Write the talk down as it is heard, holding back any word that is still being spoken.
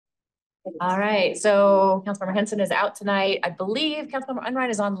All right, so Councilmember Henson is out tonight. I believe Councilmember Unrein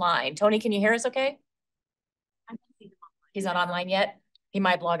is online. Tony, can you hear us okay? He's not online yet. He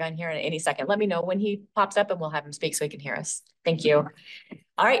might log on here in any second. Let me know when he pops up and we'll have him speak so he can hear us. Thank you.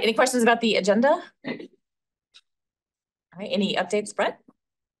 All right, any questions about the agenda? All right, any updates, Brett?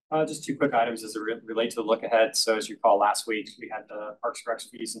 Just two quick items as it relate to the look ahead. So as you recall, last week we had the Parks Rec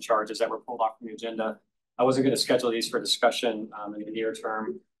fees and charges that were pulled off from the agenda. I wasn't going to schedule these for discussion in the near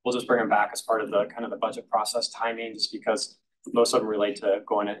term. We'll just bring them back as part of the kind of the budget process timing, just because most of them relate to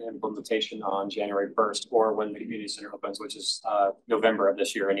going into implementation on January 1st or when the community center opens, which is November of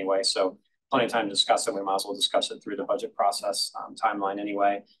this year anyway. So plenty of time to discuss it. We might as well discuss it through the budget process timeline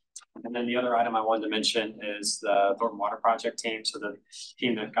anyway. And then the other item I wanted to mention is the Thornton Water Project team. So the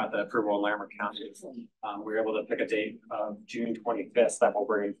team that got the approval in Larimer County, we were able to pick a date of June 25th that we'll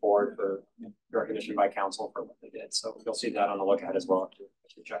bring forward for recognition by council for what they did. So you'll see that on the look ahead as well.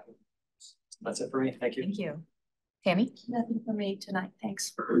 That's it for me. Thank you. Thank you. Tammy? Nothing for me tonight.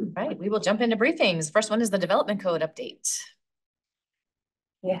 Thanks. All right, we will jump into briefings. First one is the development code update.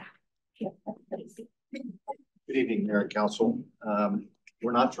 Yeah. Good evening, Mayor and Council.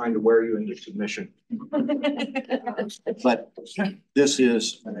 We're not trying to wear you into submission, but this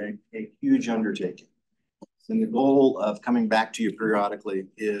is a huge undertaking. And the goal of coming back to you periodically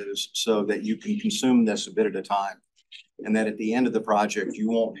is so that you can consume this a bit at a time. And that at the end of the project,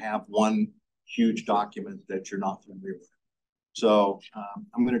 you won't have one huge document that you're not familiar with. So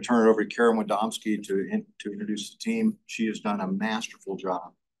I'm going to turn it over to Karen Wadomski to introduce the team. She has done a masterful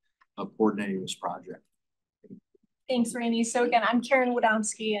job of coordinating this project. Thanks, Randy. So again, I'm Karen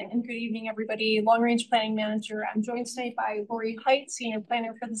Wadomski, and good evening, everybody. Long Range Planning Manager. I'm joined tonight by Lori Height, Senior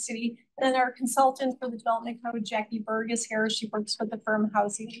Planner for the city, and then our consultant for the Development Code, Jackie Berg, is here. She works with the firm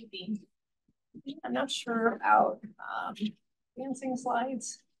Housing Leading. I'm not sure about advancing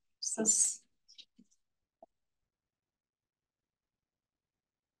slides. Is this?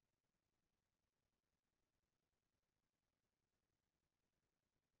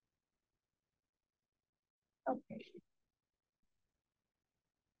 Okay.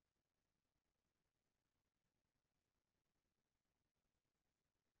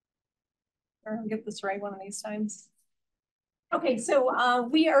 I'll get this right one of these times. Okay, so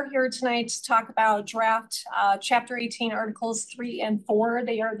we are here tonight to talk about draft Chapter 18 Articles 3 and 4.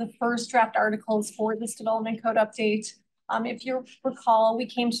 They are the first draft articles for this development code update. If you recall, we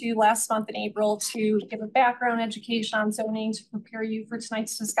came to you last month in April to give a background education on zoning to prepare you for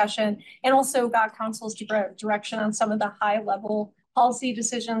tonight's discussion, and also got council's direction on some of the high-level policy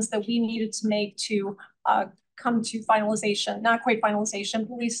decisions that we needed to make to come to finalization, not quite finalization,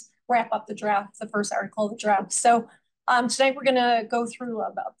 but at least wrap up the draft, the first article of the draft. So tonight we're going to go through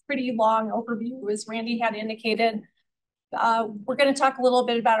a pretty long overview, as Randy had indicated. We're going to talk a little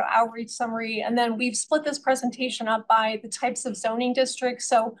bit about our outreach summary, and then we've split this presentation up by the types of zoning districts.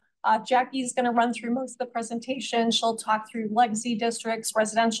 So Jackie's going to run through most of the presentation. She'll talk through legacy districts,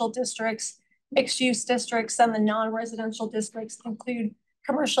 residential districts, mixed use districts, and the non-residential districts include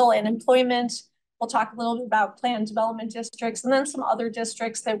commercial and employment. We'll talk a little bit about planned development districts, and then some other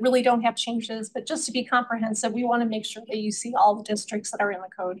districts that really don't have changes, but just to be comprehensive, we want to make sure that you see all the districts that are in the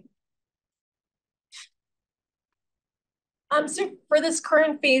code. So for this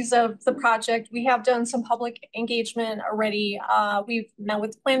current phase of the project, we have done some public engagement already. We've met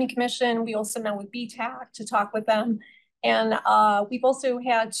with the Planning Commission. We also met with BTAC to talk with them. And we've also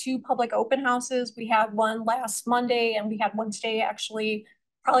had 2 public open houses. We had one last Monday and we had one today, actually.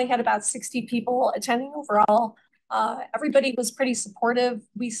 Probably had about 60 people attending overall. Everybody was pretty supportive.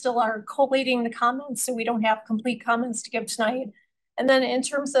 We still are collating the comments, so we don't have complete comments to give tonight. And then in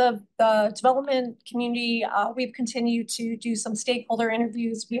terms of the development community, we've continued to do some stakeholder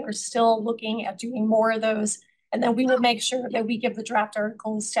interviews. We are still looking at doing more of those. And then we will make sure that we give the draft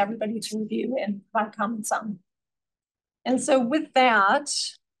articles to everybody to review and provide comments on. And so with that,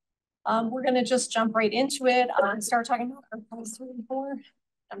 we're going to just jump right into it and start talking about Articles 3 and 4.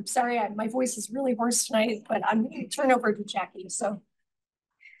 I'm sorry, my voice is really hoarse tonight, but I'm going to turn over to Jackie. So,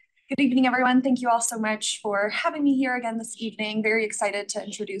 good evening, everyone. Thank you all so much for having me here again this evening. Very excited to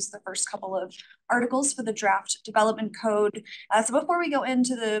introduce the first couple of articles for the draft development code. So before we go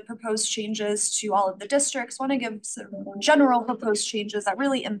into the proposed changes to all of the districts, I want to give some general proposed changes that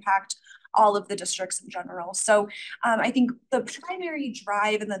really impact all of the districts in general. So I think the primary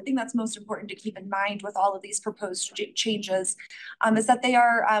drive and the thing that's most important to keep in mind with all of these proposed changes is that they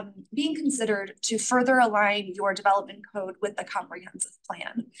are being considered to further align your development code with the comprehensive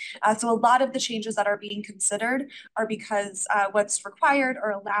plan. So a lot of the changes that are being considered are because what's required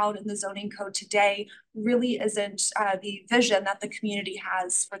or allowed in the zoning code today really isn't the vision that the community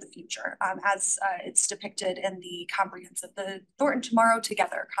has for the future as it's depicted in the Thornton Tomorrow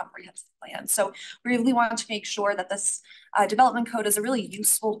Together comprehensive plan. So we really want to make sure that this development code is a really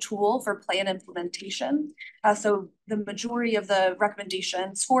useful tool for plan implementation. So the majority of the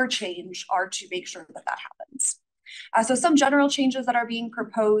recommendations for change are to make sure that that happens. So some general changes that are being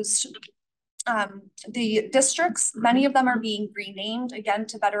proposed. The districts, many of them are being renamed again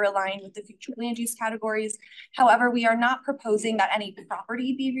to better align with the future land use categories. However, we are not proposing that any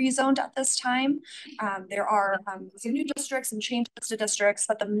property be rezoned at this time. There are some new districts and changes to districts,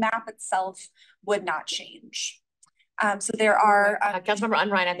 but the map itself would not change. So there are Councilmember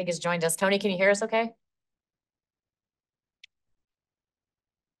Unrein, I think, has joined us. Tony, can you hear us okay?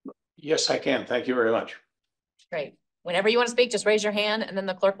 Yes, I can. Thank you very much. Great. Whenever you want to speak, just raise your hand and then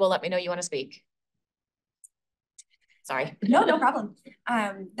the clerk will let me know you want to speak. Sorry. No problem.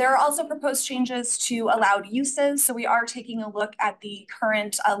 There are also proposed changes to allowed uses. So we are taking a look at the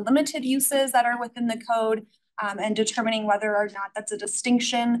current limited uses that are within the code and determining whether or not that's a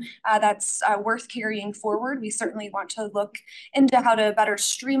distinction that's worth carrying forward. We certainly want to look into how to better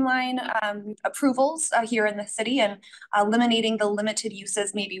streamline approvals here in the city, and eliminating the limited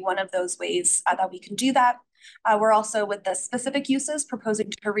uses may be one of those ways that we can do that. We're also, with the specific uses, proposing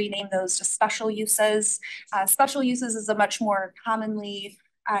to rename those to special uses. Special uses is a much more commonly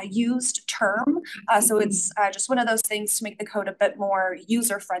used term. So it's just one of those things to make the code a bit more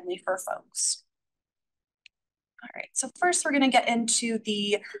user-friendly for folks. All right, so first we're going to get into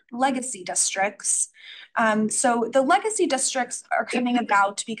the legacy districts. So the legacy districts are coming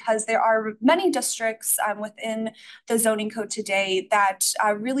about because there are many districts within the zoning code today that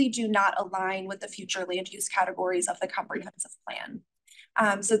really do not align with the future land use categories of the comprehensive plan.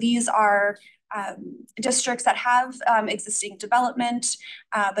 So these are districts that have existing development,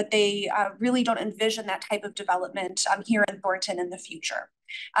 but they really don't envision that type of development here in Thornton in the future.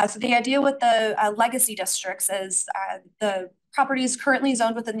 So the idea with the legacy districts is the properties currently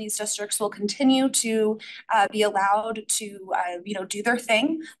zoned within these districts will continue to be allowed to do their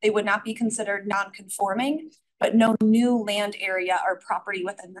thing. They would not be considered non-conforming, but no new land area or property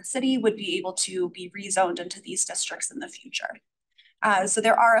within the city would be able to be rezoned into these districts in the future. So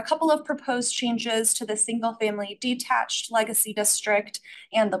there are a couple of proposed changes to the single family detached legacy district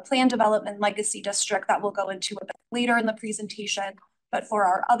and the planned development legacy district that we'll go into a bit later in the presentation. But for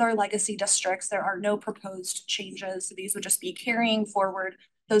our other legacy districts, there are no proposed changes. So these would just be carrying forward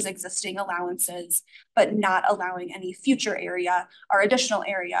those existing allowances, but not allowing any future area or additional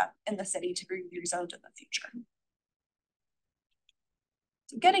area in the city to be rezoned in the future.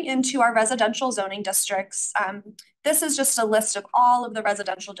 Getting into our residential zoning districts, this is just a list of all of the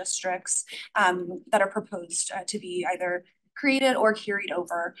residential districts that are proposed to be either created or carried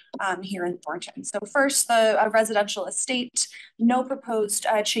over here in Thornton. So first, the residential estate, no proposed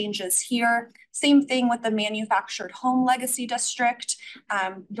changes here. Same thing with the manufactured home legacy district.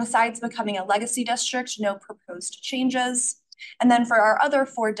 Besides becoming a legacy district, no proposed changes. And then for our other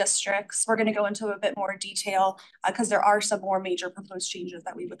 4 districts, we're going to go into a bit more detail because there are some more major proposed changes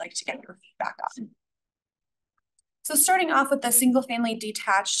that we would like to get your feedback on. So starting off with the single family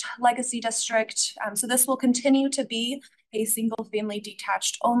detached legacy district. So this will continue to be a single family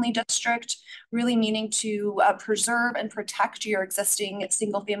detached only district, really meaning to preserve and protect your existing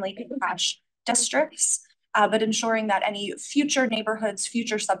single family detached districts, but ensuring that any future neighborhoods,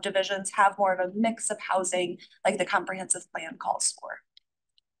 future subdivisions have more of a mix of housing like the comprehensive plan calls for.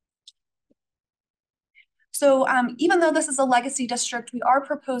 So even though this is a legacy district, we are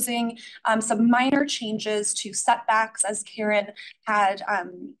proposing some minor changes to setbacks, as Karen had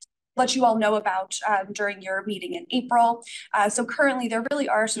let you all know about during your meeting in April. So currently there really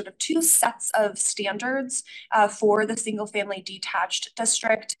are sort of 2 sets of standards for the single family detached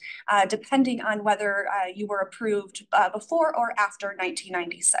district, depending on whether you were approved before or after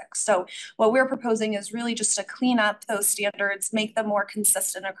 1996. So what we're proposing is really just to clean up those standards, make them more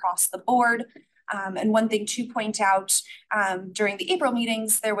consistent across the board. And one thing to point out, during the April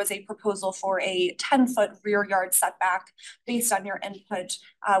meetings, there was a proposal for a 10-foot rear yard setback. Based on your input,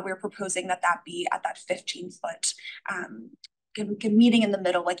 we're proposing that that be at that 15-foot meeting in the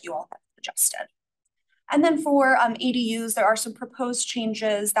middle like you all have suggested. And then for ADUs, there are some proposed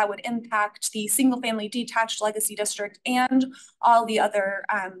changes that would impact the single-family detached legacy district and all the other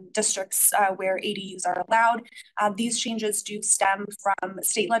districts where ADUs are allowed. These changes do stem from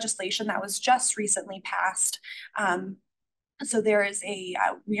state legislation that was just recently passed. So there is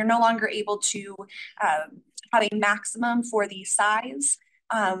we are no longer able to have a maximum for the size,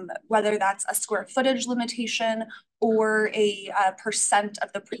 whether that's a square footage limitation or a percent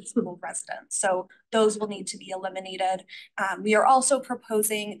of the principal residence. So those will need to be eliminated. We are also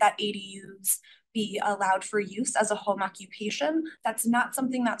proposing that ADUs be allowed for use as a home occupation. That's not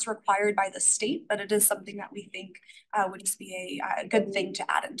something that's required by the state, but it is something that we think would just be a good thing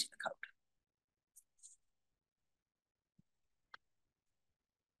to add into the code.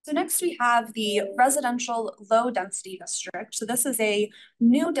 So next we have the residential low density district. So this is a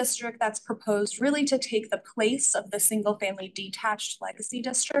new district that's proposed really to take the place of the single family detached legacy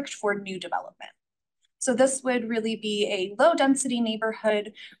district for new development. So this would really be a low density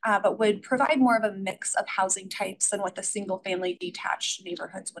neighborhood, but would provide more of a mix of housing types than what the single family detached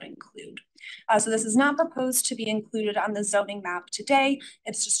neighborhoods would include. So this is not proposed to be included on the zoning map today.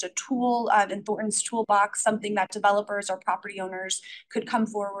 It's just a tool in Thornton's toolbox, something that developers or property owners could come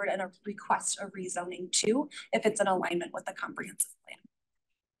forward and request a rezoning to if it's in alignment with the comprehensive plan.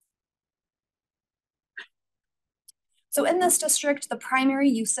 So in this district, the primary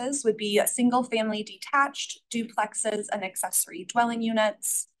uses would be single family detached, duplexes, and accessory dwelling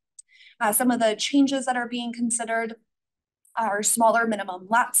units. Some of the changes that are being considered are smaller minimum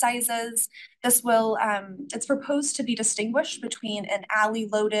lot sizes. This will, it's proposed to be distinguished between an alley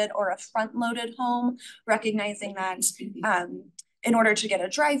loaded or a front loaded home, recognizing that in order to get a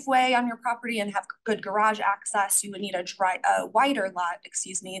driveway on your property and have good garage access, you would need a wider lot,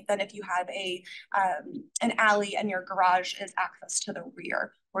 than if you have an alley and your garage is access to the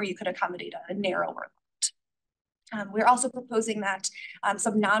rear, where you could accommodate a narrower lot. We're also proposing that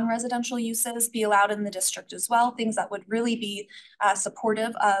some non-residential uses be allowed in the district as well, things that would really be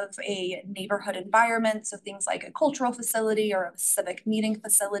supportive of a neighborhood environment. So things like a cultural facility or a civic meeting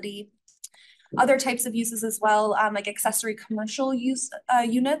facility. Other types of uses as well, like accessory commercial use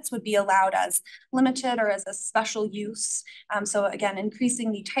units would be allowed as limited or as a special use. So again,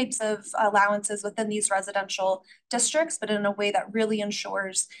 increasing the types of allowances within these residential districts, but in a way that really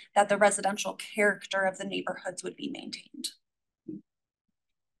ensures that the residential character of the neighborhoods would be maintained.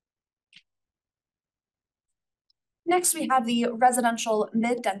 Next, we have the residential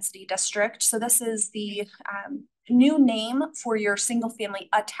mid-density district. So this is the new name for your single family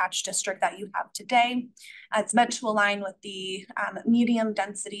attached district that you have today. It's meant to align with the medium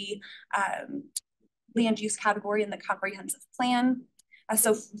density land use category in the comprehensive plan.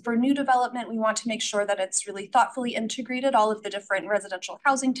 So for new development, we want to make sure that it's really thoughtfully integrated, all of the different residential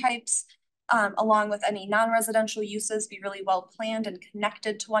housing types, along with any non-residential uses, be really well planned and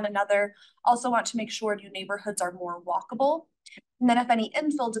connected to one another. Also want to make sure new neighborhoods are more walkable. And then if any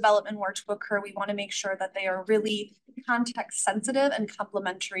infill development were to occur, we want to make sure that they are really context sensitive and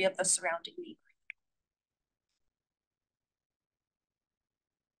complementary of the surrounding neighborhood.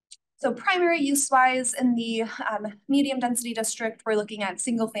 So primary use-wise in the medium density district, we're looking at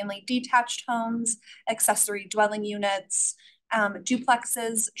single family detached homes, accessory dwelling units,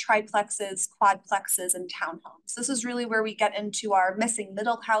 duplexes, triplexes, quadplexes, and townhomes. This is really where we get into our missing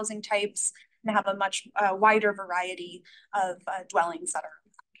middle housing types and have a much wider variety of dwellings that are.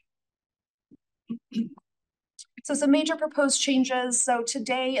 So some major proposed changes. So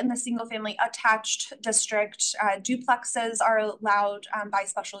today in the single family attached district, duplexes are allowed by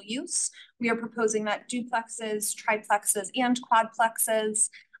special use. We are proposing that duplexes, triplexes, and quadplexes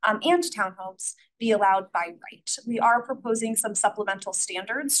and townhomes be allowed by right. We are proposing some supplemental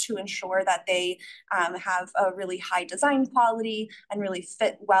standards to ensure that they have a really high design quality and really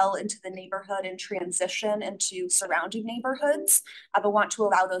fit well into the neighborhood and transition into surrounding neighborhoods, but want to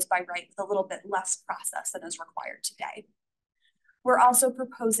allow those by right with a little bit less process than is required today. We're also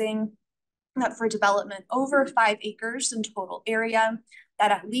proposing that for development over 5 acres in total area,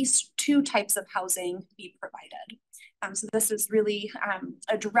 that at least 2 types of housing be provided. So this is really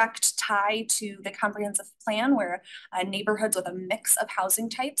a direct tie to the comprehensive plan where neighborhoods with a mix of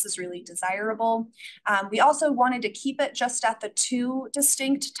housing types is really desirable. We also wanted to keep it just at the 2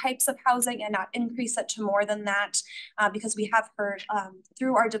 distinct types of housing and not increase it to more than that because we have heard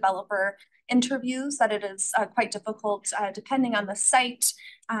through our developer interviews that it is quite difficult depending on the site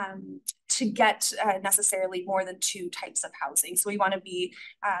to get necessarily more than 2 types of housing. So we want to be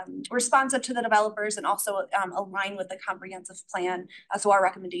responsive to the developers and also align with the comprehensive plan. So our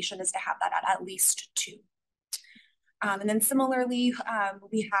recommendation is to have that at least 2. And then similarly,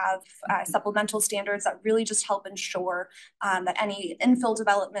 we have supplemental standards that really just help ensure that any infill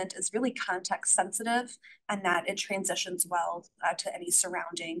development is really context sensitive and that it transitions well to any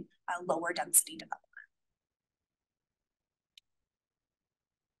surrounding lower density development.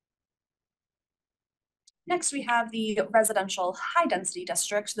 Next, we have the residential high density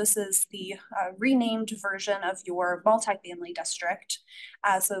district. This is the renamed version of your multifamily district.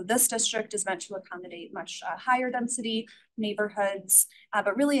 So this district is meant to accommodate much higher density neighborhoods,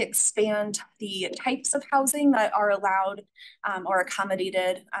 but really expand the types of housing that are allowed or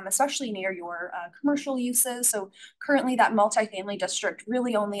accommodated, especially near your commercial uses. So currently that multifamily district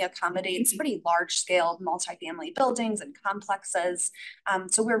really only accommodates pretty large scale multifamily buildings and complexes.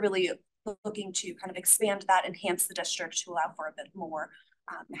 So we're really looking to kind of expand that, enhance the district to allow for a bit more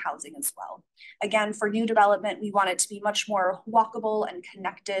housing as well. Again, for new development, we want it to be much more walkable and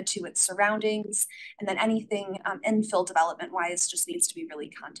connected to its surroundings. And then anything infill development wise just needs to be really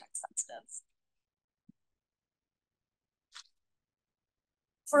context sensitive.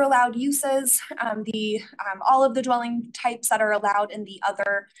 For allowed uses, all of the dwelling types that are allowed in the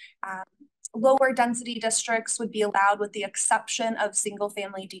other lower density districts would be allowed with the exception of single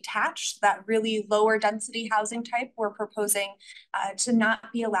family detached. That really lower density housing type we're proposing to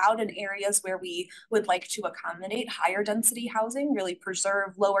not be allowed in areas where we would like to accommodate higher density housing, really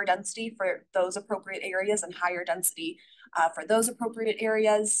preserve lower density for those appropriate areas and higher density for those appropriate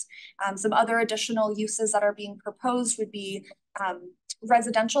areas. Some other additional uses that are being proposed would be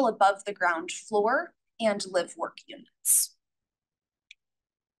residential above the ground floor and live work units.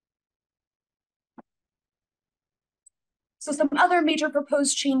 So some other major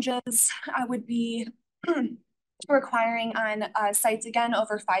proposed changes would be requiring on sites, again,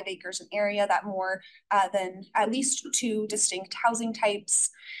 over 5 acres in area that more than at least 2 distinct housing types,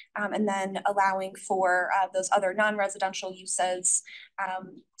 and then allowing for those other non-residential uses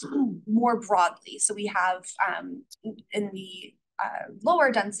more broadly. So we have in the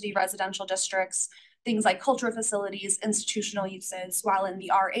lower density residential districts, things like cultural facilities, institutional uses, while in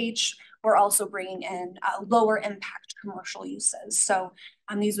the RH, we're also bringing in lower impact commercial uses. So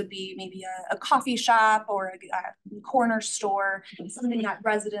these would be maybe a coffee shop or a corner store, something that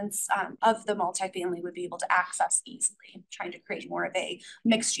residents of the multifamily would be able to access easily, trying to create more of a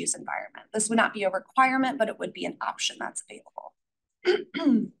mixed use environment. This would not be a requirement, but it would be an option that's available.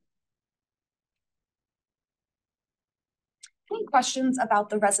 Any questions about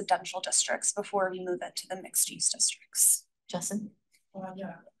the residential districts before we move it to the mixed use districts? Justin?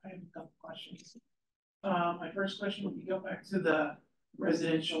 Yeah, I have a couple questions. My first question would be go back to the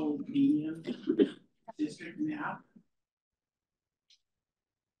residential medium district map.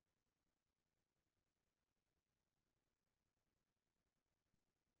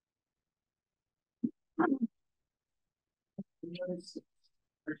 Notice,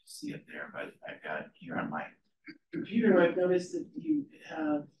 hard to see it there, but I've got it here on my computer. I've noticed that you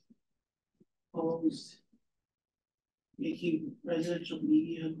have proposed making residential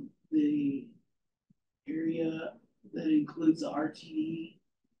medium the area that includes the RTD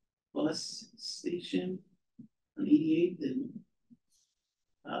bus station on 88th and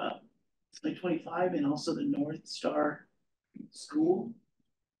like 25, and also the North Star School.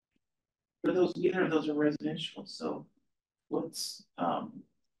 But those, neither of those are residential. So what's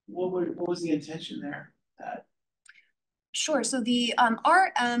what was the intention there? Sure. So the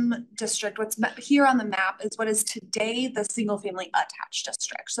RM district, what's here on the map is what is today the single family attached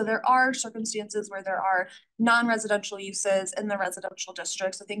district. So there are circumstances where there are non-residential uses in the residential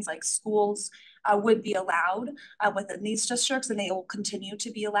district. So things like schools would be allowed within these districts, and they will continue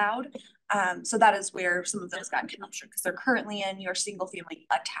to be allowed. So that is where some of those got captured because they're currently in your single family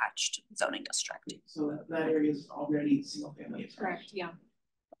attached zoning district. So that area is already single family attached. Correct, yeah.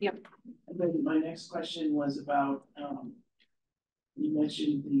 Yep. And then my next question was about, you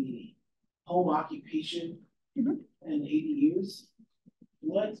mentioned the home occupation and ADUs.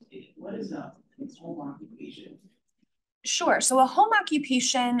 What is a home occupation? Sure. So a home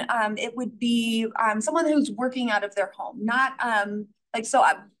occupation, it would be someone who's working out of their home, not like, so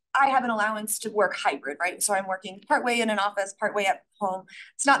I have an allowance to work hybrid, right? So I'm working partway in an office, partway at home.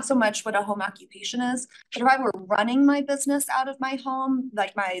 It's not so much what a home occupation is, but if I were running my business out of my home,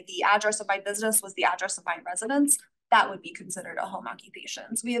 like the address of my business was the address of my residence, that would be considered a home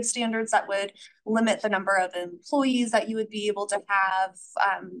occupation. So we have standards that would limit the number of employees that you would be able to have,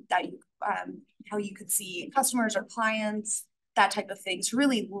 how you could see customers or clients, that type of thing, to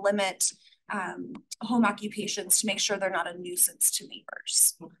really limit home occupations to make sure they're not a nuisance to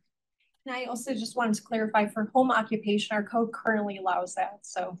neighbors. And I also just wanted to clarify for home occupation, our code currently allows that,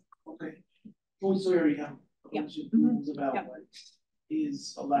 so. Okay. Well, so we already have a Yeah. rules about Yep. what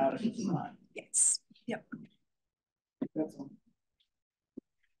is allowed and is not. Yes. Yep. That's all.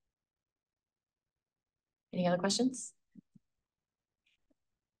 Any other questions?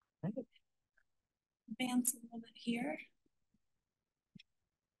 Advance a little bit here.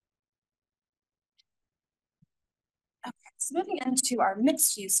 Okay, so moving into our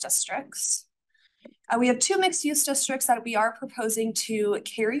mixed use districts. We have two mixed use districts that we are proposing to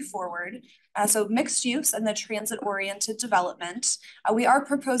carry forward. So mixed use and the transit oriented development. We are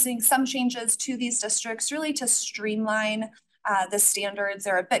proposing some changes to these districts really to streamline the standards.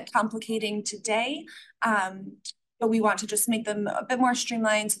 They're a bit complicating today, but we want to just make them a bit more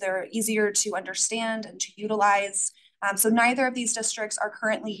streamlined so they're easier to understand and to utilize. So neither of these districts are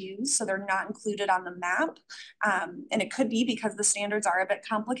currently used, so they're not included on the map. And it could be because the standards are a bit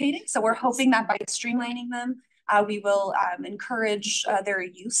complicated. So we're hoping that by streamlining them, we will encourage their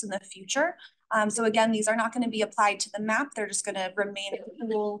use in the future. So again, these are not going to be applied to the map. They're just going to remain a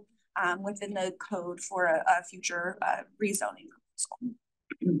tool within the code for a future rezoning proposal.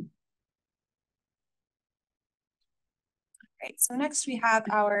 Right, so next we have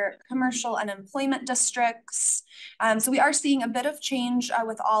our commercial and employment districts. So we are seeing a bit of change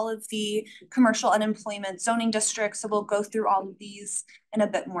with all of the commercial and employment zoning districts. So we'll go through all of these in a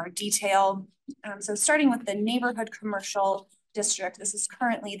bit more detail. So starting with the neighborhood commercial district, this is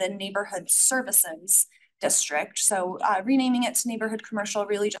currently the neighborhood services district. So renaming it to neighborhood commercial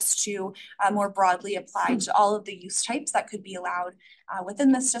really just to more broadly apply to all of the use types that could be allowed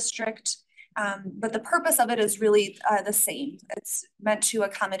within this district. But the purpose of it is really the same. It's meant to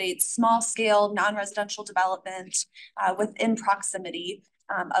accommodate small scale, non-residential development within proximity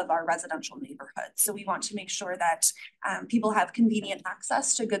of our residential neighborhoods. So we want to make sure that people have convenient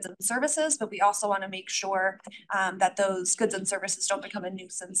access to goods and services, but we also want to make sure that those goods and services don't become a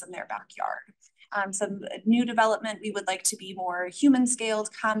nuisance in their backyard. Some new development, we would like to be more human scaled,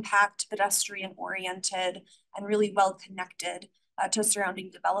 compact, pedestrian oriented, and really well connected to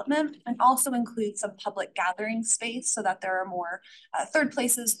surrounding development, and also include some public gathering space so that there are more third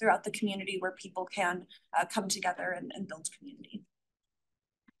places throughout the community where people can come together and build community.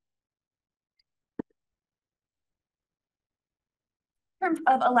 In terms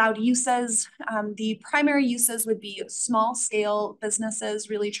of allowed uses, the primary uses would be small scale businesses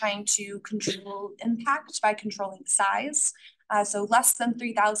really trying to control impact by controlling size. So less than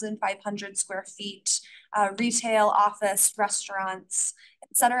 3,500 square feet, retail, office, restaurants,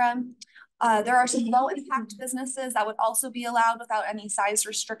 etc. There are some low impact businesses that would also be allowed without any size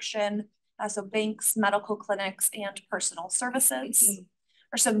restriction. So banks, medical clinics, and personal services.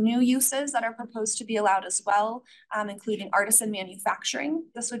 Or some new uses that are proposed to be allowed as well, including artisan manufacturing.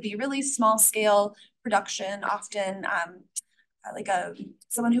 This would be really small scale production, often like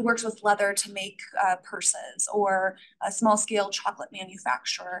someone who works with leather to make purses, or a small scale chocolate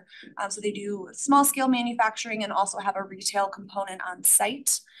manufacturer. So they do small scale manufacturing and also have a retail component on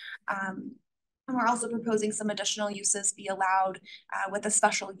site. And we're also proposing some additional uses be allowed with a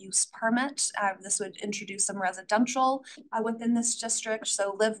special use permit. This would introduce some residential within this district,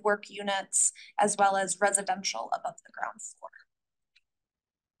 so live work units, as well as residential above the ground floor.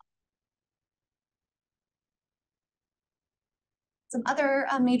 Some other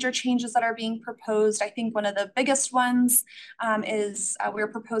major changes that are being proposed, I think one of the biggest ones is we're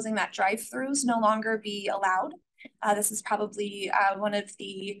proposing that drive-throughs no longer be allowed. This is probably one of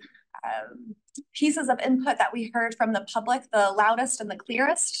the pieces of input that we heard from the public, the loudest and the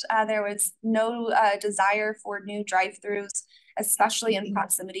clearest. There was no desire for new drive-throughs, especially in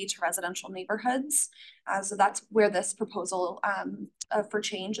proximity to residential neighborhoods. So that's where this proposal for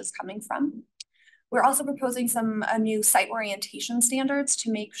change is coming from. We're also proposing some new site orientation standards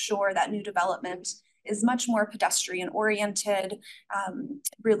to make sure that new development is much more pedestrian oriented,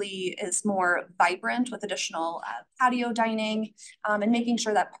 really is more vibrant with additional patio dining, and making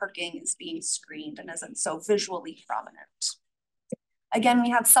sure that parking is being screened and isn't so visually prominent. Again, we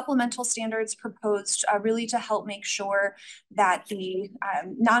have supplemental standards proposed really to help make sure that the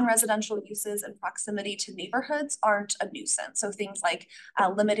non-residential uses in proximity to neighborhoods aren't a nuisance. So things like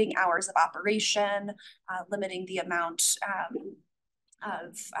limiting hours of operation, limiting the amount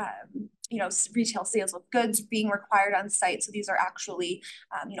of retail sales of goods being required on site. So these are actually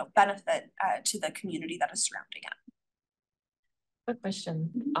benefit to the community that is surrounding it. Quick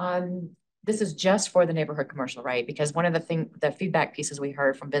question. This is just for the neighborhood commercial, right? Because one of the feedback pieces we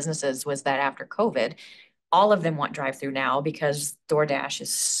heard from businesses was that after COVID, all of them want drive-through now because DoorDash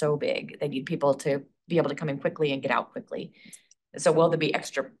is so big. They need people to be able to come in quickly and get out quickly. So will there be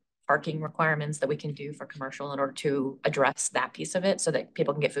extra parking requirements that we can do for commercial in order to address that piece of it so that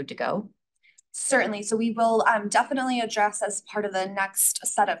people can get food to go? Certainly. So we will definitely address as part of the next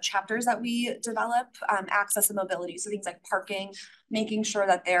set of chapters that we develop, access and mobility. So things like parking, making sure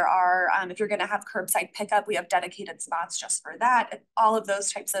that there are, if you're going to have curbside pickup, we have dedicated spots just for that. All of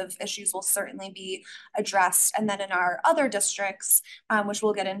those types of issues will certainly be addressed. And then in our other districts, which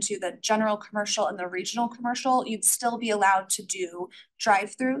we'll get into, the general commercial and the regional commercial, you'd still be allowed to do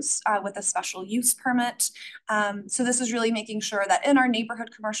drive-throughs with a special use permit. So this is really making sure that in our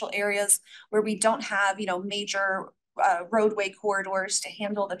neighborhood commercial areas where we don't have, major roadway corridors to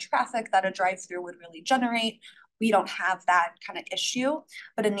handle the traffic that a drive-through would really generate, we don't have that kind of issue.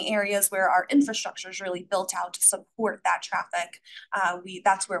 But in the areas where our infrastructure is really built out to support that traffic,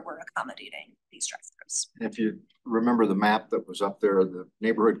 that's where we're accommodating these drive-throughs. If you remember the map that was up there, the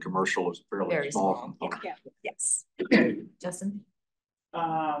neighborhood commercial is fairly Very small. Yeah. Yes. Justin?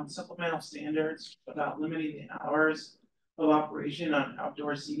 Supplemental standards about limiting the hours of operation on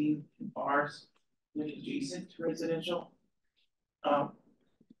outdoor seating and bars when adjacent to residential.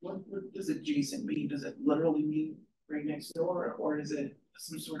 What does adjacent mean? Does it literally mean right next door, or is it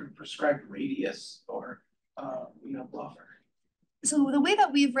some sort of prescribed radius or buffer? So the way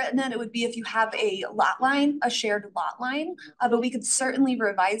that we've written it, it would be if you have a lot line, a shared lot line, but we could certainly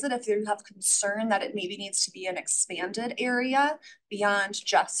revise it if you have concern that it maybe needs to be an expanded area beyond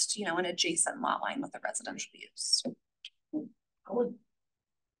just, an adjacent lot line with a residential use. I would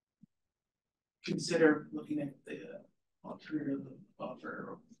consider looking at the alternative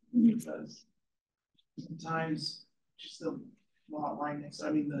buffer because sometimes just the lot line next. I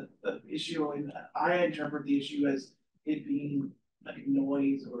mean, the issue, and I interpret the issue as it being like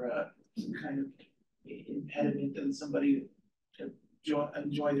noise or some kind of impediment to somebody to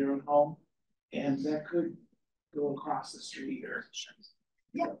enjoy their own home, and that could go across the street or.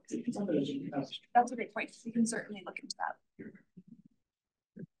 Yeah, that's a great point. We can certainly look into that.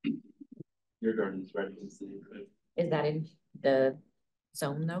 Your garden's ready to see. Is that in the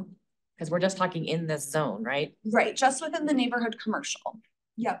zone though? Because we're just talking in this zone, right? Right, just within the neighborhood commercial.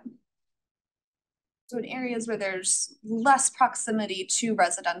 Yep. So in areas where there's less proximity to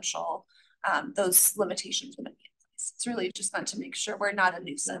residential, those limitations wouldn't be in place. It's really just meant to make sure we're not a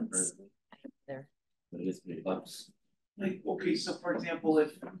nuisance. There. But it is pretty close. Like, okay, so for example,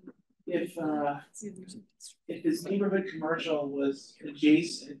 if this neighborhood commercial was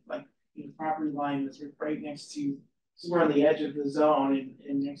adjacent, like property line was right next to somewhere on the edge of the zone,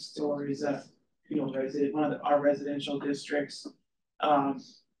 and next door is a one of our residential districts.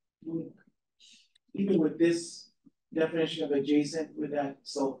 Even with this definition of adjacent, would that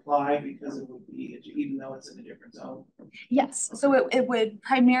still apply because it would be, even though it's in a different zone? Yes, so it would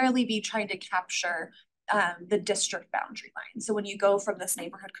primarily be trying to capture the district boundary line. So when you go from this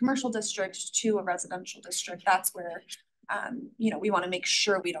neighborhood commercial district to a residential district, that's where we want to make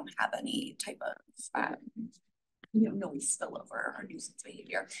sure we don't have any type of noise spillover or nuisance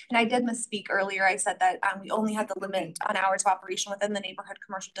behavior. And I did misspeak earlier. I said that we only had the limit on hours of operation within the neighborhood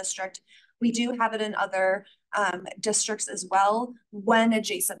commercial district. We do have it in other districts as well when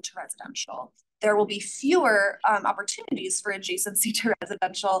adjacent to residential. There will be fewer opportunities for adjacency to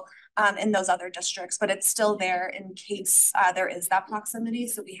residential in those other districts, but it's still there in case there is that proximity,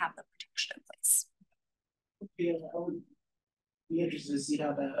 so we have the protection in place. Yeah, I would be interested to see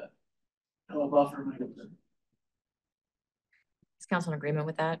how a buffer might work. Is council in agreement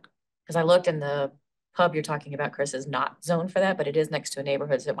with that? Because I looked in the pub you're talking about, Chris, is not zoned for that, but it is next to a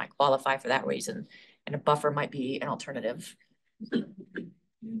neighborhood, so it might qualify for that reason. And a buffer might be an alternative. I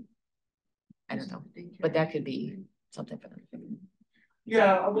don't know, but that could be something for them.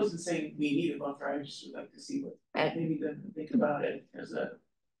 Yeah, I wasn't saying we need a buffer. I just would like to see what maybe then think about it as a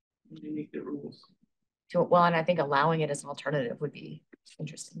make the rules. Well, and I think allowing it as an alternative would be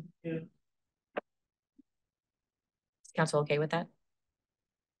interesting. Yeah. Is council okay with that?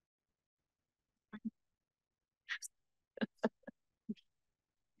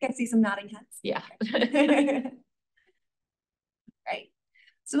 I see some nodding heads. Yeah. Right.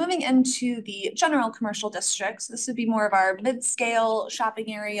 So moving into the general commercial districts, this would be more of our mid-scale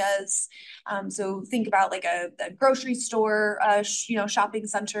shopping areas. So think about like a grocery store, shopping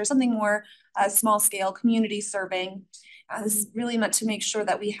center, something more small scale, community serving. This is really meant to make sure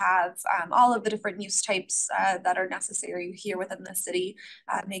that we have all of the different use types that are necessary here within the city,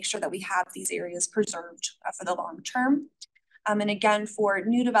 make sure that we have these areas preserved for the long term. And again, for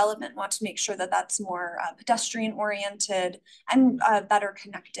new development, want to make sure that that's more pedestrian oriented and better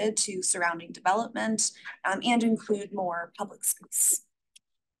connected to surrounding development and include more public space.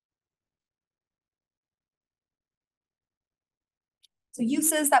 So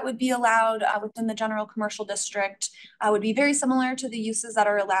uses that would be allowed within the general commercial district would be very similar to the uses that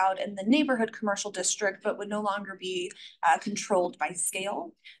are allowed in the neighborhood commercial district, but would no longer be controlled by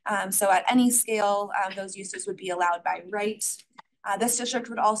scale. So at any scale, those uses would be allowed by right. This district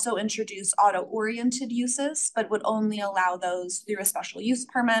would also introduce auto-oriented uses, but would only allow those through a special use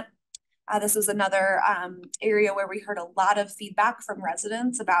permit. This is another area where we heard a lot of feedback from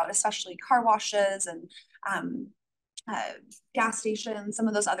residents about especially car washes and gas stations, some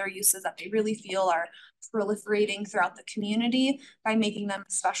of those other uses that they really feel are proliferating throughout the community. By making them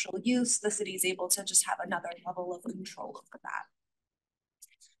a special use, the city is able to just have another level of control over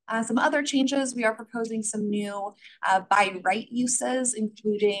that. Some other changes, we are proposing some new by right uses,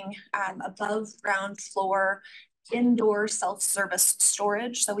 including above ground floor indoor self-service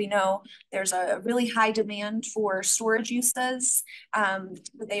storage. So we know there's a really high demand for storage uses,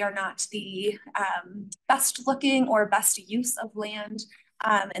 but they are not the best looking or best use of land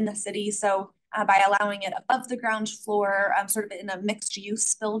in the city. So by allowing it above the ground floor, sort of in a mixed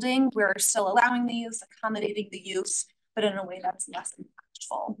use building, we're still allowing the use, accommodating the use, but in a way that's less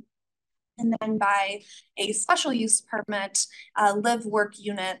impactful. And then by a special use permit, live work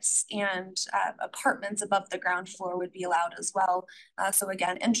units and apartments above the ground floor would be allowed as well. So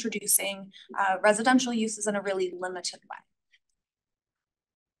again, introducing residential uses in a really limited way.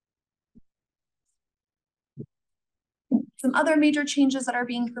 Some other major changes that are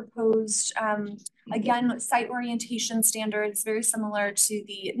being proposed, again, site orientation standards, very similar to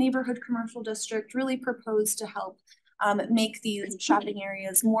the neighborhood commercial district, really proposed to help make these shopping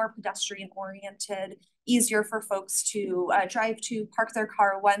areas more pedestrian oriented, easier for folks to drive to, park their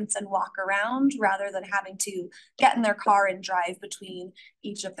car once and walk around rather than having to get in their car and drive between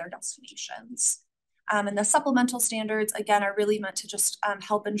each of their destinations. And the supplemental standards, again, are really meant to just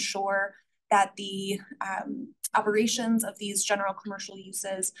help ensure that the operations of these general commercial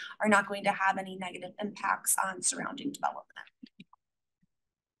uses are not going to have any negative impacts on surrounding development.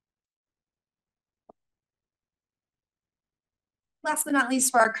 Last but not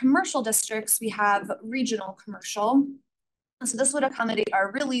least, for our commercial districts, we have regional commercial. So this would accommodate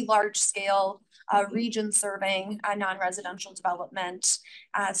our really large scale region serving non-residential development.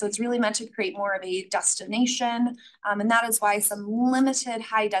 So it's really meant to create more of a destination. And that is why some limited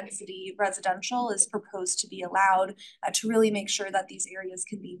high density residential is proposed to be allowed to really make sure that these areas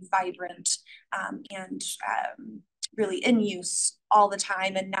can be vibrant and really in use all the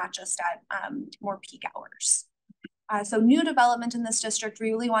time and not just at more peak hours. So new development in this district, we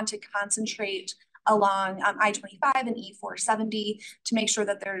really want to concentrate along I-25 and E-470 to make sure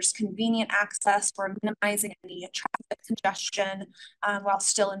that there's convenient access for minimizing any traffic congestion while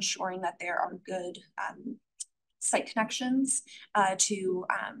still ensuring that there are good site connections to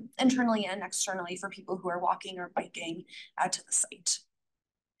internally and externally for people who are walking or biking to the site.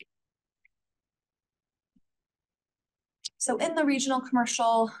 So in the regional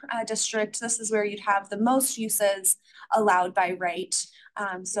commercial district, this is where you'd have the most uses allowed by right.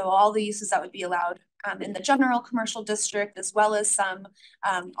 So all the uses that would be allowed in the general commercial district, as well as some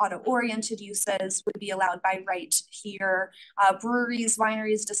auto-oriented uses would be allowed by right here. Breweries,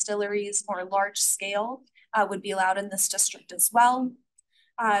 wineries, distilleries, more large scale would be allowed in this district as well.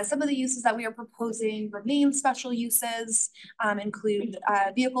 Some of the uses that we are proposing remain special uses, include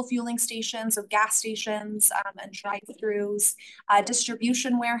vehicle fueling stations, so gas stations and drive-throughs.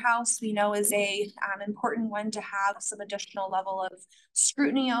 Distribution warehouse we know is a important one to have some additional level of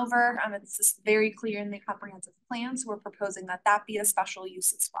scrutiny over. It's just very clear in the comprehensive plan, so we're proposing that that be a special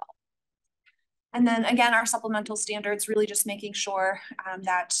use as well. And then again, our supplemental standards really just making sure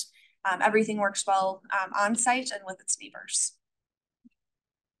that everything works well on site and with its neighbors.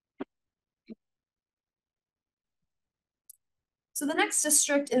 So the next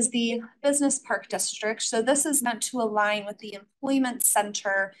district is the business park district. So this is meant to align with the employment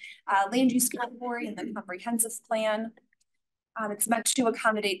center land use category in the comprehensive plan. It's meant to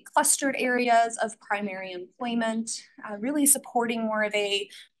accommodate clustered areas of primary employment, really supporting more of a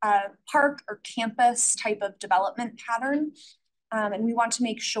park or campus type of development pattern. And we want to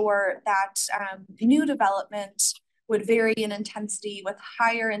make sure that new development would vary in intensity with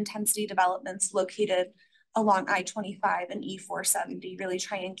higher intensity developments located along I-25 and E-470, really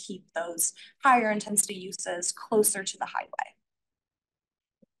try and keep those higher intensity uses closer to the highway.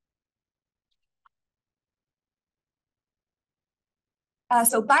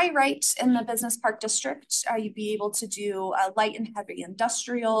 So by right in the business park district, you'd be able to do light and heavy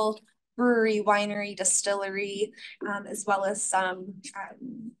industrial, brewery, winery, distillery, as well as some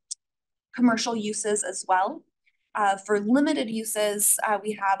commercial uses as well. For limited uses,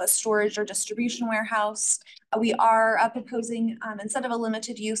 we have a storage or distribution warehouse. We are proposing, instead of a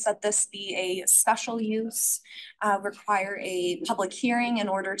limited use, that this be a special use, require a public hearing in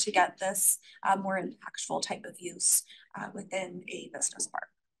order to get this more impactful type of use within a business park.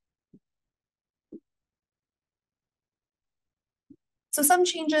 So some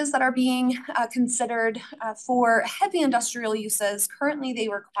changes that are being considered for heavy industrial uses. Currently, they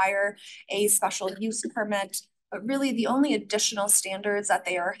require a special use permit, but really the only additional standards that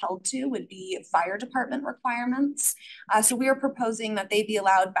they are held to would be fire department requirements. So we are proposing that they be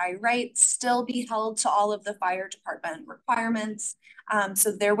allowed by right, still be held to all of the fire department requirements.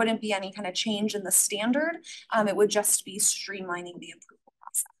 So there wouldn't be any kind of change in the standard. It would just be streamlining the approval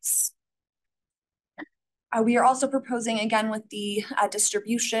process. We are also proposing, again, with the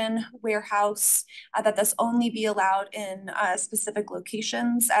distribution warehouse, that this only be allowed in specific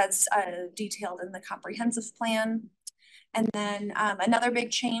locations as detailed in the comprehensive plan. And then another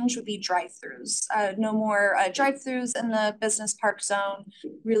big change would be drive-throughs. No more drive-throughs in the business park zone,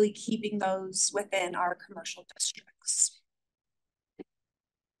 really keeping those within our commercial districts.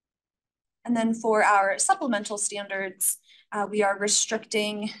 And then for our supplemental standards, we are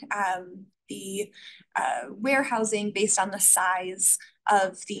restricting the warehousing based on the size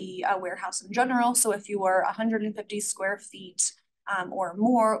of the warehouse in general. So if you are 150 square feet or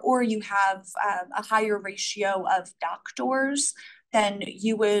more, or you have a higher ratio of dock doors, then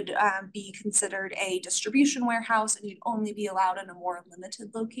you would be considered a distribution warehouse and you'd only be allowed in a more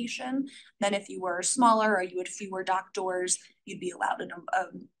limited location than if you were smaller or you had fewer dock doors, you'd be allowed in a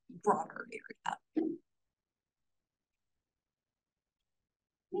broader area.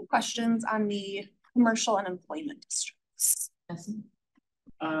 Any questions on the commercial and employment districts?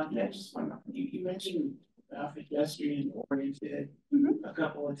 Yeah, just one. You mentioned pedestrian oriented a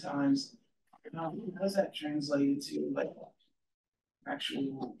couple of times. How does that translate to like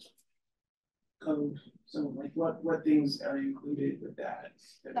actual code? So like what things are included with that?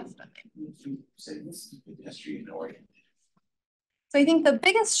 You say this is pedestrian oriented. So I think the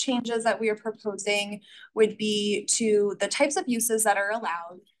biggest changes that we are proposing would be to the types of uses that are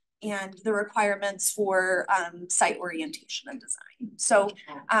allowed and the requirements for site orientation and design. So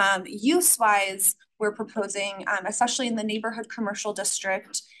use-wise, we're proposing, especially in the neighborhood commercial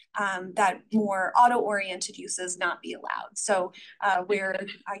district, that more auto-oriented uses not be allowed. So where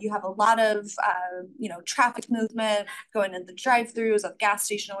you have a lot of traffic movement going in the drive-throughs of gas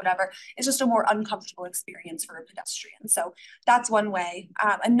station or whatever, it's just a more uncomfortable experience for a pedestrian. So that's one way.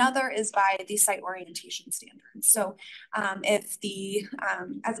 Another is by the site orientation standards. So if the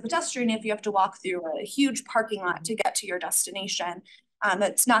as a pedestrian, if you have to walk through a huge parking lot to get to your destination,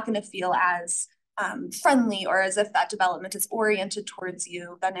 it's not going to feel as friendly or as if that development is oriented towards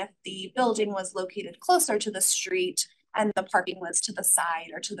you than if the building was located closer to the street and the parking was to the side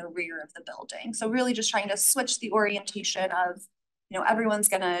or to the rear of the building. So really just trying to switch the orientation of, everyone's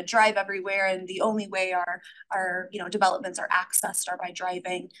gonna drive everywhere and the only way our developments are accessed are by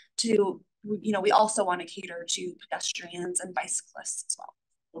driving to, we also want to cater to pedestrians and bicyclists as well.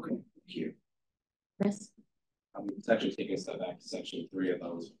 Okay, thank you. Chris? It's actually taking a step back to section 3 of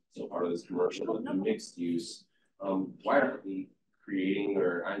those. So part of this commercial and mixed use. Why aren't we creating,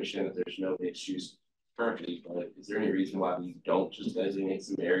 or I understand that there's no mixed use currently, but is there any reason why we don't just designate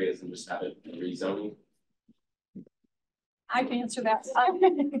some areas and just have it rezoning? I can answer that.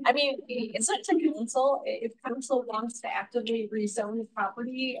 I mean, it's up to council. If council wants to actively rezone the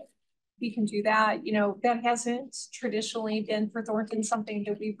property, we can do that. That hasn't traditionally been for Thornton something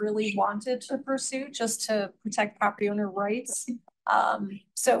that we really wanted to pursue just to protect property owner rights.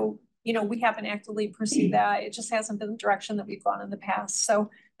 So, we haven't actively pursued that. It just hasn't been the direction that we've gone in the past. So,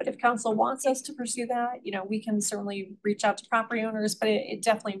 but if council wants us to pursue that, we can certainly reach out to property owners, but it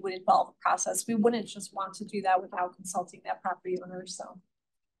definitely would involve a process. We wouldn't just want to do that without consulting that property owner, so.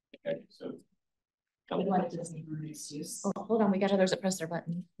 Okay, so. Oh, hold on, we got others that press their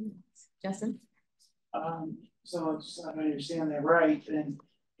button. Justin? So just so I understand that right, then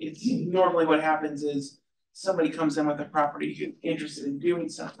it's normally what happens is somebody comes in with a property who's interested in doing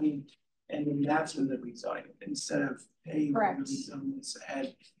something, and then that's when the rezoning instead of paying for the rezoning this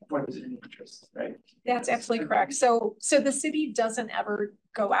ahead before there's any interest, right? That's absolutely correct. So the city doesn't ever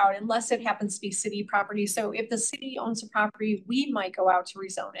go out unless it happens to be city property. So if the city owns a property, we might go out to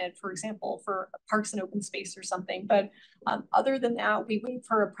rezone it, for example, for parks and open space or something. But other than that, we wait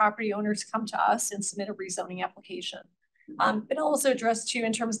for a property owner to come to us and submit a rezoning application. But also address too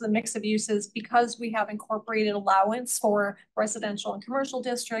in terms of the mix of uses, because we have incorporated allowance for residential and commercial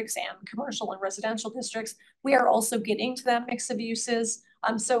districts and commercial and residential districts, we are also getting to that mix of uses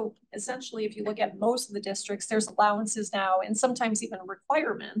So essentially, if you look at most of the districts, there's allowances now and sometimes even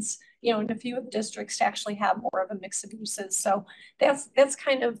requirements, you know, in a few of the districts to actually have more of a mix of uses. So that's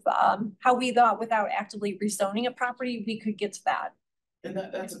kind of how we thought without actively rezoning a property, we could get to that. And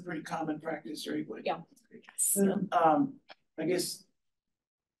that's a pretty common practice, right? Like, Yeah. I guess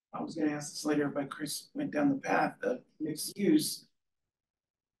I was gonna ask this later, but Chris went down the path of mixed use.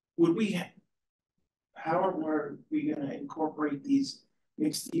 Would we, how are we gonna incorporate these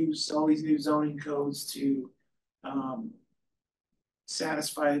mixed use, all these new zoning codes to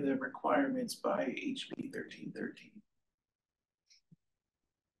satisfy the requirements by HB 1313?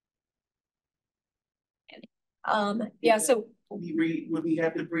 Yeah, so would we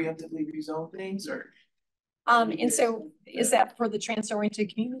have to preemptively rezone things, or? and so is that for the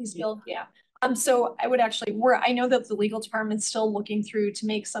transit-oriented communities bill? Yeah. So I would actually, I know that the legal department's still looking through to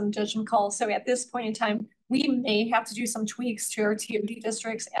make some judgment calls. So at this point in time, we may have to do some tweaks to our TOD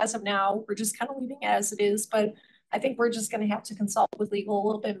districts. As of now, we're just kind of leaving it as it is, but I think we're just gonna have to consult with legal a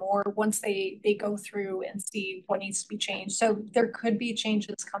little bit more once they go through and see what needs to be changed. So there could be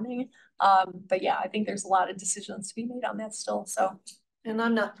changes coming. But yeah, I think there's a lot of decisions to be made on that still, so. And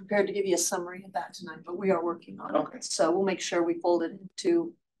I'm not prepared to give you a summary of that tonight, but we are working on Okay. it. So we'll make sure we fold it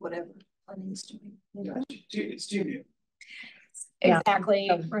into whatever planning is doing. It's too new. Yeah. Exactly,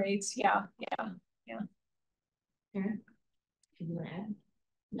 right, yeah. Can you add?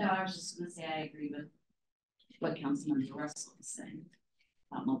 No, I was just gonna say I agree with what Councilman Russell was saying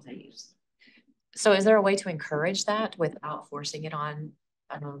about multi-use. So is there a way to encourage that without forcing it on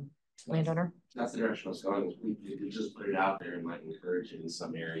landowner? That's the direction I was going. We just put it out there and might encourage it in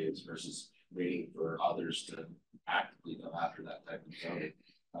some areas versus waiting for others to actively go after that type of zoning.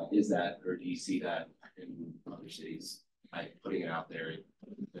 Is that, or do you see that in other cities, like putting it out there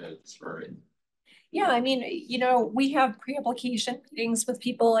to spur it? Yeah, I mean, you know, we have pre-application meetings with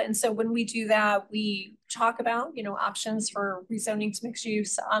people. And so when we do that, we talk about, you know, options for rezoning to mixed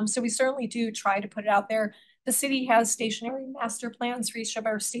use. So we certainly do try to put it out there. The city has stationary master plans for each of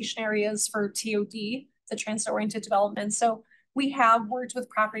our station areas for TOD, the transit-oriented development. So we have worked with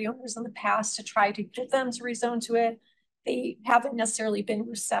property owners in the past to try to get them to rezone to it. They haven't necessarily been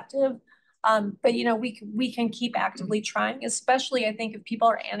receptive. But you know, we can keep actively trying, especially I think if people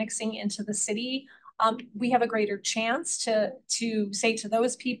are annexing into the city, we have a greater chance to say to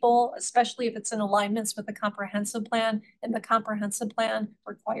those people, especially if it's in alignments with the comprehensive plan, and the comprehensive plan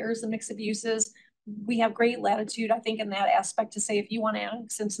requires a mix of uses. We have great latitude, I think, in that aspect to say, if you want to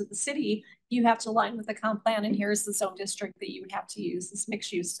annex into the city, you have to align with the comp plan, and here's the zone district that you would have to use, this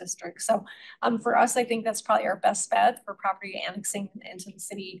mixed use district. So for us, I think that's probably our best bet for property annexing into the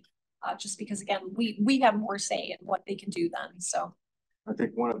city. Just because again, we have more say in what they can do then. So I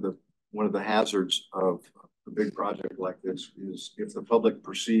think one of the hazards of a big project like this is if the public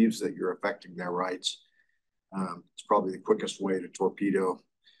perceives that you're affecting their rights, it's probably the quickest way to torpedo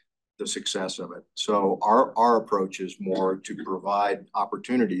the success of it. So our approach is more to provide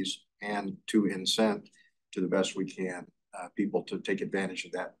opportunities and to incent to the best we can people to take advantage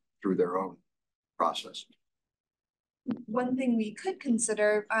of that through their own process. One thing we could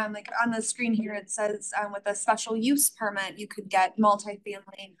consider, like on the screen here, it says with a special use permit, you could get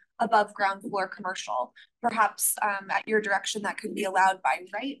multifamily above ground floor commercial. Perhaps at your direction, that could be allowed by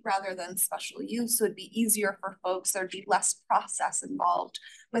right rather than special use. So it'd be easier for folks. There'd be less process involved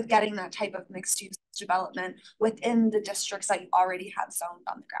with getting that type of mixed use development within the districts that you already have zoned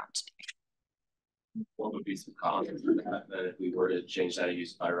on the ground. What would be some cons for that if we were to change that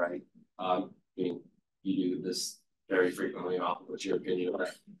use by right? I mean, you do this very frequently. What's your opinion on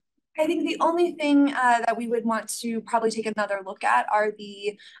that? I think the only thing that we would want to probably take another look at are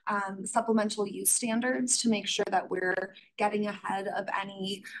the supplemental use standards to make sure that we're getting ahead of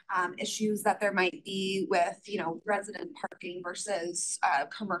any issues that there might be with, you know, resident parking versus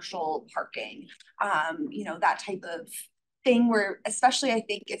commercial parking, you know, that type of thing where, especially I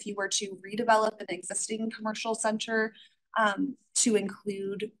think if you were to redevelop an existing commercial center to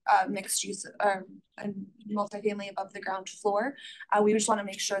include mixed use and multifamily above the ground floor. We just want to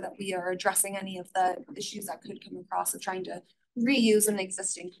make sure that we are addressing any of the issues that could come across of trying to reuse an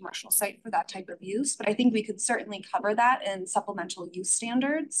existing commercial site for that type of use. But I think we could certainly cover that in supplemental use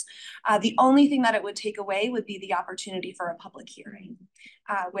standards. The only thing that it would take away would be the opportunity for a public hearing,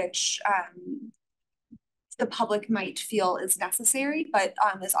 which the public might feel is necessary, but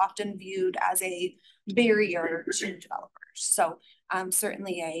is often viewed as a barrier to developers. So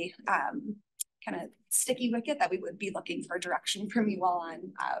certainly a kind of sticky wicket that we would be looking for direction from you all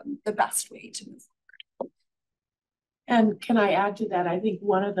on the best way to move forward. And can I add to that? I think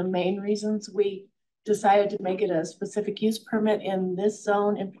one of the main reasons we decided to make it a specific use permit in this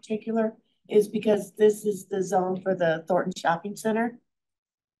zone in particular is because this is the zone for the Thornton Shopping Center.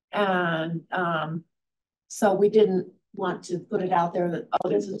 And so we didn't want to put it out there that, oh,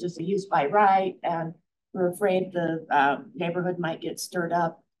 this is just a use by right, and we're afraid the neighborhood might get stirred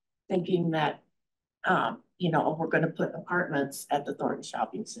up thinking that you know, we're going to put apartments at the Thornton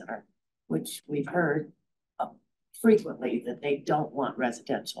Shopping Center, which we've heard frequently that they don't want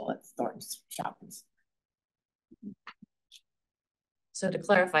residential at Thornton Shopping Center. So to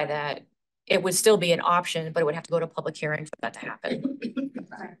clarify that, it would still be an option, but it would have to go to public hearing for that to happen.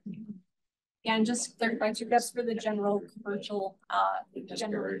 Yeah, and just clarify, so that's for the general commercial,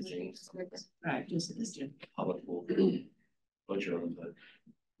 general. Right, just this general. Public will butcher them, but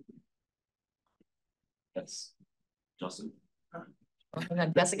that's Justin.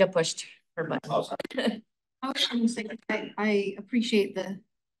 Jessica pushed her button. Oh, sorry. I was gonna say, I appreciate the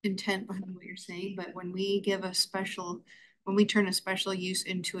intent behind what you're saying, but when we give a special, when we turn a special use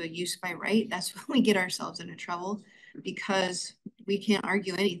into a use by right, that's when we get ourselves into trouble, because we can't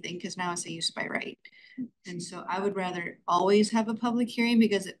argue anything because now it's a use by right. And so I would rather always have a public hearing,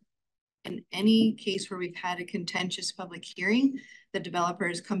 because in any case where we've had a contentious public hearing, the developer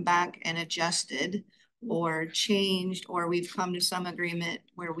has come back and adjusted or changed, or we've come to some agreement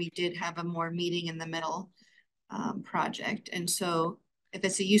where we did have a more meeting in the middle project. And so if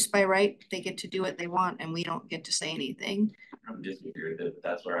it's a use by right, they get to do what they want and we don't get to say anything. I'm disagree with it, but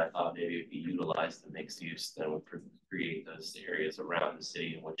that's where I thought maybe if you utilize the mixed use, then would create those areas around the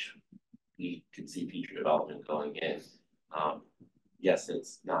city in which we could see future development going in. Yes,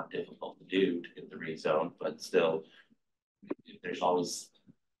 it's not difficult to do to get the rezone, but still, there's always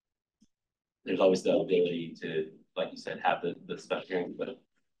the ability to, like you said, have the special hearing, but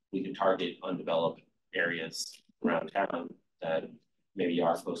we can target undeveloped areas around town that maybe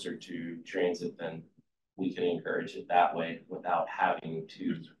are closer to transit, then we can encourage it that way without having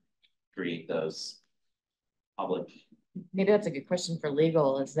to create those public. Maybe that's a good question for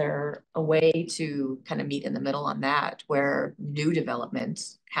legal. Is there a way to kind of meet in the middle on that, where new development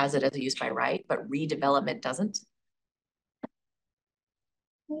has it as a use by right, but redevelopment doesn't?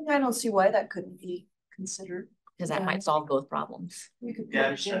 I don't see why that couldn't be considered. Because that might solve both problems. Yeah,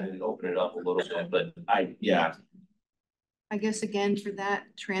 I'm just trying to open it up a little bit, but I guess again, for that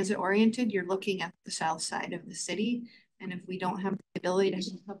transit oriented, you're looking at the south side of the city. And if we don't have the ability to have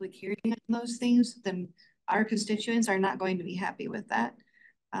a public hearing on those things, then our constituents are not going to be happy with that.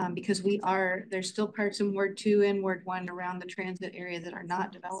 Because there's still parts in Ward 2 and Ward 1 around the transit area that are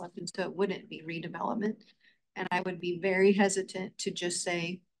not developed. And so it wouldn't be redevelopment. And I would be very hesitant to just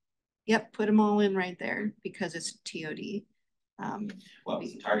say, yep, put them all in right there because it's TOD. Well, I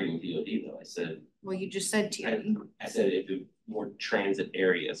wasn't targeting TOD though. I said, well, you just said TOD. I said if it more transit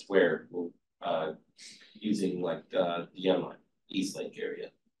areas where using like the Line, East Lake area,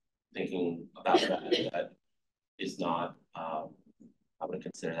 thinking about that is not, I would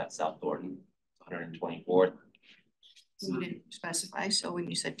consider that South Thornton, 124th. You didn't specify, so when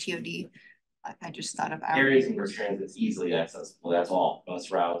you said TOD, I just thought of areas where transit's easily accessible. That's all bus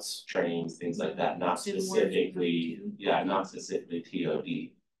routes, trains, things like that. Not specifically, not specifically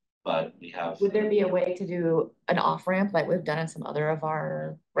TOD, but we have. Would there be a way to do an off ramp like we've done in some other of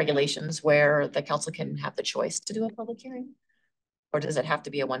our regulations where the council can have the choice to do a public hearing? Or does it have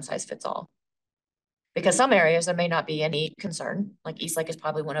to be a one size fits all? Because some areas there may not be any concern, like East Lake is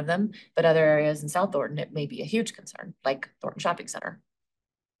probably one of them, but other areas in South Thornton, it may be a huge concern, like Thornton Shopping Center.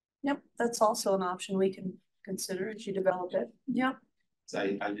 Yep, that's also an option we can consider as you develop it. Yep. So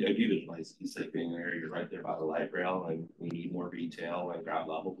I do visualize East Lake being an area right there by the light rail, and we need more retail and ground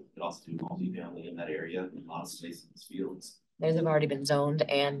level. We could also do multifamily in that area, and a lot of space in these fields. Those have already been zoned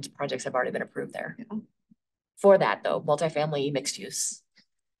and projects have already been approved there. Yeah. For that though, multifamily mixed use.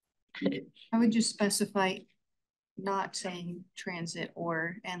 I would just specify not saying transit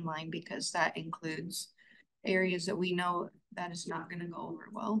or end line, because that includes areas that we know that is not going to go over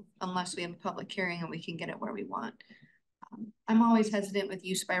well unless we have a public hearing and we can get it where we want. I'm always hesitant with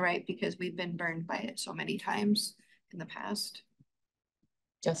use by right because we've been burned by it so many times in the past.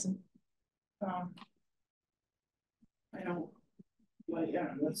 Justin? I don't, well, yeah,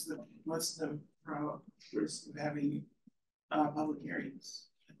 what's the risk of having public hearings?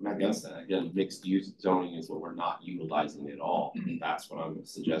 I guess that again, mixed use zoning is what we're not utilizing at all. And that's what I'm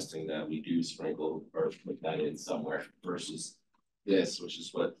suggesting, that we do sprinkle or put that in somewhere versus this, which is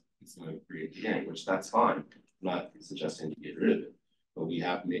what is going to create the hearing, which that's fine. I'm not suggesting to get rid of it, but we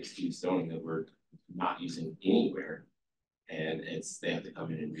have mixed use zoning that we're not using anywhere, and they have to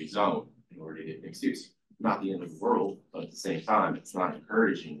come in and rezone in order to get mixed use. Not the end of the world, but at the same time, it's not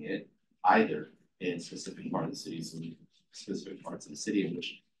encouraging it either. in specific part of the cities and specific parts of the city in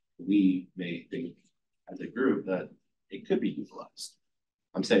which we may think as a group that it could be utilized.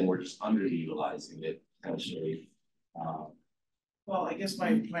 I'm saying we're just underutilizing it potentially. Well, I guess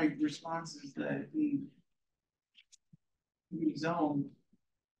my response is that we rezone.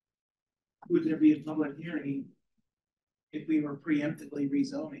 Would there be a public hearing if we were preemptively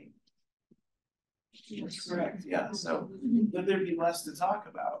rezoning? That's correct, yeah, so would there be less to talk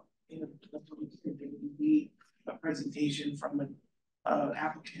about? You know, there would be a presentation from an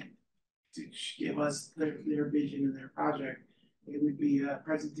applicant to give us their vision and their project. It would be a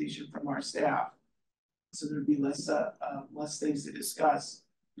presentation from our staff. So there'd be less things to discuss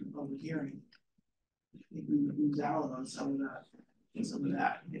in the public hearing. I think we would lose out on some of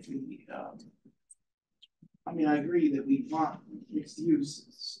that if we, I mean, I agree that we want mixed use.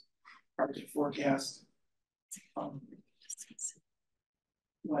 It's hard to forecast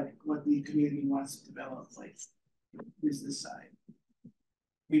what the community wants to develop, like business side.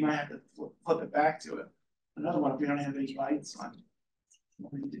 We might have to flip it back to another one if we don't have any lights on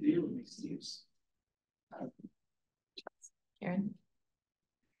what we need to do with mixed use. Karen?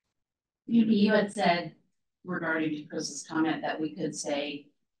 You had said regarding Chris's comment that we could say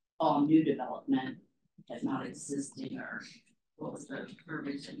all new development, but not existing, or what was the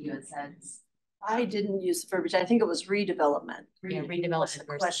verbiage that you had said? I didn't use the verbiage. I think it was redevelopment. Yeah, redevelopment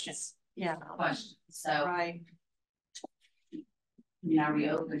versus. Question. Yeah. Question. So, Right. I mean, are we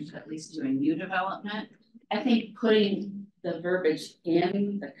open to at least doing new development? I think putting the verbiage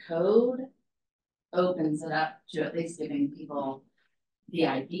in the code opens it up to at least giving people the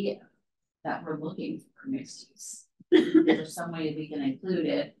idea that we're looking for mixed use. There's some way we can include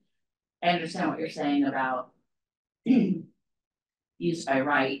it. I understand what you're saying about use by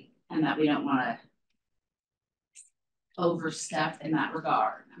right, and that we don't want to overstep in that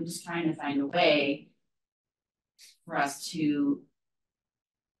regard. I'm just trying to find a way for us to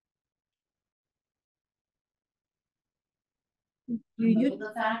know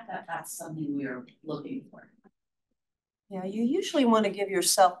the fact that that's something we're looking for. Yeah, you usually want to give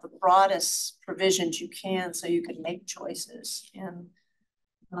yourself the broadest provisions you can so you can make choices and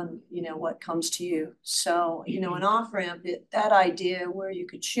on, you know, what comes to you. So, you know, an off-ramp, that idea where you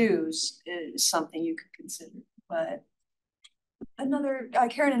could choose is something you could consider, but another,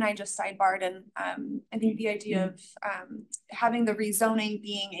 Karen and I just sidebarred, and I think the idea of having the rezoning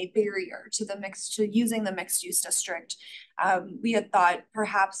being a barrier to using the mixed use district. We had thought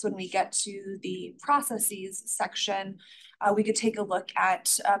perhaps when we get to the processes section, we could take a look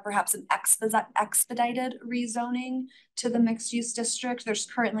at perhaps an expedited rezoning to the mixed use district. There's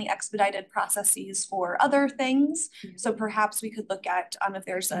currently expedited processes for other things. So perhaps we could look at if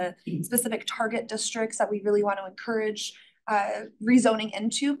there's a specific target districts that we really want to encourage rezoning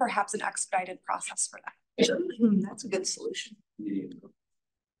into, perhaps an expedited process for that. that's a good solution.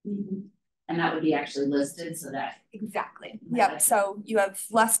 And that would be actually listed so that. Exactly. Yep. So you have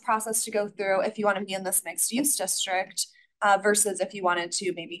less process to go through if you want to be in this mixed use district versus if you wanted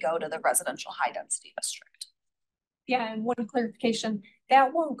to maybe go to the residential high density district. Yeah, and one clarification,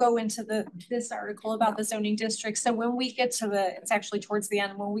 that won't go into this article about the zoning district. So when we get to it's actually towards the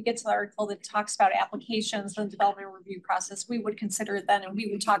end, when we get to the article that talks about applications and development review process, we would consider it then, and we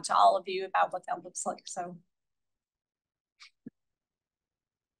would talk to all of you about what that looks like, so.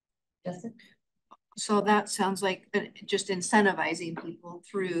 Justin? So that sounds like just incentivizing people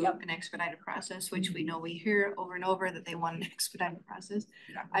through Yep. an expedited process, which we know we hear over and over that they want an expedited process.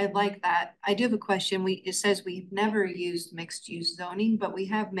 Yeah. I like that. I do have a question. It says we've never used mixed use zoning, but we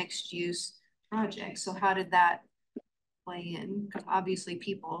have mixed use projects. So how did that play in? Because obviously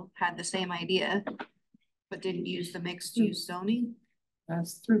people had the same idea, but didn't use the mixed use zoning.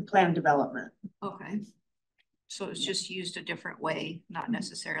 That's through plan development. Okay. So it's just used a different way, not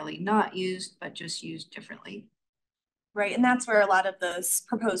necessarily not used, but just used differently. Right, and that's where a lot of this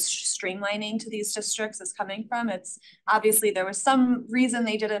proposed streamlining to these districts is coming from. It's obviously there was some reason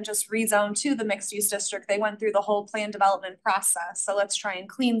they didn't just rezone to the mixed use district. They went through the whole plan development process. So let's try and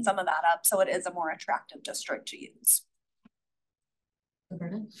clean some of that up so it is a more attractive district to use.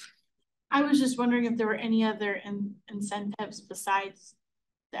 I was just wondering if there were any other incentives besides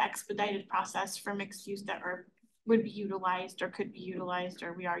the expedited process for mixed use that would be utilized or could be utilized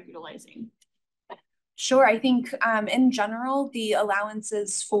or we are utilizing. Sure, I think in general, the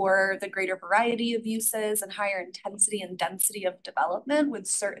allowances for the greater variety of uses and higher intensity and density of development would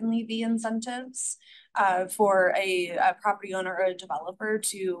certainly be incentives for a property owner or a developer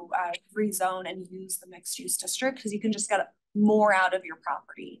to rezone and use the mixed use district, because you can just get more out of your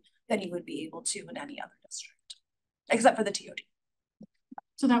property than you would be able to in any other district, except for the TOD.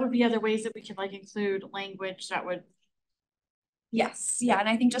 So that would be other ways that we could like include language that would Yes, yeah, and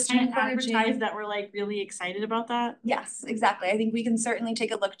I think just kind of encouraging. advertise that we're like really excited about that. Yes, exactly. I think we can certainly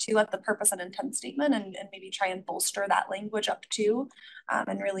take a look too at the purpose and intent statement and maybe try and bolster that language up too,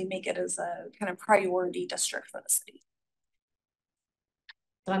 and really make it as a kind of priority district for the city.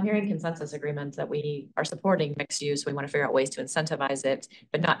 So I'm hearing consensus agreements that we are supporting mixed use. We want to figure out ways to incentivize it,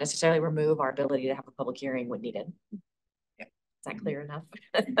 but not necessarily remove our ability to have a public hearing when needed. Yep. Is that clear enough?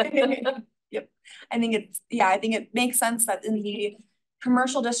 Yep. I think it makes sense that in the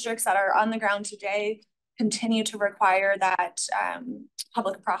commercial districts that are on the ground today continue to require that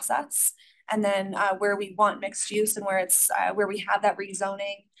public process. And then where we want mixed use and where it's where we have that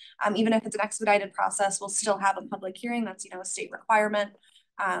rezoning, even if it's an expedited process, we'll still have a public hearing. That's, a state requirement.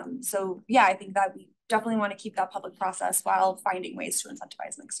 So yeah, I think that we definitely want to keep that public process while finding ways to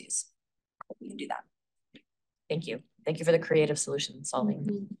incentivize mixed use. We can do that. Thank you. Thank you for the creative solution solving.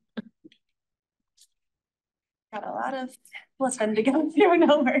 Mm-hmm. Got a lot of listen to go through,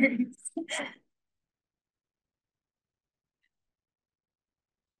 no worries.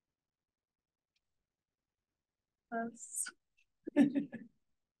 All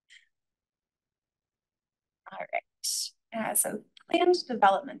right, so planned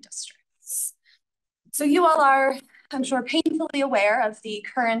development districts. So you all are, I'm sure, painfully aware of the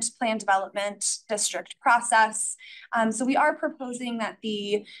current planned development district process. So we are proposing that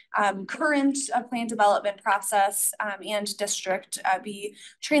the current planned development process and district be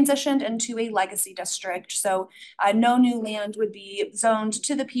transitioned into a legacy district. So no new land would be zoned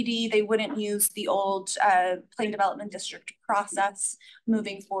to the PD. They wouldn't use the old planned development district process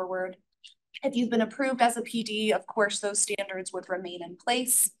moving forward. If you've been approved as a PD, of course, those standards would remain in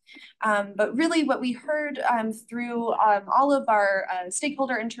place. But really what we heard through all of our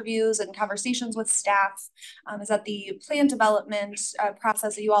stakeholder interviews and conversations with staff is that the plan development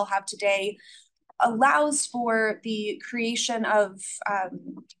process that you all have today allows for the creation of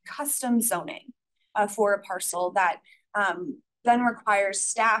custom zoning for a parcel that then requires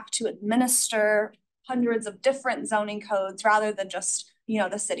staff to administer hundreds of different zoning codes rather than just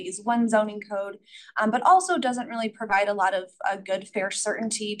the city's one zoning code, but also doesn't really provide a lot of good, fair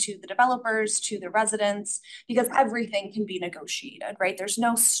certainty to the developers, to the residents, because everything can be negotiated, right? There's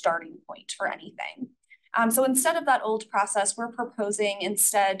no starting point for anything. So instead of that old process, we're proposing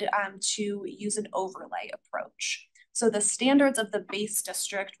instead to use an overlay approach. So the standards of the base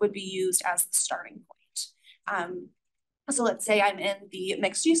district would be used as the starting point. So let's say I'm in the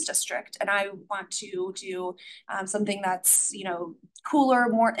mixed use district and I want to do something that's, cooler,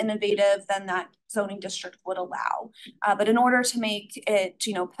 more innovative than that zoning district would allow. But in order to make it,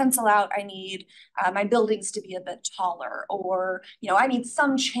 pencil out, I need my buildings to be a bit taller, or, I need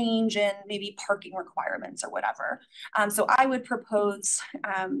some change in maybe parking requirements or whatever. So I would propose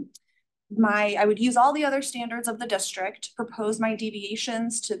I would use all the other standards of the district, propose my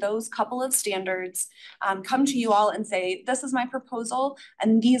deviations to those couple of standards, come to you all and say, this is my proposal,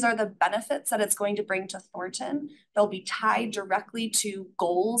 and these are the benefits that it's going to bring to Thornton. They'll be tied directly to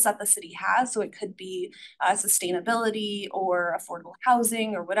goals that the city has. So it could be sustainability or affordable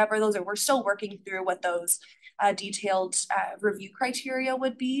housing or whatever those are. We're still working through what those detailed review criteria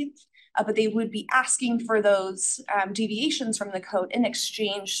would be. But they would be asking for those deviations from the code in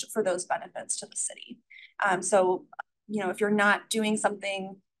exchange for those benefits to the city. So, if you're not doing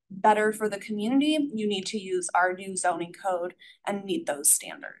something better for the community, you need to use our new zoning code and meet those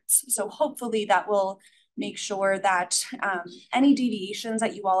standards. So hopefully that will make sure that any deviations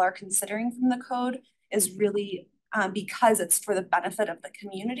that you all are considering from the code is really because it's for the benefit of the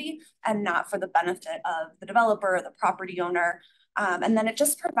community and not for the benefit of the developer or the property owner. And then it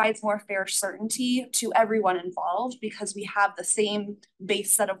just provides more fair certainty to everyone involved because we have the same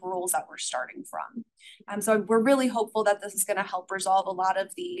base set of rules that we're starting from. So we're really hopeful that this is going to help resolve a lot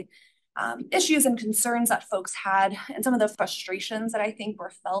of the issues and concerns that folks had and some of the frustrations that I think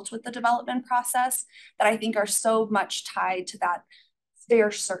were felt with the development process that I think are so much tied to that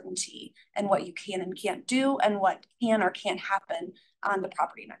fair certainty and what you can and can't do and what can or can't happen on the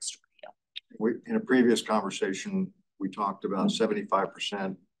property next door to you. In a previous conversation, we talked about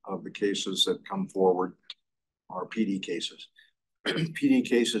 75% of the cases that come forward are PD cases. PD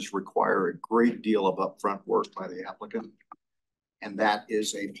cases require a great deal of upfront work by the applicant. And that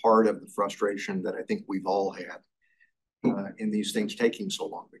is a part of the frustration that I think we've all had in these things taking so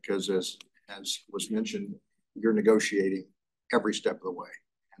long, because as was mentioned, you're negotiating every step of the way.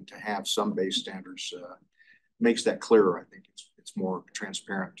 And to have some base standards makes that clearer. I think it's more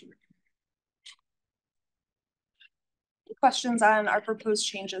transparent to the questions on our proposed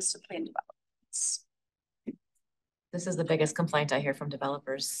changes to plan developments. This is the biggest complaint I hear from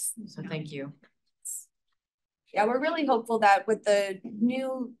developers, so thank you. Yeah, we're really hopeful that with the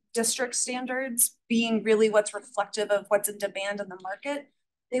new district standards being really what's reflective of what's in demand in the market,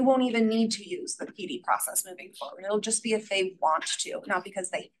 they won't even need to use the PD process moving forward. It'll just be if they want to, not because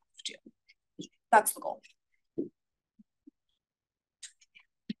they have to. That's the goal. All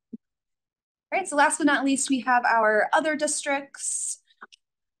right, so last but not least, we have our other districts.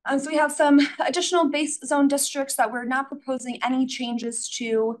 So we have some additional base zone districts that we're not proposing any changes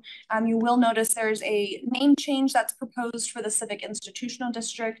to. You will notice there's a name change that's proposed for the civic institutional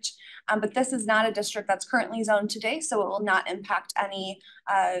district, but this is not a district that's currently zoned today, so it will not impact any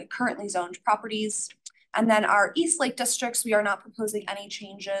currently zoned properties. And then our East Lake districts, we are not proposing any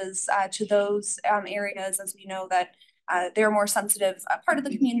changes to those areas, as we know that they're more sensitive part of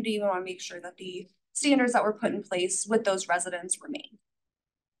the community. We want to make sure that the standards that were put in place with those residents remain.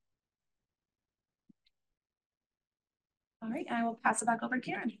 All right, I will pass it back over to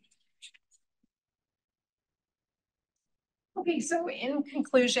Karen. Okay, so in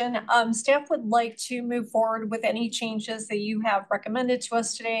conclusion, staff would like to move forward with any changes that you have recommended to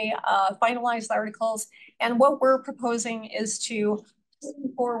us today, finalize the articles. And what we're proposing is to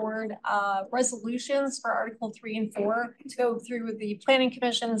move forward resolutions for Article 3 and 4 to go through the Planning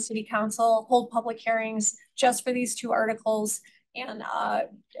Commission and City Council, hold public hearings just for these two articles, and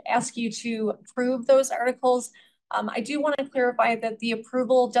ask you to approve those articles. I do want to clarify that the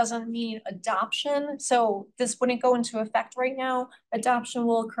approval doesn't mean adoption. So this wouldn't go into effect right now. Adoption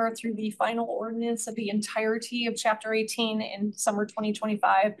will occur through the final ordinance of the entirety of Chapter 18 in summer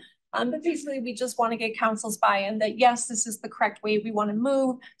 2025. But basically, we just want to get council's buy-in that, yes, this is the correct way we want to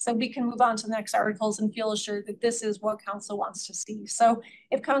move, so we can move on to the next articles and feel assured that this is what council wants to see. So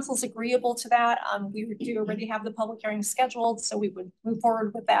if council's agreeable to that, we do already have the public hearing scheduled, so we would move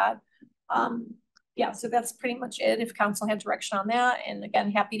forward with that. Yeah, so that's pretty much it. If council had direction on that, and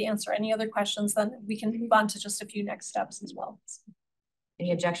again, happy to answer any other questions, then we can move on to just a few next steps as well.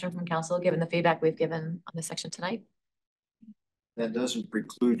 Any objection from council, given the feedback we've given on this section tonight? That doesn't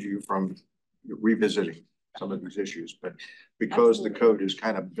preclude you from revisiting some of these issues, but because Absolutely. The code is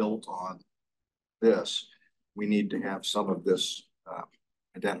kind of built on this, we need to have some of this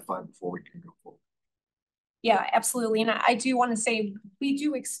identified before we can go forward. Yeah, absolutely. And I do want to say, we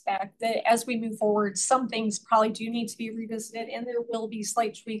do expect that as we move forward, some things probably do need to be revisited, and there will be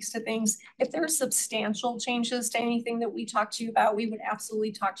slight tweaks to things. If there are substantial changes to anything that we talked to you about, we would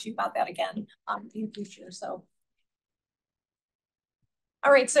absolutely talk to you about that again in the future. So,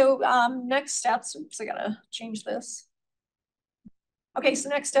 all right, so next steps. Oops, I gotta change this. Okay, so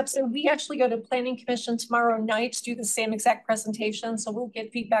next step, so we actually go to Planning Commission tomorrow night to do the same exact presentation. So we'll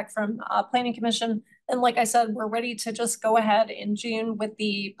get feedback from Planning Commission. And like I said, we're ready to just go ahead in June with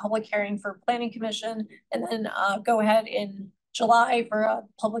the public hearing for Planning Commission, and then go ahead in July for a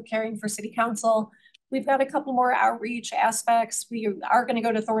public hearing for City Council. We've got a couple more outreach aspects. We are going to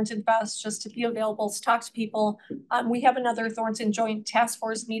go to Thornton Fest just to be available to talk to people. We have another Thornton Joint Task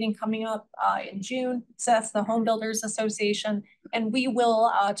Force meeting coming up in June. So that's the Home Builders Association. And we will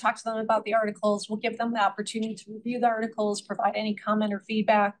talk to them about the articles. We'll give them the opportunity to review the articles, provide any comment or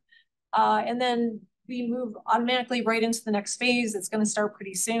feedback. And then we move automatically right into the next phase. It's going to start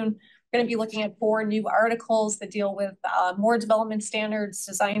pretty soon. We're going to be looking at 4 new articles that deal with more development standards,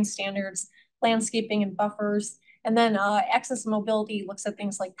 design standards, landscaping and buffers, and then access and mobility looks at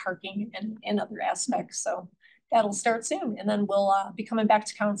things like parking and other aspects. So that'll start soon, and then we'll be coming back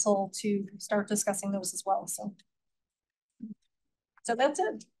to council to start discussing those as well. So that's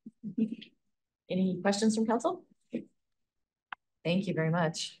it. Any questions from council? Thank you very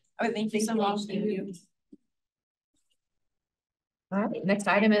much. Oh, thank you so much. Thank you. All right, next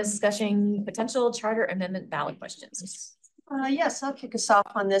item is discussing potential charter amendment ballot questions. Yes, I'll kick us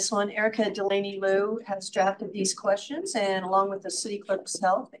off on this one. Erica Delaney-Liu has drafted these questions, and along with the city clerk's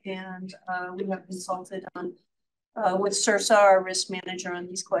help, and we have consulted on with Sursa, our risk manager, on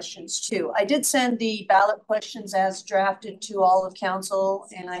these questions too. I did send the ballot questions as drafted to all of council,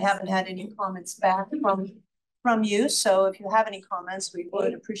 and I haven't had any comments back from you. So if you have any comments, we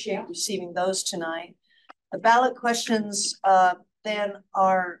would appreciate receiving those tonight. The ballot questions then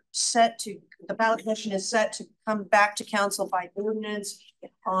are set to, the ballot question is set to come back to council by ordinance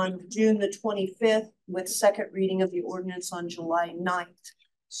on June the 25th, with second reading of the ordinance on July 9th.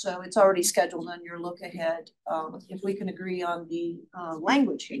 So it's already scheduled on your look ahead, if we can agree on the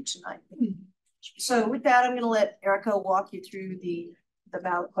language here tonight. So with that, I'm going to let Erica walk you through the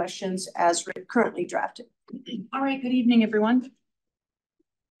ballot questions as currently drafted. All right, good evening, everyone.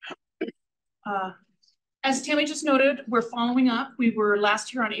 As Tammy just noted, we're following up. We were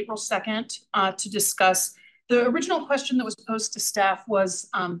last here on April 2nd to discuss the original question that was posed to staff was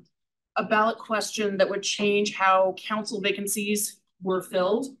a ballot question that would change how council vacancies were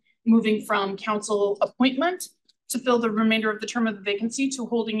filled, moving from council appointment to fill the remainder of the term of the vacancy to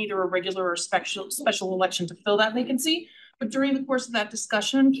holding either a regular or special election to fill that vacancy. But during the course of that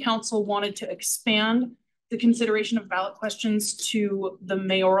discussion, council wanted to expand the consideration of ballot questions to the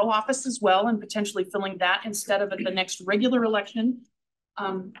mayoral office as well, and potentially filling that instead of at the next regular election,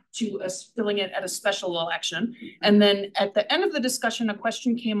 to filling it at a special election. And then at the end of the discussion, a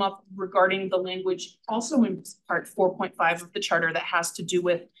question came up regarding the language also in part 4.5 of the charter that has to do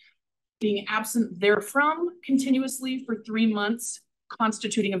with being absent therefrom continuously for 3 months,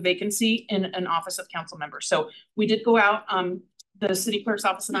 constituting a vacancy in an office of council member. So we did go out, the city clerk's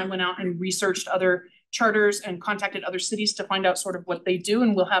office and I went out and researched other charters and contacted other cities to find out sort of what they do.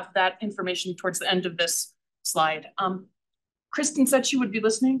 And we'll have that information towards the end of this slide. Kristen said she would be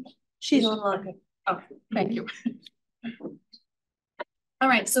listening. She's online. Okay, thank you. All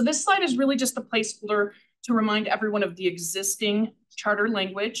right, so this slide is really just a placeholder to remind everyone of the existing charter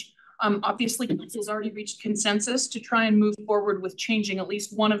language. Obviously, council's already reached consensus to try and move forward with changing at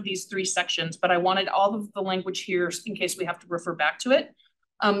least one of these 3 sections, but I wanted all of the language here in case we have to refer back to it.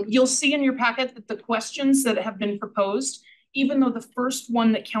 You'll see in your packet that the questions that have been proposed, even though the first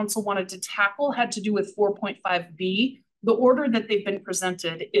one that council wanted to tackle had to do with 4.5B, the order that they've been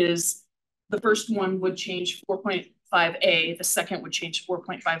presented is the first one would change 4.5A, the second would change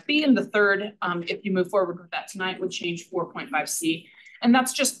 4.5B, and the third, if you move forward with that tonight, would change 4.5C. And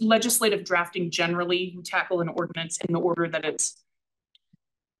that's just legislative drafting generally. You tackle an ordinance in the order that it's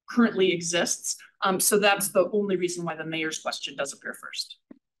currently exists. So that's the only reason why the mayor's question does appear first.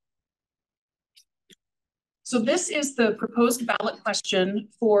 So this is the proposed ballot question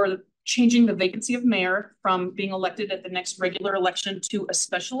for changing the vacancy of mayor from being elected at the next regular election to a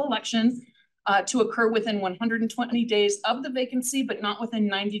special election to occur within 120 days of the vacancy, but not within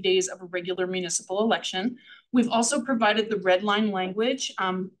 90 days of a regular municipal election. We've also provided the red line language.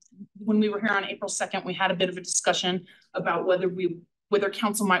 When we were here on April 2nd, we had a bit of a discussion about whether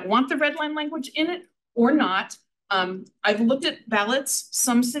council might want the red line language in it or not. I've looked at ballots.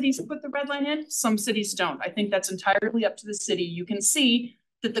 Some cities put the red line in, some cities don't. I think that's entirely up to the city. You can see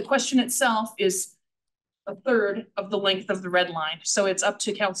that the question itself is a third of the length of the red line. So it's up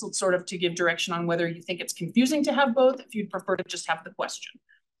to council sort of to give direction on whether you think it's confusing to have both, if you'd prefer to just have the question.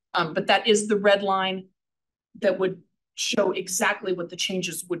 But that is the red line that would show exactly what the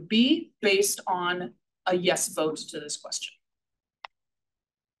changes would be based on a yes vote to this question.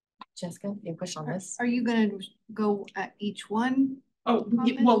 Jessica, you push on this. Are you gonna go at each one? Oh,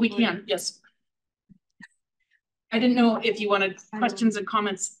 well, we can, yes. I didn't know if you wanted questions and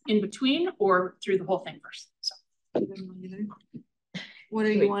comments in between or through the whole thing first. So. What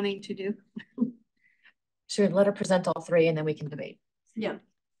are you wanting to do? Should we let her present all 3 and then we can debate? Yeah,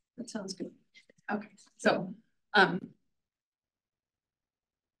 that sounds good. Okay,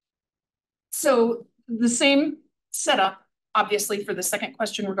 so the same setup, obviously, for the second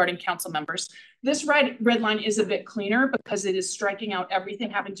question regarding council members. This red line is a bit cleaner because it is striking out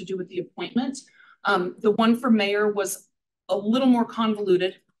everything having to do with the appointment. The one for mayor was a little more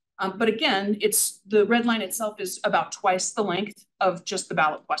convoluted, but again, the red line itself is about twice the length of just the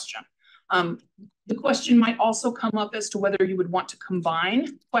ballot question. The question might also come up as to whether you would want to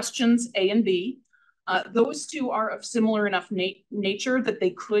combine questions A and B. Those 2 are of similar enough nature that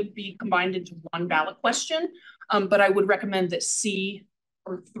they could be combined into one ballot question, but I would recommend that C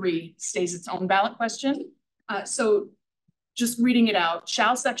or 3 stays its own ballot question. So just reading it out,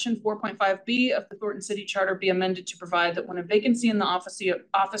 shall section 4.5B of the Thornton City Charter be amended to provide that when a vacancy in the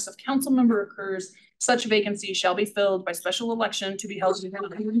office of council member occurs, such vacancy shall be filled by special election to be held within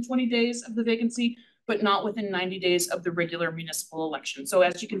 120 days of the vacancy, but not within 90 days of the regular municipal election. So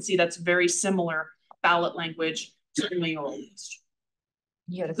as you can see, that's very similar ballot language to the mayoral list.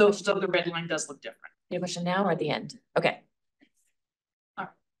 Though the red line does look different. You have a question now or at the end? Okay. All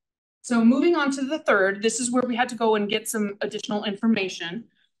right. So moving on to the third, this is where we had to go and get some additional information.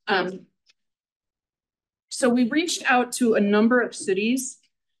 So we reached out to a number of cities,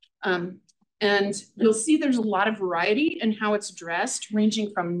 and you'll see there's a lot of variety in how it's addressed,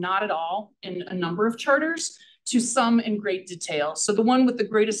 ranging from not at all in a number of charters to some in great detail. So the one with the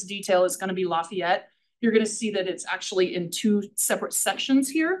greatest detail is going to be Lafayette. You're going to see that it's actually in 2 separate sections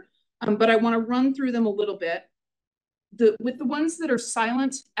here, but I want to run through them a little bit. With the ones that are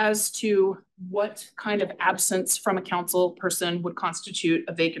silent as to what kind of absence from a council person would constitute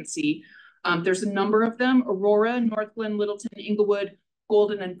a vacancy, there's a number of them: Aurora, Northglenn, Littleton, Inglewood,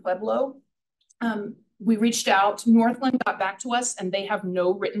 Golden, and Pueblo. we reached out, Northland got back to us, and they have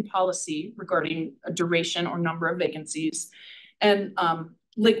no written policy regarding a duration or number of vacancies. And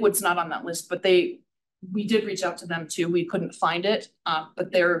Lakewood's not on that list, but we did reach out to them too. We couldn't find it,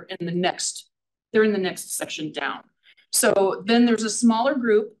 but they're in the next section down. So then there's a smaller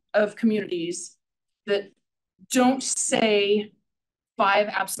group of communities that don't say 5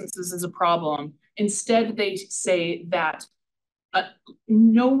 absences is a problem. Instead, they say that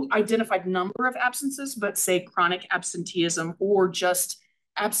no identified number of absences, but say chronic absenteeism or just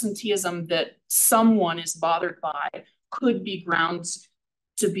absenteeism that someone is bothered by could be grounds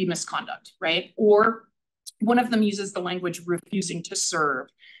to be misconduct, right? Or one of them uses the language refusing to serve.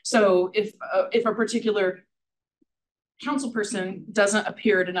 So if a particular council person doesn't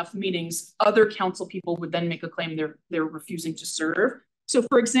appear at enough meetings, other council people would then make a claim they're refusing to serve. So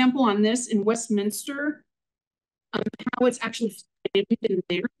for example, on this in Westminster, how it's actually stated in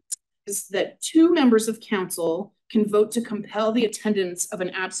there is that 2 members of council can vote to compel the attendance of an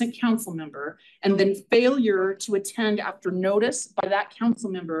absent council member, and then failure to attend after notice by that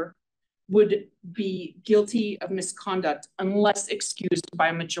council member would be guilty of misconduct unless excused by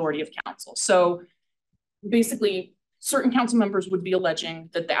a majority of council. So basically, certain council members would be alleging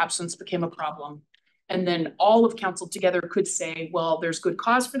that the absence became a problem. And then all of council together could say, well, there's good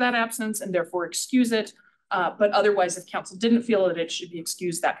cause for that absence and therefore excuse it. But otherwise, if council didn't feel that it should be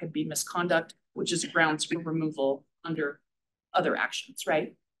excused, that could be misconduct, which is grounds for removal under other actions,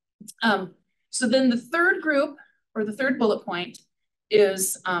 right? So then the third group, or the third bullet point,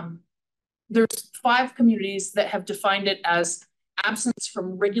 is there's 5 communities that have defined it as absence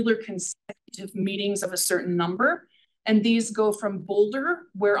from regular consecutive meetings of a certain number. And these go from Boulder,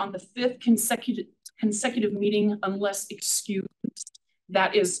 where on the 5th consecutive meeting, unless excused,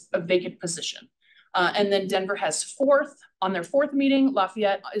 that is a vacant position. And then Denver has 4th on their 4th meeting.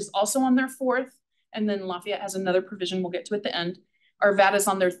 Lafayette is also on their 4th. And then Lafayette has another provision we'll get to at the end. Arvada is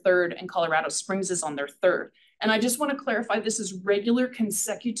on their 3rd, and Colorado Springs is on their 3rd. And I just want to clarify, this is regular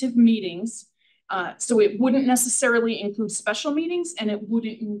consecutive meetings. So it wouldn't necessarily include special meetings, and it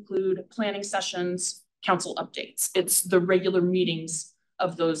wouldn't include planning sessions, council updates. It's the regular meetings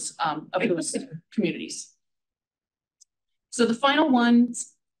of those communities. So the final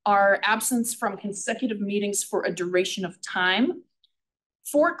ones are absence from consecutive meetings for a duration of time.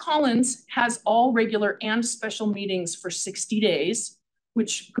 Fort Collins has all regular and special meetings for 60 days,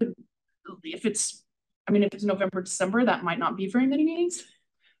 which could, if it's November, December, that might not be very many meetings,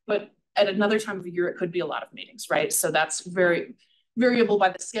 but at another time of the year, it could be a lot of meetings, right? So that's very variable by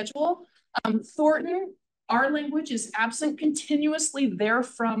the schedule. Thornton, our language is absent continuously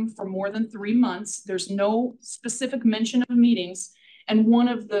therefrom for more than 3 months. There's no specific mention of meetings. And one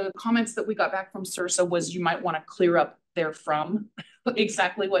of the comments that we got back from Sursa was you might want to clear up therefrom.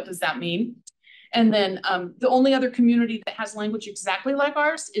 Exactly what does that mean? And then the only other community that has language exactly like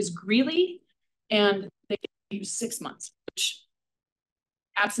ours is Greeley, and they use 6 months, which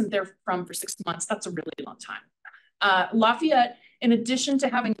absent therefrom for 6 months, that's a really long time. Lafayette, in addition to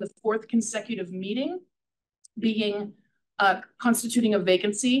having the 4th consecutive meeting being constituting a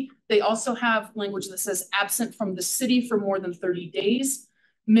vacancy, they also have language that says absent from the city for more than 30 days,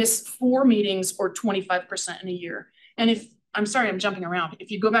 miss 4 meetings or 25% in a year. And I'm sorry, I'm jumping around. If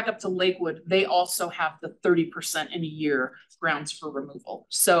you go back up to Lakewood, they also have the 30% in a year grounds for removal.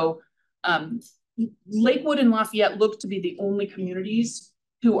 So Lakewood and Lafayette look to be the only communities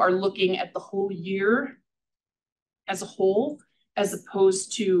who are looking at the whole year as a whole, as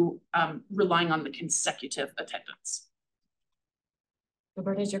opposed to relying on the consecutive attendance.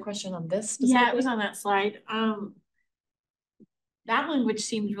 Roberta, is your question on this? Yeah, it was on that slide. That language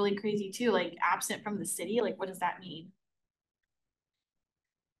seems really crazy too, like absent from the city. Like, what does that mean?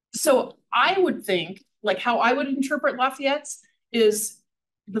 So I would think, like how I would interpret Lafayette's is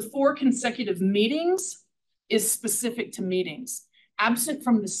the 4 consecutive meetings is specific to meetings. Absent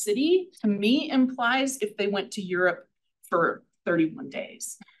from the city, to me, implies if they went to Europe for 31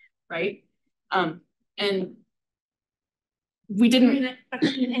 days, right? And we didn't that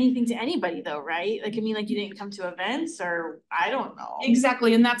could mean anything to anybody though, right? Like, I mean, like you didn't come to events, or I don't know.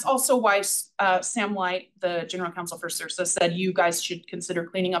 Exactly, and that's also why Sam White, the general counsel for Sursa, said you guys should consider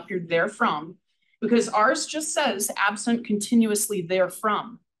cleaning up your therefrom, because ours just says absent continuously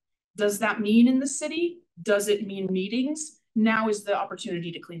therefrom. Does that mean in the city? Does it mean meetings? Now is the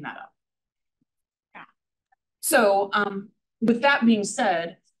opportunity to clean that up. Yeah. So with that being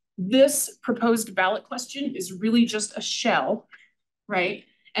said, this proposed ballot question is really just a shell, right?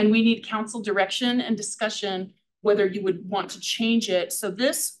 And we need council direction and discussion whether you would want to change it. So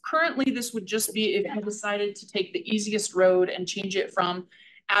this would just be if you decided to take the easiest road and change it from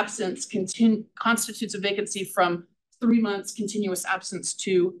absence constitutes a vacancy from 3 months continuous absence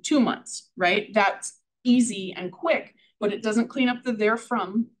to 2 months, right? That's easy and quick, but it doesn't clean up the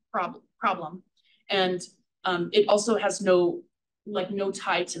therefrom problem. And it also has no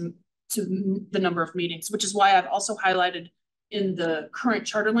tie to the number of meetings, which is why I've also highlighted in the current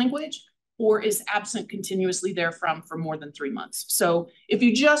charter language, or is absent continuously therefrom for more than 3 months. So if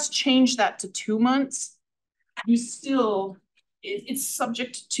you just change that to 2 months, you still, it's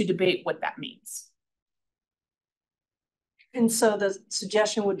subject to debate what that means. And so the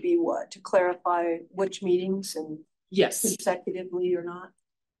suggestion would be what, to clarify which meetings and yes, consecutively or not?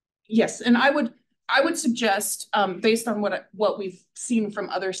 Yes, and I would suggest, based on what we've seen from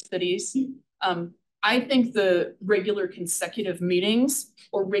other cities, I think the regular consecutive meetings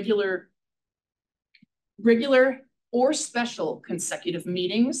or regular or special consecutive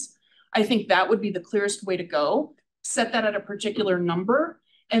meetings, I think that would be the clearest way to go. Set that at a particular number,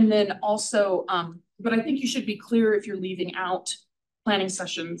 and then also, but I think you should be clear if you're leaving out planning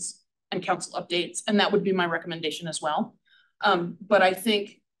sessions and council updates, and that would be my recommendation as well. But I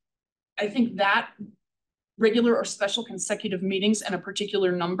think that regular or special consecutive meetings and a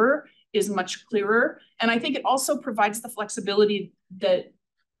particular number is much clearer. And I think it also provides the flexibility that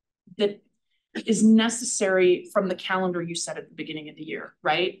is necessary from the calendar you set at the beginning of the year,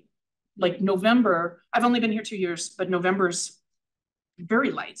 right? Like November, I've only been here 2 years, but November's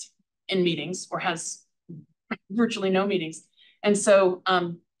very light in meetings or has virtually no meetings. And so,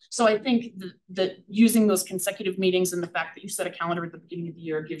 so I think that using those consecutive meetings and the fact that you set a calendar at the beginning of the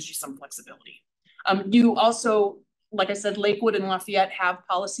year gives you some flexibility. You also, like I said, Lakewood and Lafayette have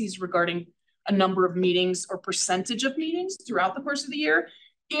policies regarding a number of meetings or percentage of meetings throughout the course of the year.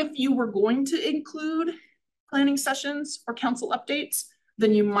 If you were going to include planning sessions or council updates,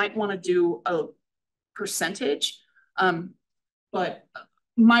 then you might want to do a percentage. But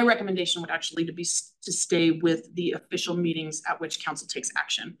my recommendation would actually to stay with the official meetings at which council takes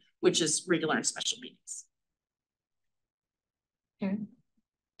action, which is regular and special meetings. Karen,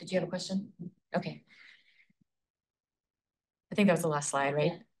 did you have a question? Okay. I think that was the last slide,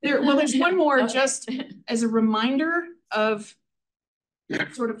 right? Well, there's one more, okay. Just as a reminder of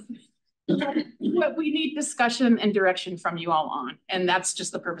sort of what we need discussion and direction from you all on. And that's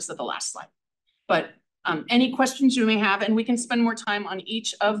just the purpose of the last slide. But any questions you may have, and we can spend more time on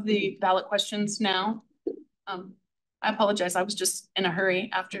each of the ballot questions now. I apologize, I was just in a hurry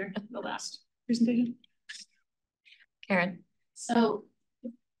after the last presentation. Karen. So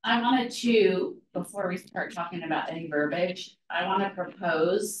I wanted to, before we start talking about any verbiage, I want to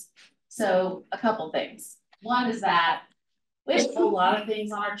propose, so a couple things. One is that we have a lot of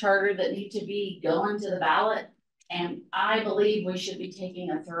things on our charter that need to be going to the ballot. And I believe we should be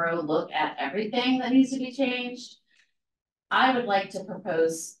taking a thorough look at everything that needs to be changed. I would like to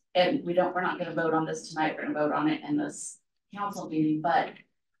propose, and we're not going to vote on this tonight, we're going to vote on it in this council meeting, but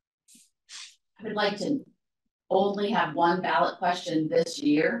I would like to only have one ballot question this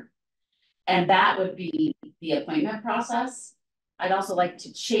year. And that would be the appointment process. I'd also like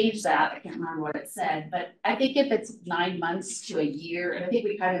to change that. I can't remember what it said, but I think if it's 9 months to a year, and I think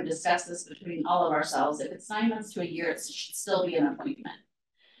we kind of discussed this between all of ourselves, if it's 9 months to a year, it should still be an appointment.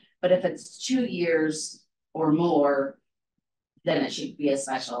 But if it's 2 years or more, then it should be a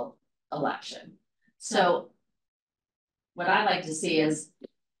special election. So what I'd like to see is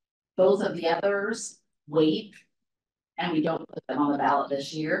both of the others wait and we don't put them on the ballot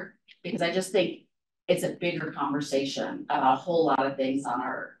this year, because I just think it's a bigger conversation about a whole lot of things on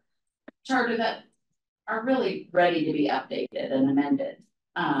our charter that are really ready to be updated and amended.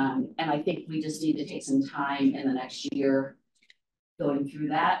 And I think we just need to take some time in the next year going through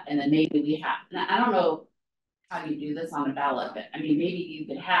that. And then maybe we have, and I don't know how you do this on a ballot, but I mean, maybe you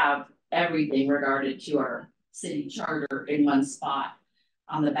could have everything regarded to our city charter in one spot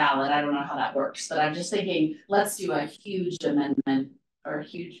on the ballot. I don't know how that works, but I'm just thinking, let's do a huge amendment or a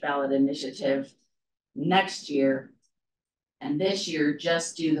huge ballot initiative next year, and this year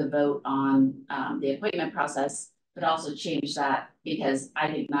just do the vote on the appointment process, but also change that, because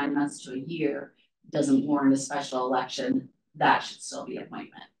I think 9 months to a year doesn't warrant a special election. That should still be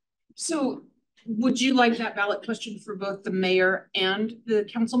appointment. So would you like that ballot question for both the mayor and the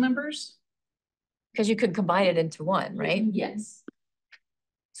council members? Because you could combine it into one, right? Yes.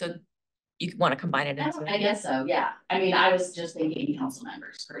 So you want to combine it into I guess so, yeah. I mean, I was just thinking council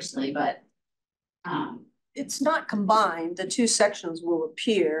members personally, but it's not combined. The two sections will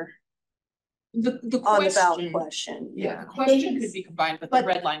appear on the ballot question. Yeah, the question could be combined, but the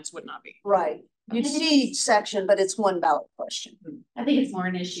red lines would not be. Right. You'd see each section, but it's one ballot question. I think it's more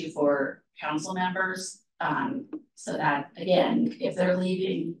an issue for council members. So that, again, if they're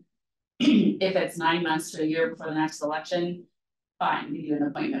leaving, if it's 9 months to a year before the next election, fine, we do an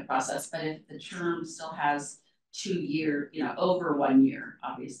appointment process. But if the term still has 2 year, over 1 year,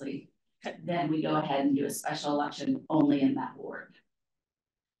 obviously, then we go ahead and do a special election only in that ward.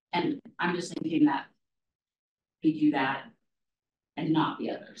 And I'm just thinking that we do that and not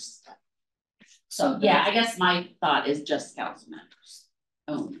the others. So yeah, I guess my thought is just council members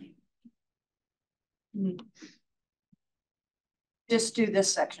only. Just do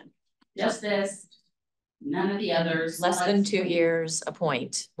this section. Just this, none of the others. Less than 2 years,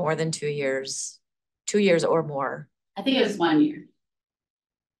 appoint. More than 2 years, 2 years or more. I think it was 1 year.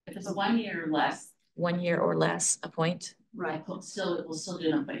 If it's 1 year or less. 1 year or less, appoint. Right, we'll still do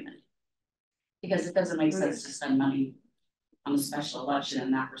an appointment. Because it doesn't make sense to spend money on a special election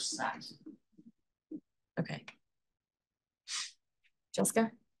in that respect. Okay.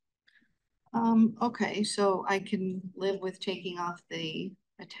 Jessica? Okay, so I can live with taking off the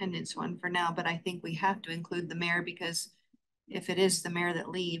attendance one for now, but I think we have to include the mayor because if it is the mayor that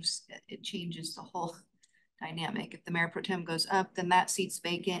leaves, it changes the whole dynamic. If the mayor pro tem goes up, then that seat's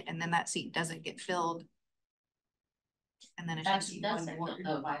vacant and then that seat doesn't get filled. And then it's just one ward.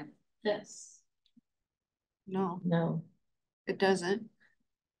 Though by this. No, it doesn't.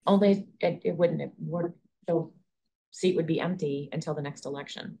 Only it wouldn't work. The seat would be empty until the next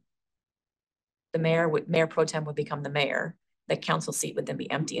election. The mayor pro tem would become the mayor. The council seat would then be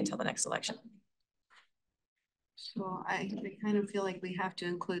empty until the next election. So I kind of feel like we have to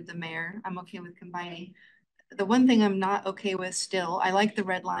include the mayor. I'm okay with combining. The one thing I'm not okay with still, I like the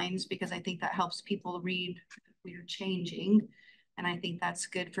red lines because I think that helps people read we are changing. And I think that's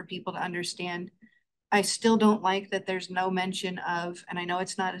good for people to understand. I still don't like that there's no mention of, and I know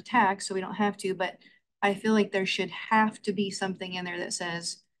it's not a tax, so we don't have to, but I feel like there should have to be something in there that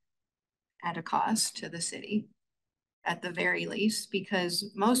says at a cost to the city at the very least,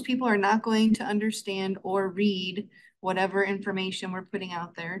 because most people are not going to understand or read whatever information we're putting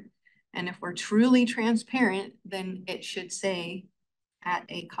out there. And if we're truly transparent, then it should say at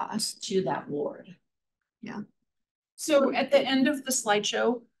a cost to that ward. Yeah. So at the end of the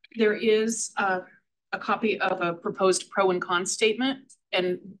slideshow, there is a copy of a proposed pro and con statement,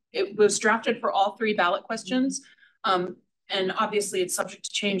 and it was drafted for all 3 ballot questions. And obviously it's subject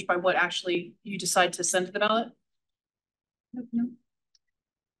to change by what actually you decide to send to the ballot. No.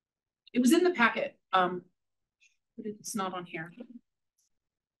 It was in the packet, but it's not on here.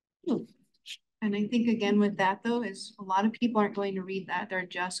 And I think again with that though, is a lot of people aren't going to read that. They're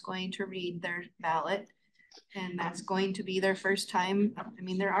just going to read their ballot. And that's going to be their first time. I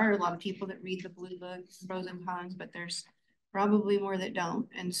mean, there are a lot of people that read the blue book, pros and cons, but there's probably more that don't.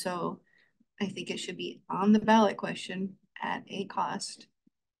 And so I think it should be on the ballot question at a cost.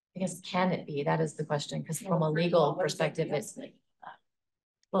 I guess, can it be? That is the question, because from a legal perspective, it's like,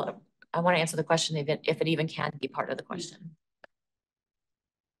 well, I want to answer the question if it even can be part of the question.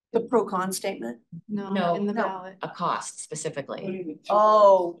 The pro-con statement? No, in the ballot. A cost specifically.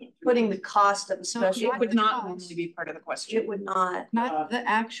 Oh, putting the cost of a special. It would not normally be part of the question. It would not. Not the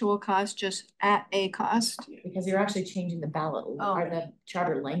actual cost, just at a cost. Because you're actually changing the ballot or the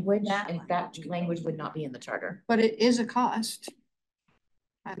charter language, and that language would not be in the charter. But it is a cost.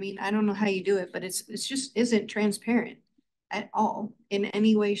 I mean, I don't know how you do it, but it's just isn't transparent at all in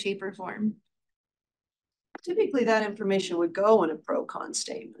any way, shape, or form. Typically that information would go in a pro-con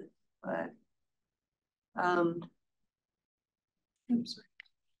statement, but I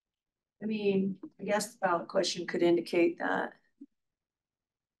mean, I guess the ballot question could indicate that.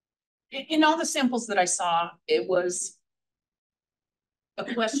 In all the samples that I saw, it was a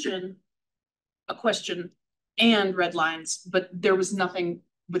question, and red lines, but there was nothing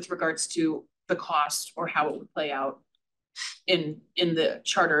with regards to the cost or how it would play out in the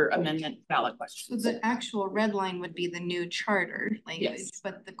charter amendment ballot question. So the actual red line would be the new charter language, yes.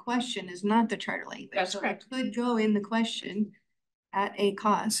 But the question is not the charter language. That's correct. It could go in the question at a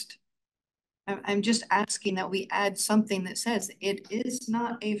cost. I'm just asking that we add something that says it is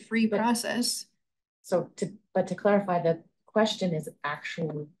not a free process. So to clarify, the question is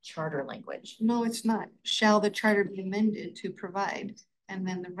actual charter language. No, it's not. Shall the charter be amended to provide? And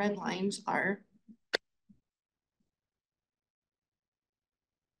then the red lines are.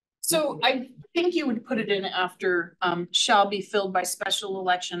 So I think you would put it in after shall be filled by special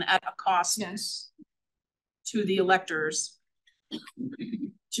election at a cost. Yes. To the electors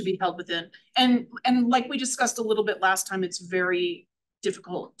to be held within. And like we discussed a little bit last time, it's very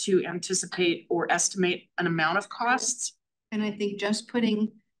difficult to anticipate or estimate an amount of costs. And I think just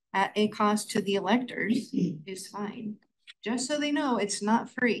putting at a cost to the electors is fine. Just so they know it's not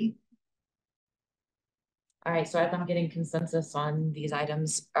free. All right, so as I'm getting consensus on these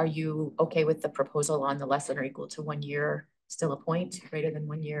items, are you okay with the proposal on the less than or equal to 1 year still appoint, greater than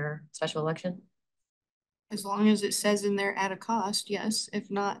 1 year special election? As long as it says in there at a cost, yes. If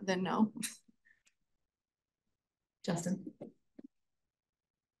not, then no. Justin?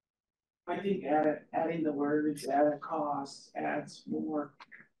 I think adding the words at a cost adds more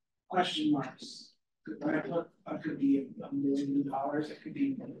question marks. It could be $1 million, it could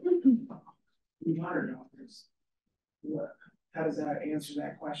be $300. How does that answer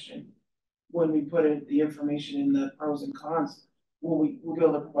that question? When we put in the information in the pros and cons, we'll be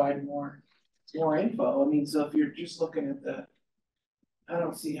able to provide more info. I mean, so if you're just looking at I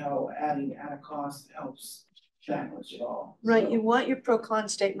don't see how adding at a cost helps that much at all. Right, So, you want your pro-con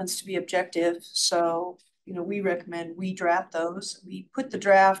statements to be objective, so, you know, we recommend we draft those. We put the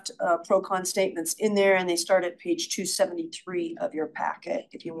draft pro-con statements in there and they start at page 273 of your packet.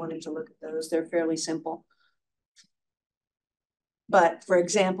 If you wanted to look at those, they're fairly simple. But for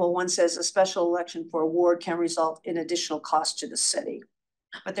example, one says a special election for a ward can result in additional cost to the city.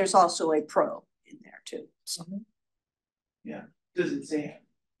 But there's also a pro in there too. So. yeah, does it say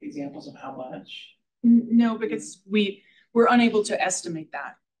examples of how much? No, because we're unable to estimate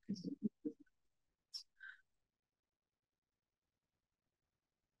that.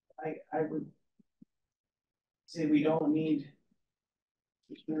 I would say we don't need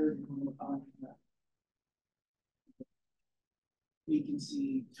the third one on that. We can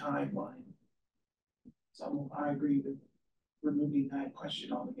see timeline. So I agree with removing that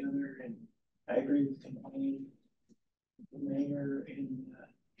question altogether, and I agree with combining the mayor and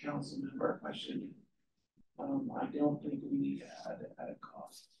the council member question. I don't think we need to add at a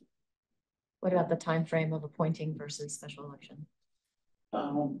cost. What about the time frame of appointing versus special election?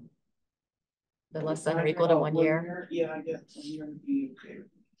 The less than or equal to 1 year? Yeah, I guess 1 year would be okay.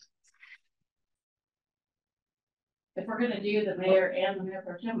 If we're gonna do the mayor and the mayor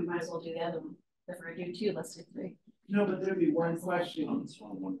pro tem, we might as well do the other one. If we're gonna do 2, let's do 3. No, but there'd be one question. One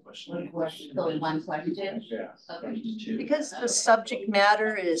question. One question. Only one question. Yeah. Okay. Because the subject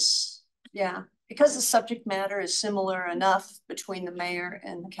matter is, because the subject matter is similar enough between the mayor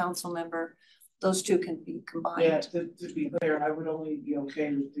and the council member, those two can be combined. Yeah, to be clear, I would only be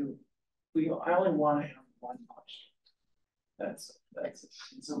okay with I only want to have one question. That's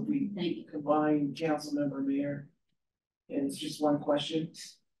so we combine council member, mayor, and it's just one question,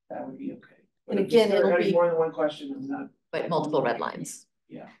 that would be okay. But And again, it'll be more than one question, I'm not. But multiple red lines.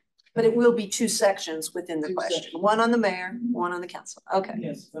 Yeah. But it will be 2 sections within the Two question, sections. one on the mayor, one on the council. Okay.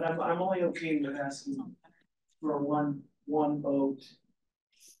 Yes, but I'm only okay with asking for one vote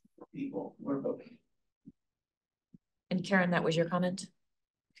for people who are voting. And Karen, that was your comment?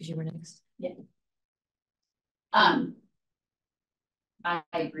 Because you were next. Yeah. I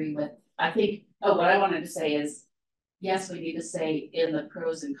agree with, I think, what I wanted to say is, yes, we need to say in the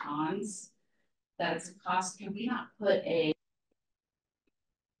pros and cons that it's a cost. Can we not put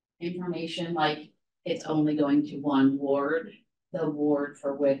information like it's only going to one ward, the ward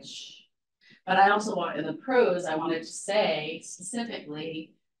for which, but I also want in the pros, I wanted to say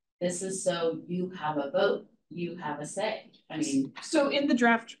specifically, this is so you have a vote, you have a say. I mean, so in the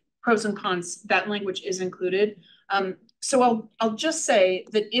draft pros and cons, that language is included. So I'll just say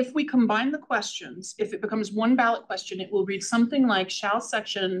that if we combine the questions, if it becomes one ballot question, it will read something like, shall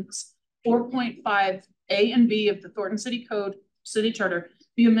sections 4.5 A and B of the Thornton City Code, City Charter,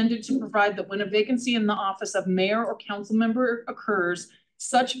 be amended to provide that when a vacancy in the office of mayor or council member occurs,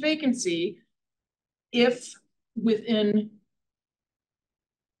 such vacancy, if within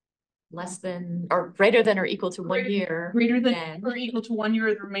less than or greater than or equal to 1 year. Greater than or equal to 1 year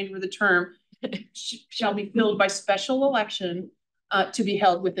of the remainder of the term shall be filled by special election to be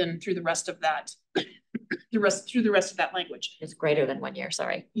held through the rest of that. Through the rest of that language. It's greater than 1 year,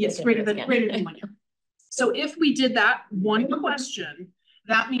 sorry. Yes, greater than 1 year. So if we did that one question,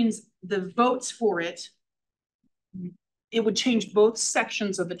 that means the votes for it would change both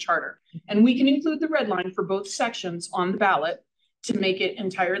sections of the charter. And we can include the red line for both sections on the ballot to make it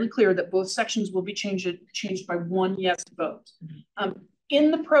entirely clear that both sections will be changed by one yes vote. In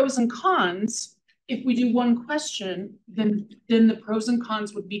the pros and cons, if we do one question, then the pros and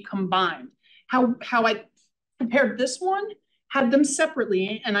cons would be combined. How I compared this one, had them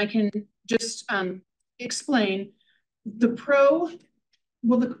separately, and I can just explain the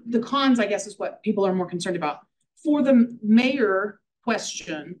cons, I guess, is what people are more concerned about. For the mayor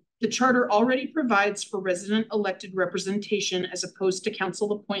question, the charter already provides for resident elected representation as opposed to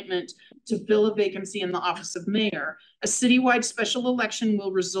council appointment to fill a vacancy in the office of mayor. A citywide special election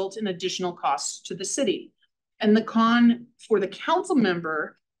will result in additional costs to the city. And the con for the council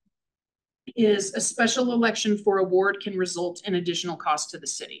member is a special election for a ward can result in additional cost to the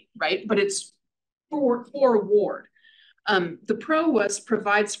city, right? But it's for a ward. The pro was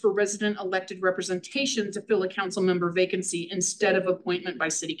provides for resident elected representation to fill a council member vacancy instead of appointment by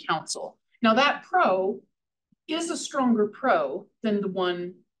city council. Now that pro is a stronger pro than the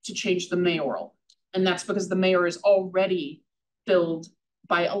one to change the mayoral. And that's because the mayor is already filled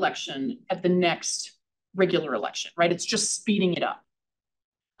by election at the next regular election, right? It's just speeding it up.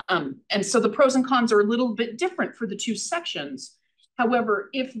 And so the pros and cons are a little bit different for the two sections. However,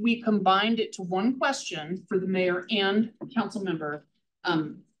 if we combined it to one question for the mayor and council member,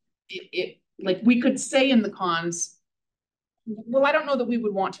 like we could say in the cons, well, I don't know that we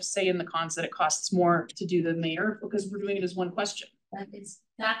would want to say in the cons that it costs more to do the mayor because we're doing it as one question. But it's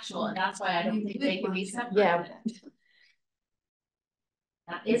factual, and that's why I don't think they can be separated. Yeah.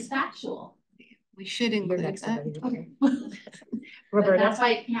 That is factual. We should include next that. But that's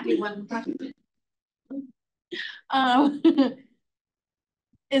why it can't be one question.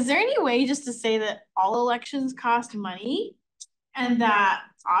 Is there any way just to say that all elections cost money and that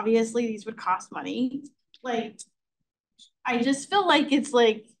obviously these would cost money? Like, I just feel like it's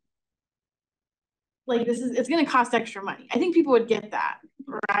like it's going to cost extra money. I think people would get that,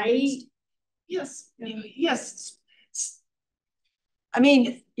 right? Yes, yes. I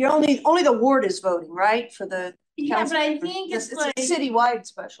mean, you're only the ward is voting, right, for the Yeah, council. but I think it's like a citywide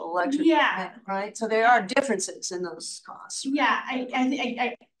special election. Yeah. Right, so there are differences in those costs. Yeah,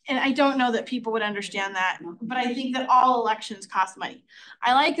 and I don't know that people would understand that, but I think that all elections cost money.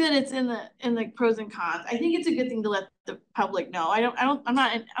 I like that it's in the pros and cons. I think it's a good thing to let the public know. I don't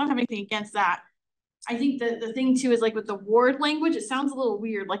have anything against that. I think that the thing too is like with the ward language, it sounds a little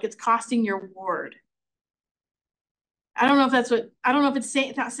weird, like it's costing your ward. I don't know if it's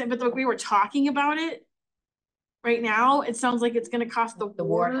saying, but the way we were talking about it right now, it sounds like it's gonna cost the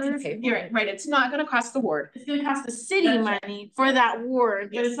ward. You're right, it's not gonna cost the ward. It's gonna cost the city money for that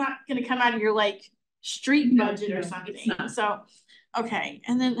ward, but it's not gonna come out of your like street budget or something. So, okay,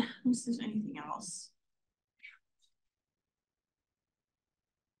 and then let me see if there's anything else.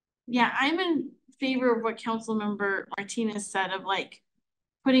 Yeah, I'm in favor of what Councilmember Martinez said of like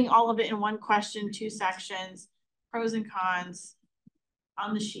putting all of it in one question, two sections, pros and cons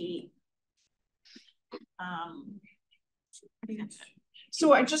on the sheet. I think that's it.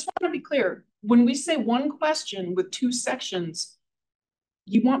 So I just want to be clear, when we say one question with two sections,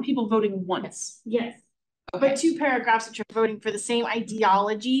 you want people voting once. Yes. Okay. But two paragraphs that you're voting for the same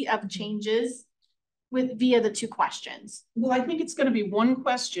ideology of changes via the two questions. Well, I think it's going to be one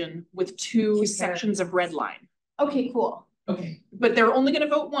question with two sections of red line. Okay, cool. Okay, but they're only going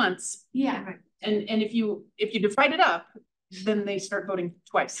to vote once. Yeah. And if you divide it up, then they start voting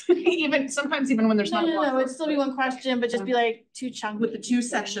twice. Sometimes when there's not. No, it'd still be one question, but just be like two chunks with the two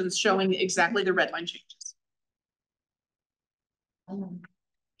sections showing exactly the red line changes.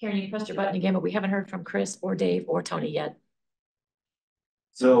 Karen, you pressed your button again, but we haven't heard from Chris or Dave or Tony yet.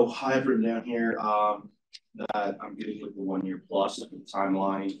 So I've written down here that I'm getting with the 1 year plus of the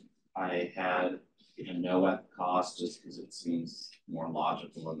timeline. I had a no at the cost just because it seems more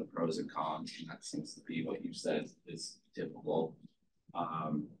logical than the pros and cons, and that seems to be what you said is typical.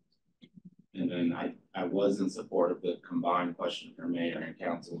 And then I was in support of the combined question for mayor and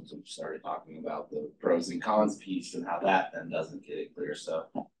council until we started talking about the pros and cons piece and how that then doesn't get it clear. So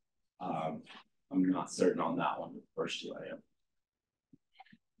I'm not certain on that one. The first two I am.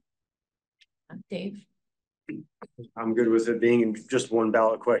 Dave? I'm good with it being just one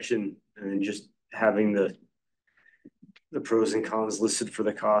ballot question and just having the pros and cons listed for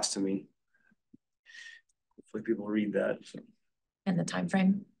the cost. I mean, hopefully people read that. So. And the time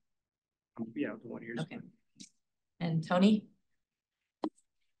frame? Yeah, the 1 year. Okay. And Tony?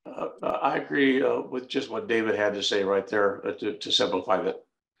 I agree with just what David had to say right there to simplify that.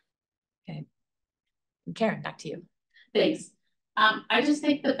 Okay. And Karen, back to you. Thanks. I just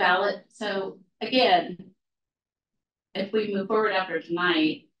think the ballot, so again, if we move forward after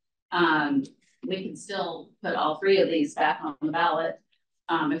tonight, we can still put all three of these back on the ballot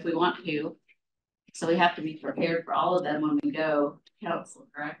if we want to. So we have to be prepared for all of them when we go to council,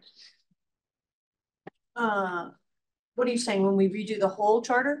 correct? What are you saying, when we redo the whole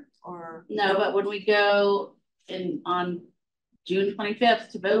charter or? No, but when we go on June 25th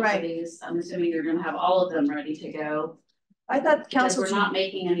to vote for these, I'm assuming you're gonna have all of them ready to go. I thought council. We're not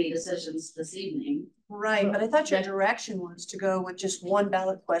making any decisions this evening. Right, but I thought your direction was to go with just one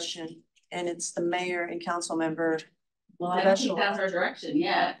ballot question and it's the mayor and council member. Well, I don't think that's our direction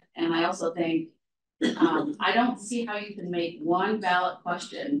yet. And I also think, I don't see how you can make one ballot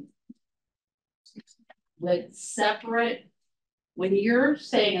question with separate when you're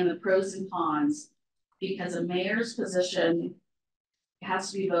saying in the pros and cons, because a mayor's position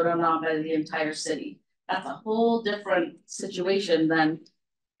has to be voted on by the entire city, that's a whole different situation than,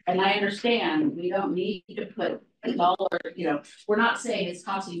 and I understand we don't need to put a dollar, you know, we're not saying it's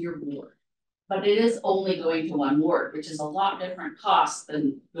costing your ward, but it is only going to one ward, which is a lot different cost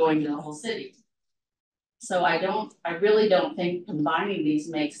than going to the whole city. So I really don't think combining these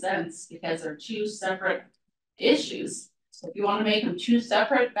makes sense because they're two separate issues. So if you want to make them two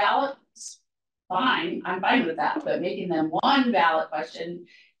separate ballots, fine, I'm fine with that, but making them one ballot question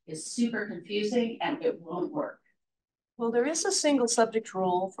is super confusing and it won't work. Well, there is a single subject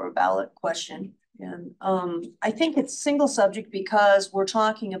rule for a ballot question. And I think it's single subject because we're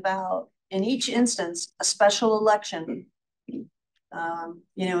talking about, in each instance, a special election. You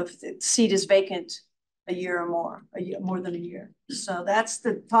know, if the seat is vacant a year or more, more than a year. So that's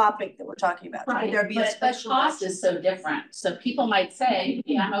the topic that we're talking about. Right, There'd be but a special the cost is so different. So people might say,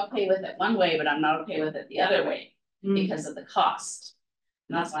 yeah, I'm okay with it one way, but I'm not okay with it the other way because of the cost.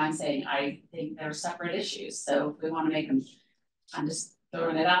 And that's why I'm saying I think they're separate issues. So if we want to make them, I'm just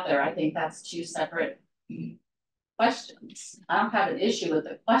throwing it out there. I think that's two separate questions. I don't have an issue with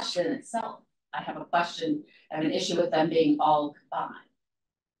the question itself. I have an issue with them being all combined.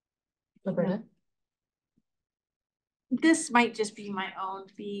 Roberta? This might just be my own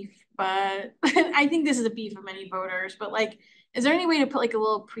beef, but I think this is a beef of many voters, but like, is there any way to put like a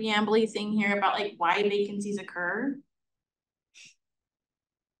little preamble thing here about like why vacancies occur?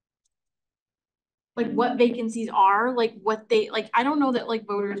 Like what vacancies are, like what they, like, I don't know that like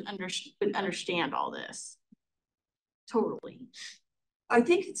voters would understand all this. Totally. I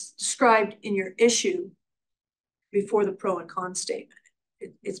think it's described in your issue before the pro and con statement.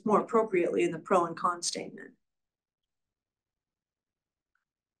 It's more appropriately in the pro and con statement.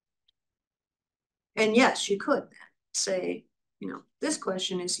 And yes, you could say, you know, this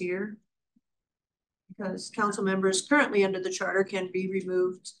question is here because council members currently under the charter can be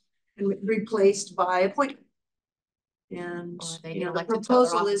removed and replaced by appointment. And they you get know, the elected to other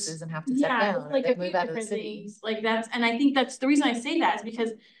proposal offices is and have to step down, like they a few move out of the different city. things like that's, and I think that's the reason I say that is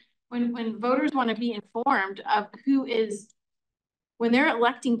because when voters want to be informed of who is, when they're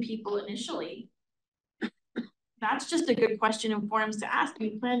electing people initially, that's just a good question and forums to ask. Do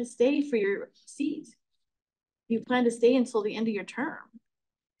you plan to stay for your seat? Do you plan to stay until the end of your term?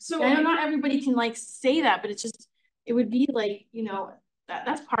 So I know not everybody can like say that, but it's just, it would be like, you know,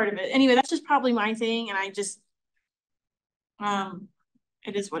 that's part of it. Anyway, that's just probably my thing. And I just,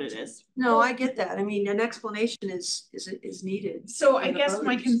 it is what it is. No, I get that. I mean, an explanation is needed. So I guess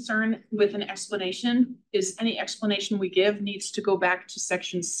my concern with an explanation is any explanation we give needs to go back to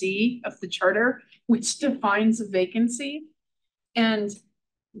section C of the charter, which defines a vacancy. And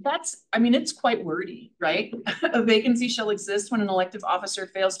that's, I mean, it's quite wordy, right? A vacancy shall exist when an elective officer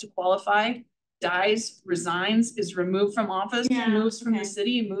fails to qualify, dies, resigns, is removed from office, moves from the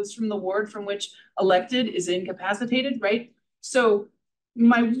city, moves from the ward from which elected, is incapacitated, right? So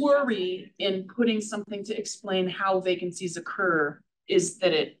my worry in putting something to explain how vacancies occur is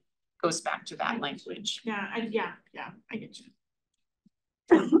that it goes back to that language. Yeah, I get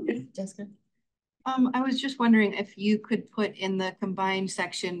you. Jessica? I was just wondering if you could put in the combined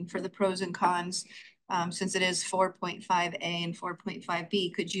section for the pros and cons, since it is 4.5A and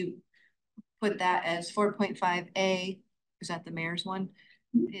 4.5B, could you put that as 4.5A, is that the mayor's one,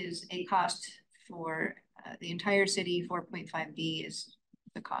 is a cost for the entire city, 4.5B is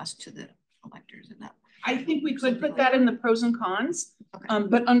the cost to the electors and that. I think we could put that in the pros and cons,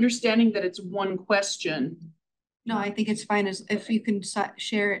 but understanding that it's one question. No, I think it's fine as if you can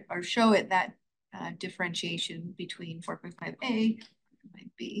share it or show it that differentiation between 4.5A and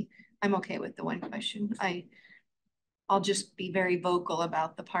B. I'm okay with the one question. I'll just be very vocal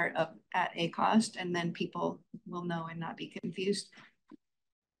about the part of at a cost, and then people will know and not be confused.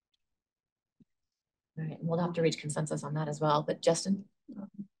 All right, we'll have to reach consensus on that as well, but Justin?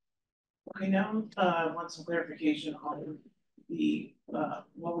 Okay, now want some clarification on the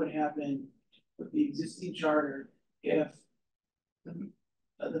what would happen with the existing charter if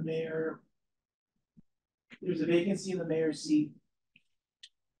the mayor, there's a vacancy in the mayor's seat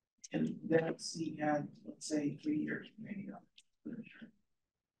and that seat had, let's say, 3 years remaining on.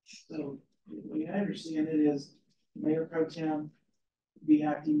 So the way I understand it is Mayor Pro Tem be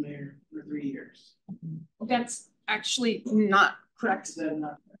acting mayor for 3 years. That's actually not correct. Is that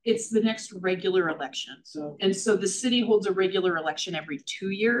not? It's the next regular election. So the city holds a regular election every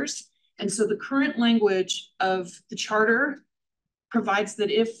 2 years. And so the current language of the charter provides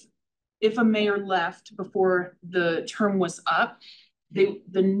that if a mayor left before the term was up, the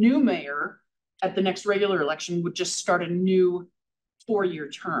new mayor at the next regular election would just start a new 4-year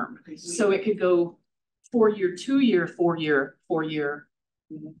term. So it could go 4-year, 2-year, 4-year, 4-year.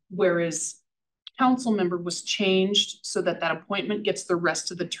 Whereas council member was changed so that that appointment gets the rest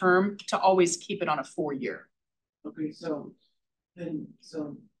of the term to always keep it on a 4-year. Okay, so then,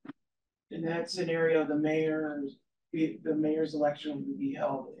 so in that scenario, the mayor's election would be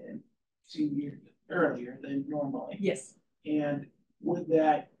held in 2 years earlier than normally. Yes. And would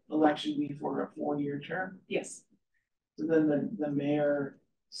that election be for a 4-year term? Yes. So then the mayor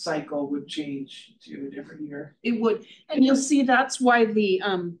cycle would change to a different year. It would, and you'll see that's why the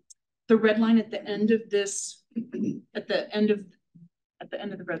red line at the end of this, at the end of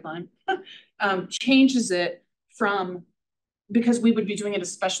the red line, changes it from, because we would be doing it a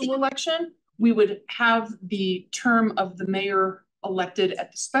special election, we would have the term of the mayor elected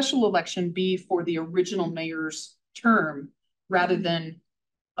at the special election be for the original mayor's term rather than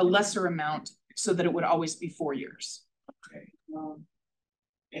a lesser amount, so that it would always be 4 years. Okay.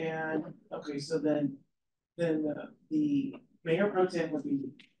 And okay, so then the mayor pro tem would be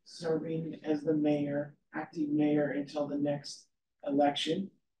serving as the mayor, acting mayor until the next election,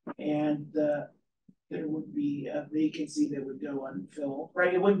 and there would be a vacancy that would go unfilled,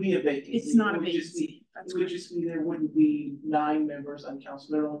 right? It wouldn't be a vacancy. It's not a vacancy. It would just be there wouldn't be 9 members on council.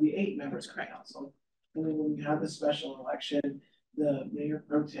 There would only be 8 members on council. And then when you have the special election, the mayor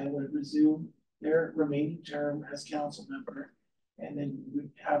pro tem would resume their remaining term as council member, and then you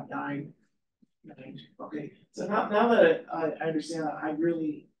would have 9. Okay, so now that I understand that, I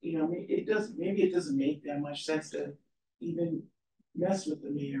really, maybe it doesn't make that much sense to even mess with the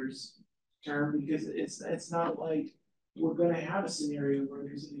mayor's term, because it's not like we're gonna have a scenario where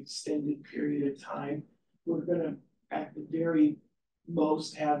there's an extended period of time. We're gonna at the very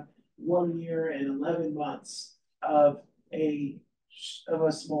most have 1 year and 11 months of a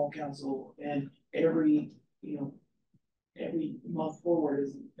small council, and every month forward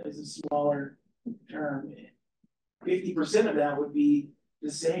is a smaller term. 50% of that would be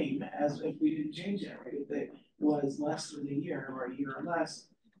the same as if we didn't change that, right? If it was less than a year or a year or less,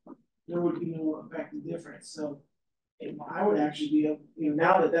 there would be no effective difference. So I would actually be,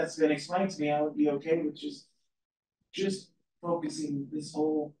 now that that's been explained to me, I would be okay with just focusing this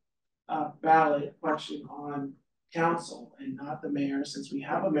whole ballot question on council and not the mayor, since we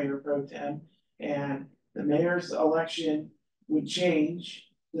have a mayor pro tem, and the mayor's election would change,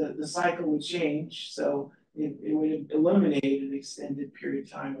 the cycle would change, so it would eliminate an extended period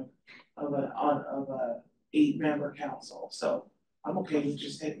of time of a 8-member council. So I'm okay with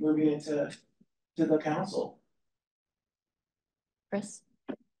just moving it to the council. Chris?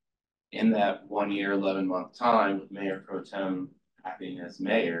 In that 1 year, 11-month time with Mayor Pro Tem acting as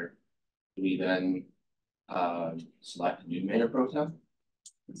mayor, we then select a new Mayor Pro Tem.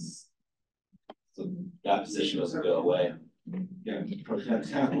 So that position doesn't go away. Yeah, Pro Tem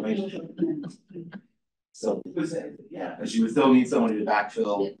down away. So yeah, but you would still need somebody to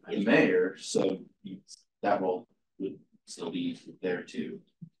backfill the mayor, so that role would still be there too.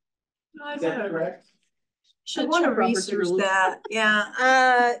 Is that correct? I want to research that,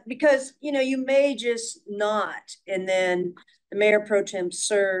 yeah, because you may just not, and then the mayor pro tem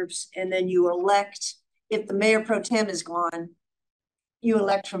serves, and then you elect. If the mayor pro tem is gone, you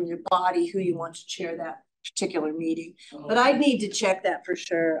elect from your body who you want to chair that particular meeting. But I'd need to check that for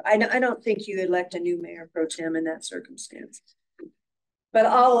sure. I don't think you elect a new mayor pro tem in that circumstance. But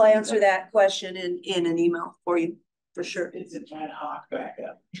I'll answer that question in an email for you, for sure. It's an ad hoc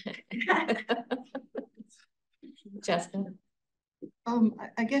backup. Jessica?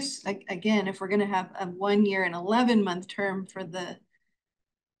 I guess, again, if we're gonna have a 1 year and 11-month term for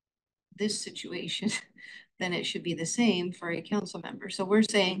this situation, then it should be the same for a council member. So we're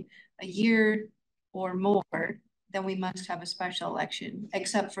saying a year or more, then we must have a special election,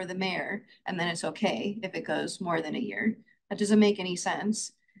 except for the mayor, and then it's okay if it goes more than a year. That doesn't make any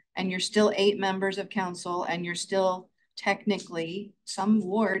sense. And you're still 8 members of council, and you're still technically, some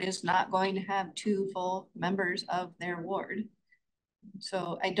ward is not going to have 2 full members of their ward.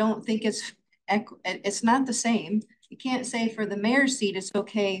 So I don't think it's not the same. You can't say for the mayor's seat, it's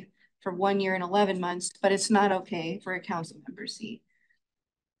okay for 1 year and 11 months, but it's not okay for a council member seat.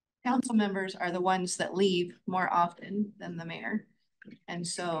 Council members are the ones that leave more often than the mayor. And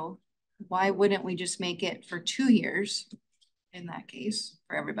so why wouldn't we just make it for 2 years in that case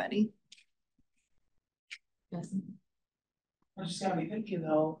for everybody? Yes. I just gotta be thinking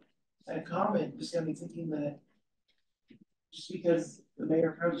though, that comment, just gotta be thinking that just because the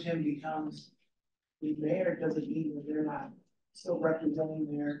mayor pro tem becomes the mayor doesn't mean that they're not still representing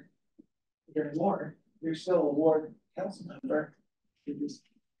their ward. They're still a ward council member.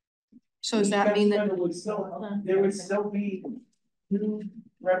 So does that mean that there would still be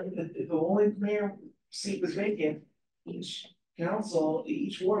the only mayor seat was vacant, each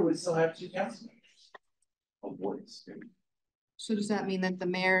ward would still have 2 council members. Oh, boys. So does that mean that the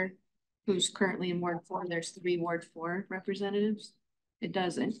mayor who's currently in Ward 4, there's 3 Ward 4 representatives? It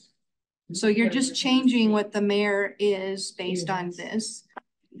doesn't. So you're just changing what the mayor is based on this.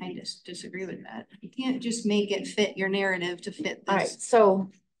 I just disagree with that. You can't just make it fit your narrative to fit All right, this. so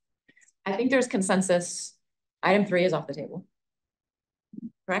I think there's consensus. Item 3 is off the table.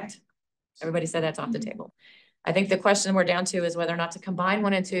 Correct? Everybody said that's off the table. I think the question we're down to is whether or not to combine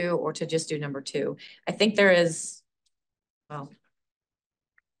 1 and 2 or to just do number 2. I think there is, well,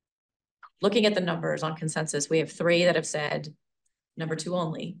 looking at the numbers on consensus, we have 3 that have said number 2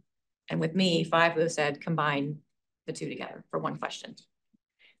 only. And with me, 5 who have said combine the 2 together for 1 question.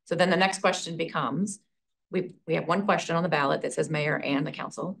 So then the next question becomes, we have 1 question on the ballot that says mayor and the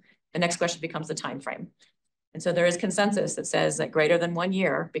council. The next question becomes the time frame. And so there is consensus that says that greater than 1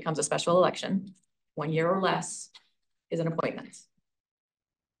 year becomes a special election. 1 year or less is an appointment.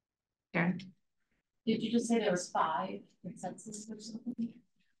 Karen? Did you just say there was 5 consensus or something?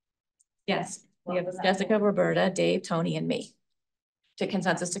 Yes, we have Jessica, Roberta, Dave, Tony, and me. To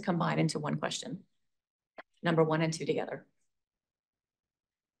consensus to combine into 1 question. Number 1 and 2 together.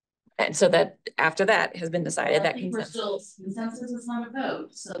 And so that after that has been decided, that consensus is not a vote.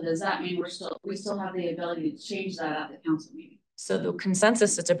 So does that mean we still have the ability to change that at the council meeting? So the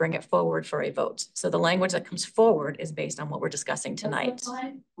consensus is to bring it forward for a vote. So the language that comes forward is based on what we're discussing tonight.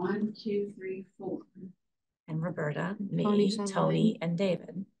 1, 2, 3, 4. And Roberta, me, Tony, and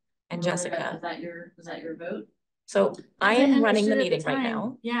David, and Jessica. Is that your vote? So I am running the meeting right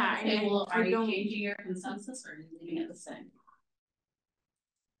now. Yeah. Okay, well, are you changing your consensus or are you leaving it the same?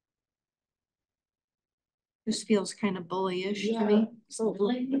 This feels kind of bullyish to me. So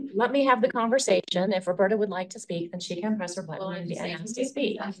let me have the conversation. If Roberta would like to speak, then she can press her button and ask to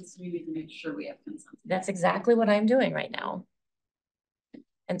speak. We need to make sure we have consensus. That's exactly what I'm doing right now.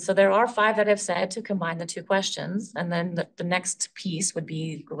 And so there are 5 that have said to combine the 2 questions. And then the next piece would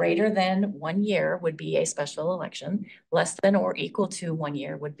be greater than 1 year would be a special election. Less than or equal to 1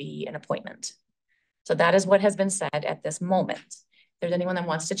 year would be an appointment. So that is what has been said at this moment. If there's anyone that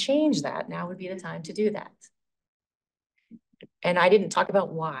wants to change that, now would be the time to do that. And I didn't talk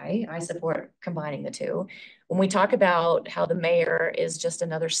about why I support combining the 2. When we talk about how the mayor is just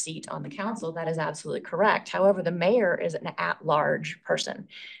another seat on the council, that is absolutely correct. However, the mayor is an at-large person.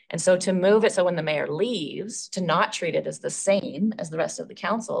 And so to move it so when the mayor leaves, to not treat it as the same as the rest of the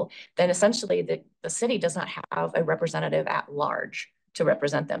council, then essentially the city does not have a representative at large to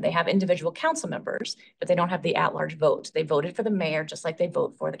represent them. They have individual council members, but they don't have the at-large vote. They voted for the mayor just like they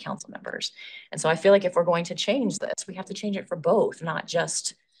vote for the council members. And so I feel like if we're going to change this, we have to change it for both, not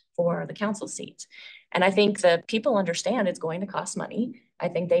just for the council seat. And I think that people understand it's going to cost money. I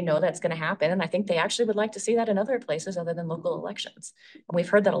think they know that's going to happen. And I think they actually would like to see that in other places other than local elections. And we've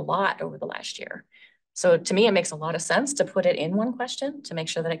heard that a lot over the last year. So to me, it makes a lot of sense to put it in 1 question to make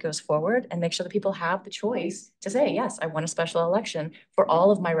sure that it goes forward and make sure that people have the choice to say, yes, I want a special election for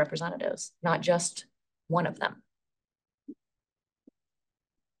all of my representatives, not just one of them.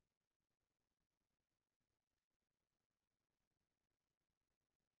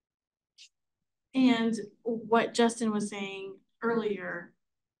 And what Justin was saying earlier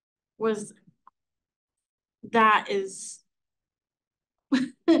was that is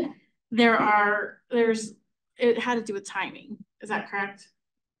it had to do with timing. Is that correct?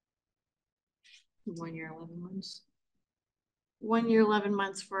 1 year, 11 months. 1 year, 11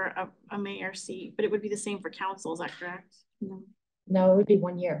 months for a mayor seat, but it would be the same for council. Is that correct? No, it would be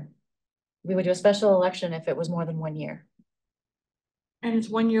 1 year. We would do a special election if it was more than 1 year. And it's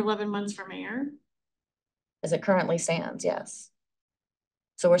 1 year, 11 months for mayor? As it currently stands, yes.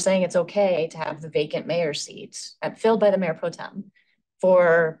 So we're saying it's okay to have the vacant mayor seat filled by the mayor pro tem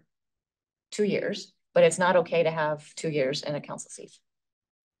for 2 years, but it's not okay to have 2 years in a council seat.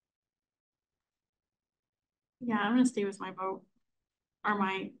 Yeah, I'm gonna stay with my vote or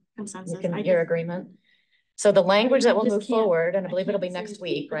my consensus. Your agreement. So the language that will move forward, and I believe it'll be next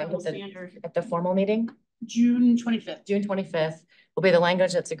week, right? At the formal meeting? June 25th. June 25th will be the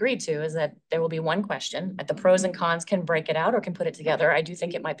language that's agreed to, is that there will be 1 question. At the pros and cons can break it out or can put it together. I do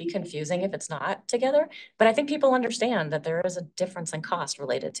think it might be confusing if it's not together, but I think people understand that there is a difference in cost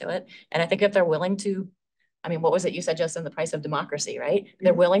related to it. And I think if they're willing to, I mean, what was it you said, Justin, the price of democracy, right?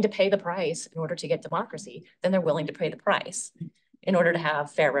 They're willing to pay the price in order to get democracy, then they're willing to pay the price in order to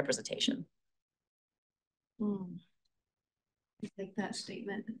have fair representation. I like that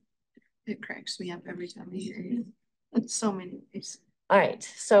statement. It cracks me up every time I hear it. It's so many ways. All right,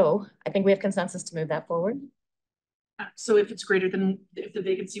 so I think we have consensus to move that forward. So if it's greater than, if the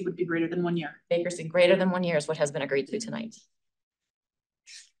vacancy would be greater than 1 year. Vacancy greater than 1 year is what has been agreed to tonight.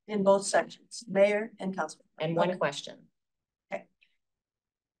 In both sections, mayor and council. And one question. Okay.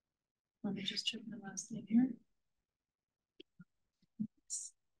 Let me just check the last thing here.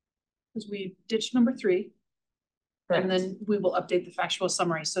 Because we ditched number 3. Correct. And then we will update the factual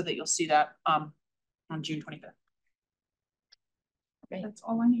summary so that you'll see that on June 25th. Okay. That's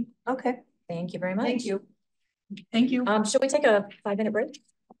all I need. Okay. Thank you very much. Thank you. Thank you. Should we take a 5-minute break?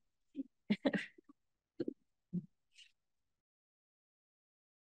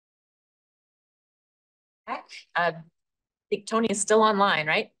 I think Tony is still online,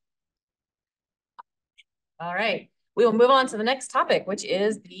 right? All right. We will move on to the next topic, which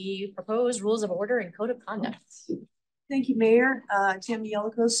is the proposed rules of order and code of conduct. Thank you, Mayor. Tim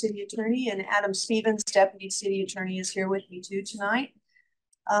Yellico, City Attorney, and Adam Stevens, Deputy City Attorney, is here with me too tonight.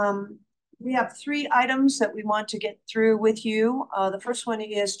 We have 3 items that we want to get through with you. The first one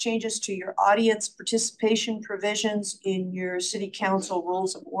is changes to your audience participation provisions in your City Council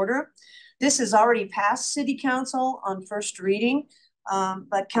rules of order. This has already passed City Council on first reading,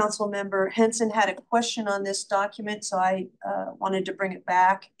 but Council Member Henson had a question on this document, so I wanted to bring it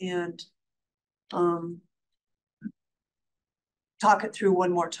back and talk it through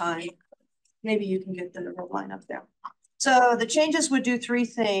one more time. Maybe you can get the line up there. So the changes would do 3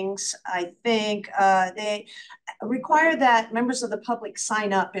 things. I think they require that members of the public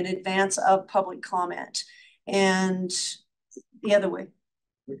sign up in advance of public comment, and the other way.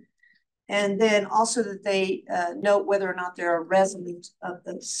 And then also that they note whether or not they're a resident of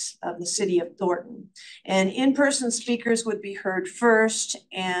the city of Thornton. And in-person speakers would be heard first,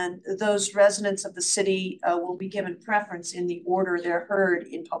 and those residents of the city will be given preference in the order they're heard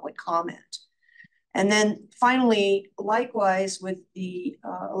in public comment. And then finally, likewise with the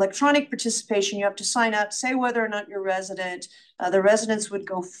electronic participation, you have to sign up, say whether or not you're a resident. The residents would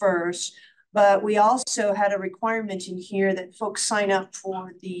go first, but we also had a requirement in here that folks sign up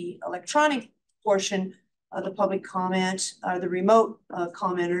for the electronic portion of the public comment, the remote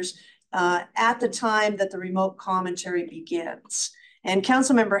commenters, at the time that the remote commentary begins. And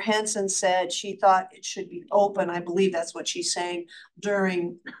Councilmember Henson said she thought it should be open. I believe that's what she's saying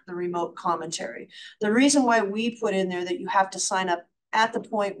during the remote commentary. The reason why we put in there that you have to sign up at the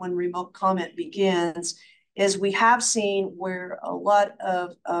point when remote comment begins is we have seen where a lot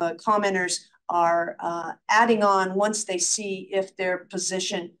of commenters are adding on once they see if their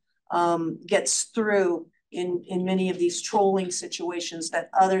position gets through in many of these trolling situations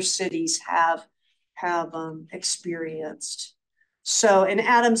that other cities have experienced. So, and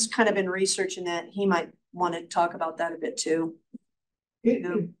Adam's kind of been researching that. He might want to talk about that a bit too.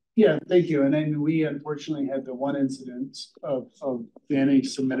 Yeah, thank you. And then we unfortunately had the one incident of the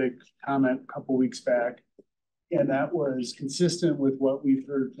anti-Semitic comment a couple weeks back. And that was consistent with what we've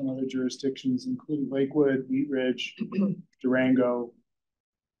heard from other jurisdictions, including Lakewood, Wheat Ridge, Durango.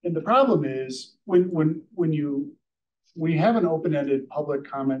 And the problem is when we have an open-ended public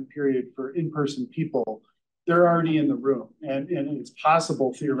comment period for in-person people, they're already in the room, and it's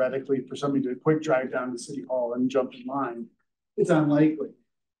possible theoretically for somebody to quick drive down to City Hall and jump in line. It's unlikely.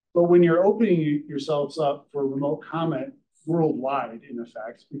 But when you're opening yourselves up for remote comment worldwide, in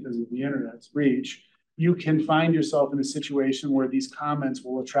effect, because of the internet's reach, you can find yourself in a situation where these comments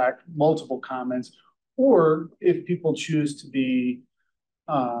will attract multiple comments, or if people choose to be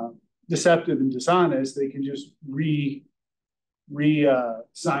deceptive and dishonest, they can just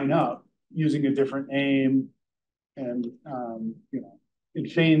sign up using a different name and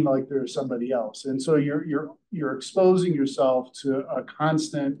and feign like there's somebody else. And so you're exposing yourself to a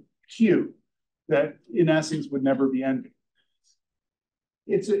constant queue that in essence would never be ending.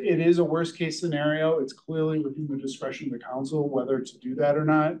 It is a worst case scenario. It's clearly within the discretion of the council whether to do that or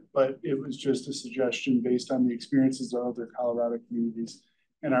not, but it was just a suggestion based on the experiences of other Colorado communities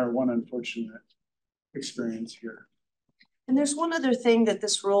and our one unfortunate experience here. And there's one other thing that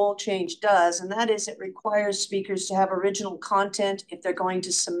this rule change does, and that is it requires speakers to have original content if they're going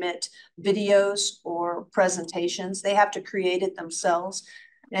to submit videos or presentations. They have to create it themselves.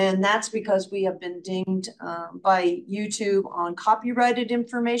 And that's because we have been dinged by YouTube on copyrighted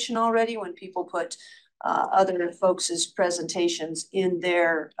information already when people put other folks' presentations in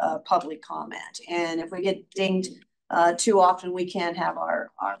their public comment. And if we get dinged too often, we can't have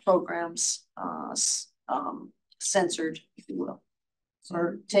our programs censored, if you will,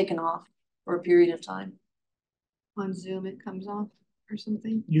 or taken off for a period of time. On Zoom, it comes off or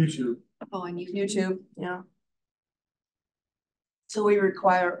something? YouTube. Oh, on YouTube, yeah. So we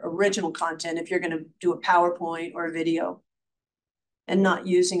require original content if you're going to do a PowerPoint or a video and not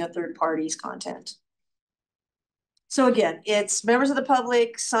using a third party's content. So again, it's members of the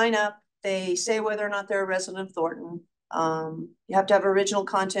public sign up, they say whether or not they're a resident of Thornton. You have to have original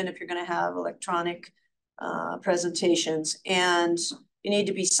content if you're gonna have electronic presentations, and you need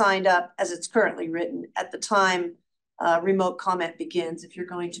to be signed up as it's currently written at the time remote comment begins, if you're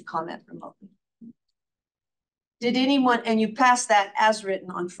going to comment remotely. Did anyone, and you passed that as written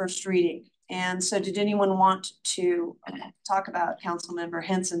on first reading. And so did anyone want to talk about Councilmember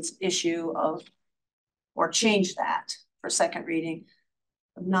Henson's issue of, or change that for second reading,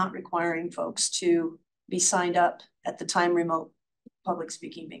 of not requiring folks to be signed up at the time remote public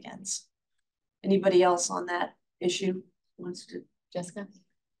speaking begins? Anybody else on that issue wants to? Jessica?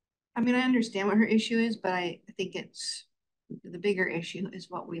 I mean, I understand what her issue is, but I think it's, the bigger issue is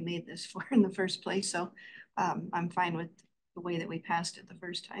what we made this for in the first place. So I'm fine with the way that we passed it the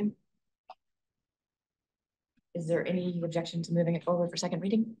first time. Is there any objection to moving it forward for second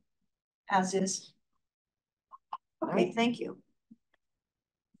reading? As is. Okay, thank you.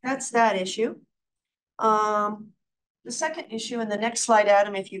 That's that issue. The second issue in the next slide,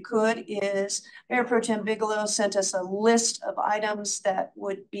 Adam, if you could, is Mayor Pro Tem Bigelow sent us a list of items that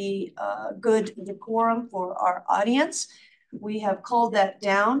would be good decorum for our audience. We have culled that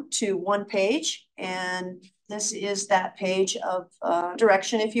down to one page, and this is that page of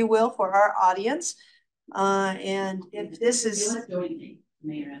direction, if you will, for our audience. And if this is,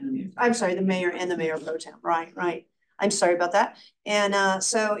 Mayor and the mayor. I'm sorry, the mayor and the mayor pro tem, right. I'm sorry about that. And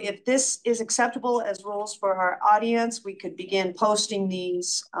so if this is acceptable as rules for our audience, we could begin posting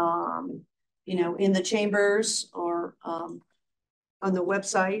these, you know, in the chambers or on the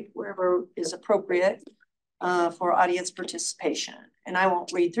website, wherever is appropriate for audience participation. And I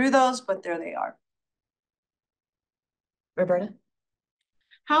won't read through those, but there they are. Roberta?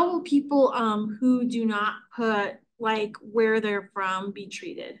 How will people who do not put like where they're from be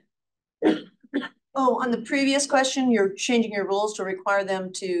treated? Oh, on the previous question, you're changing your rules to require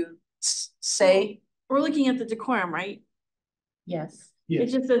them to say. We're looking at the decorum, right? Yes. It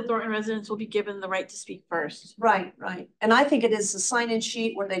just says Thornton residents will be given the right to speak first. Right. And I think it is a sign-in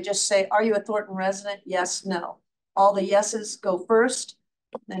sheet where they just say, are you a Thornton resident? Yes, no. All the yeses go first,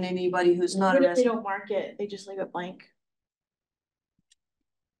 then anybody who's not a resident. If they don't mark it, they just leave it blank.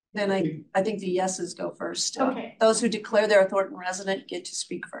 Then I think the yeses go first. Okay. Those who declare they're a Thornton resident get to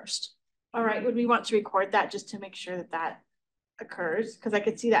speak first. All right, would we want to record that just to make sure that that occurs? Because I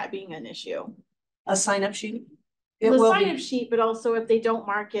could see that being an issue. A sign-up sheet? The sign-up sheet, but also if they don't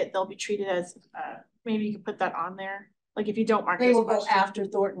mark it, they'll be treated as, maybe you could put that on there. Like if you don't mark it. They will go after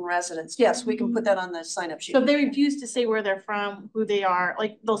Thornton residents. Yes, we can put that on the sign-up sheet. So if they refuse to say where they're from, who they are,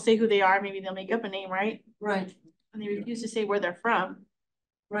 like they'll say who they are, maybe they'll make up a name, right? Right. And they refuse to say where they're from.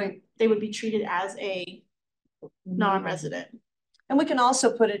 Right. They would be treated as a non-resident. And we can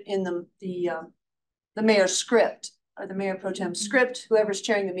also put it in the mayor's script, or the mayor pro tem script, whoever's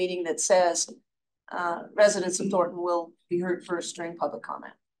chairing the meeting, that says residents of Thornton will be heard first during public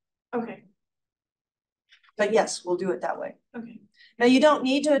comment. Okay. But yes, we'll do it that way. Okay. Now, you don't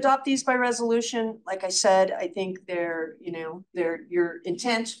need to adopt these by resolution. Like I said, I think they're, you know, they're your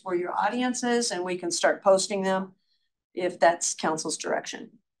intent for your audiences, and we can start posting them if that's council's direction.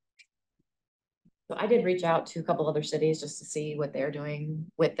 So I did reach out to a couple other cities just to see what they're doing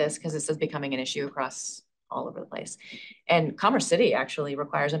with this, because this is becoming an issue across all over the place. And Commerce City actually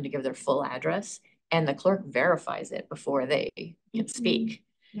requires them to give their full address, and the clerk verifies it before they can speak.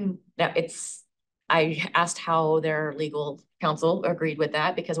 Now I asked how their legal counsel agreed with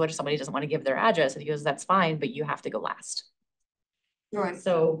that, because what if somebody doesn't want to give their address? And he goes, that's fine, but you have to go last. Right.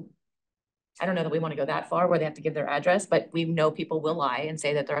 So I don't know that we want to go that far where they have to give their address, but we know people will lie and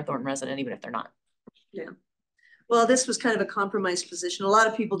say that they're a Thornton resident, even if they're not. Yeah. Well, this was kind of a compromised position. A lot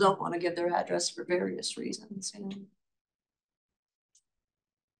of people don't want to give their address for various reasons. You know?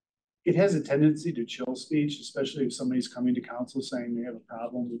 It has a tendency to chill speech, especially if somebody's coming to council saying they have a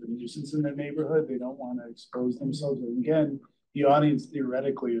problem with a nuisance in their neighborhood. They don't want to expose themselves. And again, the audience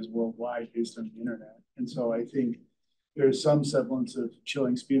theoretically is worldwide based on the internet. And so I think there's some semblance of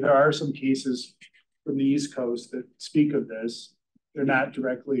chilling speech. There are some cases from the East Coast that speak of this. They're not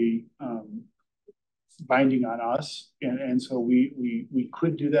directly binding on us. And so we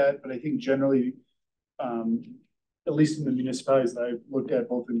could do that, but I think generally, at least in the municipalities that I've looked at,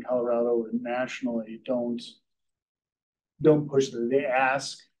 both in Colorado and nationally, don't push that. They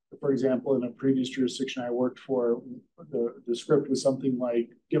ask, for example, in a previous jurisdiction I worked for, the script was something like,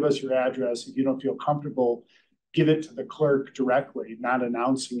 give us your address. If you don't feel comfortable, give it to the clerk directly, not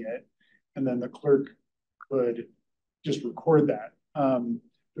announcing it. And then the clerk could just record that.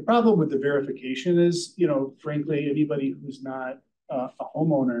 The problem with the verification is, you know, frankly, anybody who's not a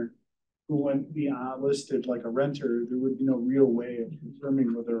homeowner who went beyond listed like a renter, there would be no real way of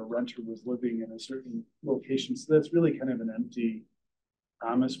confirming whether a renter was living in a certain location. So that's really kind of an empty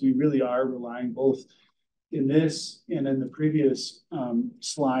promise. We really are relying both in this and in the previous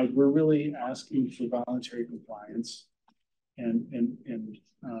slide, we're really asking for voluntary compliance and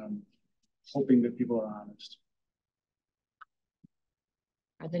hoping that people are honest.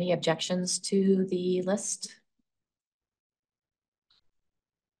 Are there any objections to the list?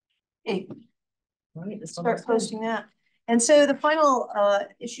 Hey, All right, this one start looks good. posting that. And so the final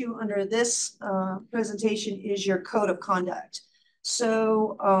issue under this presentation is your code of conduct.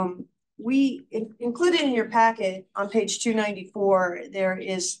 So we included in your packet on page 294, there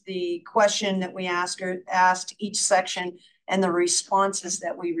is the question that we asked each section and the responses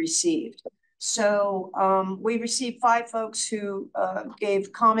that we received. So we received 5 folks who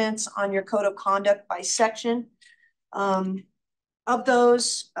gave comments on your code of conduct by section. Of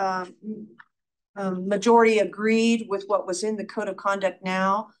those, majority agreed with what was in the code of conduct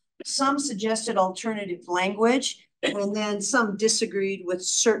now. Some suggested alternative language, and then some disagreed with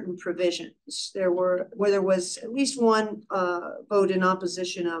certain provisions. There was at least one vote in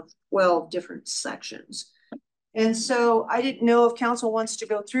opposition of 12 different sections. And so I didn't know if council wants to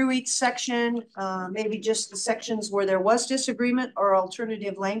go through each section, maybe just the sections where there was disagreement or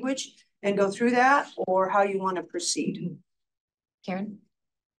alternative language and go through that, or how you want to proceed. Karen?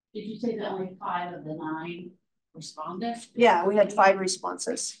 Did you say that only 5 of the 9 responded? Yeah, we had 5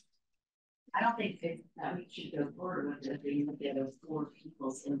 responses. I don't think that we should go forward with it being that there were 4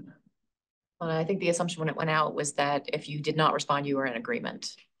 people's input. Well, I think the assumption when it went out was that if you did not respond, you were in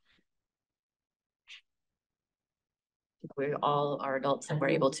agreement. We all are adults and we're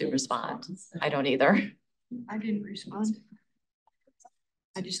able to respond. I don't either. I didn't respond.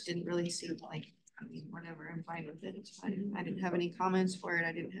 I just didn't really see like, I mean, whatever, I'm fine with it. It's fine. I didn't have any comments for it.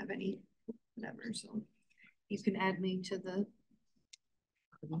 I didn't have any whatever. So you can add me to the,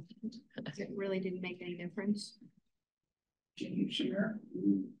 it really didn't make any difference. Can you share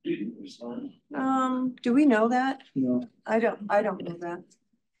who didn't respond? Do we know that? No. I don't know that.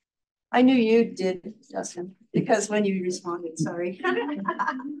 I knew you did, Justin, because when you responded, sorry.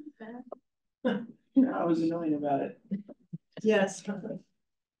 I was annoying about it. Yes.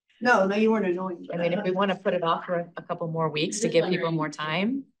 No, you weren't annoying. I mean, if we want to put it off for a couple more weeks to give people more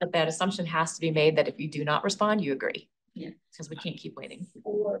time, but that assumption has to be made that if you do not respond, you agree. Yeah. Because we can't keep waiting.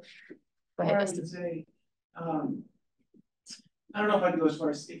 Or Go ahead, I Justin. would say, I don't know if I'd go as far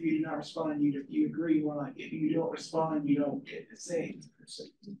as if you do not respond, you agree. Well, like if you don't respond, you don't get the same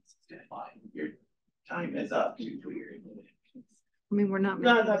deadline. Your time is up. I mean, we're not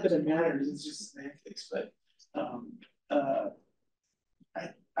that it matters. It's just semantics, but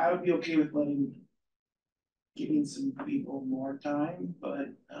I would be okay with giving some people more time, but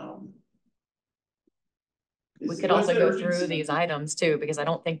we could also go through these items too, because I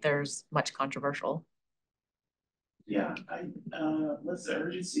don't think there's much controversial. Yeah, what's the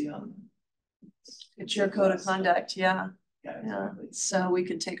urgency on? It's your code of conduct, yeah. Yeah, exactly. So we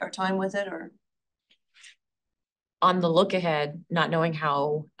could take our time with it, or on the look ahead, not knowing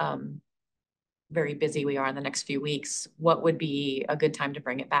how very busy we are in the next few weeks, what would be a good time to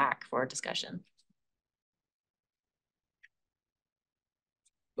bring it back for a discussion?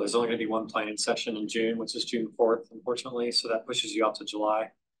 There's only going to be one planning session in June, which is June 4th, unfortunately. So that pushes you out to July.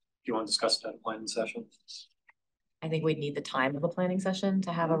 If you want to discuss that planning session. I think we'd need the time of a planning session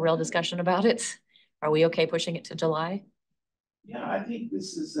to have a real discussion about it. Are we okay pushing it to July? Yeah, I think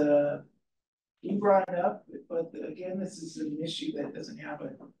this is you brought it up, but again, this is an issue that doesn't have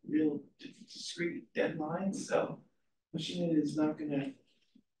a real discrete deadline, so pushing it is not gonna.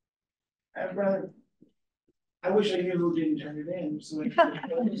 I wish I knew who didn't turn it in, so I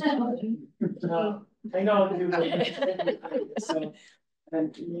know who. So,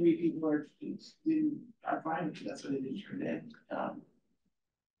 and maybe people are fine with it, that's why they didn't turn it in.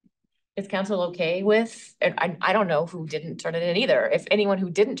 Is council okay with, I don't know who didn't turn it in either. If anyone who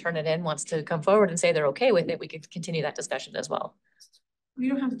didn't turn it in wants to come forward and say they're okay with it, we could continue that discussion as well. We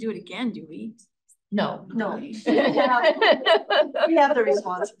don't have to do it again, do we? No. we have the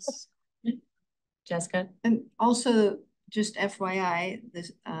responses. Jessica? And also, just FYI,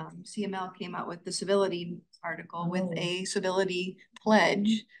 this CML came out with the civility article with a civility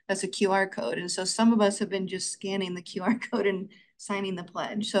pledge. That's a QR code. And so some of us have been just scanning the QR code and signing the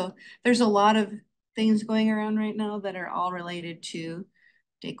pledge. So there's a lot of things going around right now that are all related to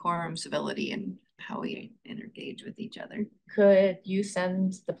decorum, civility, and how we engage with each other. Could you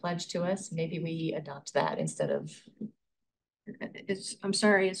send the pledge to us? Maybe we adopt that instead of. I'm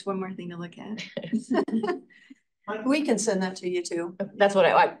sorry, it's one more thing to look at. We can send that to you too. That's what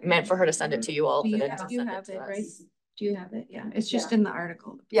I meant for her to send it to you all. Do for you them have, to do you send have to it, us. right? Do you have it? Yeah, it's just in the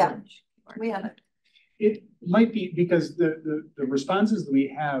article. Yeah, we have it. It might be because the responses that we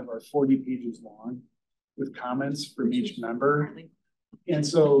have are 40 pages long with comments from each member. And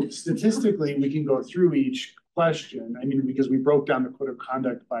so statistically, we can go through each question. I mean, because we broke down the code of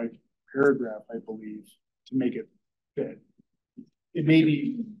conduct by paragraph, I believe, to make it fit.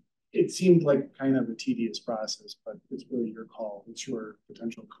 It seemed like kind of a tedious process, but it's really your call. It's your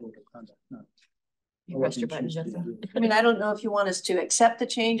potential code of conduct, not. You pressed your button, Jessica. I mean, I don't know if you want us to accept the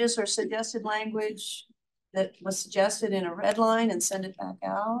changes or suggested language that was suggested in a red line and send it back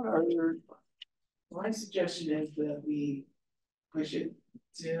out, or My suggestion is that we push it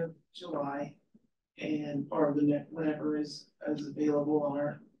to July and or the next whenever is available on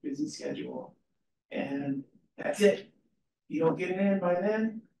our busy schedule. And that's it. You don't get it in by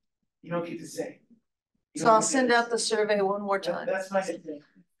then, you don't get to say. so I'll send out the survey one more time. That's my suggestion.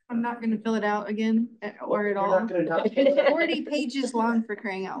 I'm not gonna fill it out again or at You're all. not gonna not- It's 40 pages long for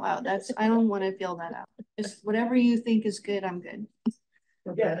crying out loud. I don't wanna fill that out. Just whatever you think is good, I'm good.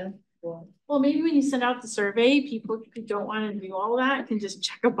 Yeah. Well, maybe when you send out the survey, people who don't want to do all that can just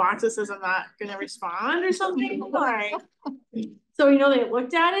check a box that says I'm not gonna respond or something. Like, so you know they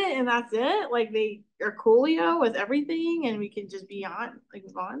looked at it and that's it. Like they are coolio with everything, and we can just be on, like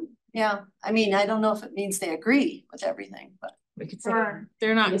move on. Yeah, I mean, I don't know if it means they agree with everything, but. We could say, Or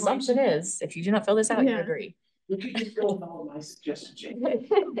they're not. the assumption is, if you do not fill this out, you Yeah. agree. You can just go with all my suggestions, Jane.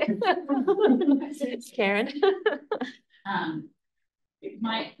 Karen?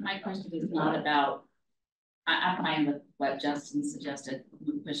 My question is not about, I'm fine with what Justin suggested,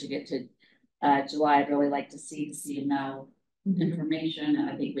 pushing it to July. I'd really like to see the CMO information, and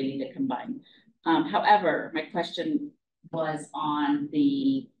I think we need to combine. However, my question was on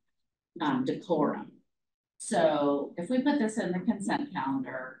the decorum. So if we put this in the consent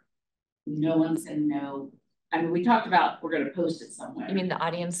calendar, no one's gonna know. I mean, we talked about we're gonna post it somewhere. You mean the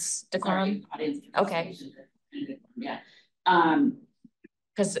audience decorum? Sorry, audience Okay. Yeah.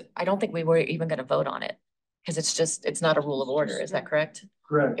 Because I don't think we were even gonna vote on it. Because it's not a rule of order, is that correct?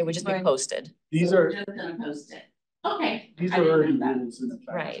 Correct. It would just be posted. These So are, we're just gonna post it. Okay. these I are didn't already know that. rules in effect.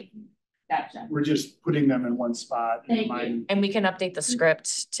 Right. Gotcha. We're just putting them in one spot. Thank you. reminding- And we can update the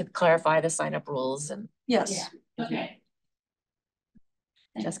script to clarify the sign up rules and Yes. Yeah, okay.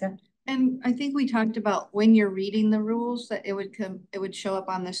 Jessica? And I think we talked about when you're reading the rules, that it would show up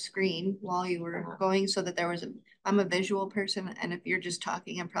on the screen while you were going, so that I'm a visual person, and if you're just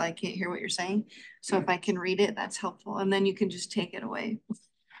talking, I probably can't hear what you're saying. So if I can read it, that's helpful, and then you can just take it away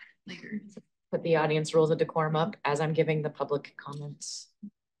later. Put the audience rules of decorum up as I'm giving the public comments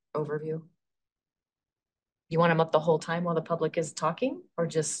overview. You want them up the whole time while the public is talking, or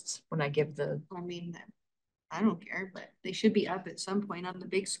just when I give the? I mean, I don't care, but they should be up at some point on the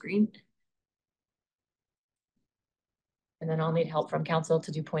big screen. And then I'll need help from council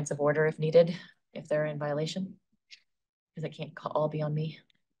to do points of order if needed, if they're in violation. Because it can't all be on me.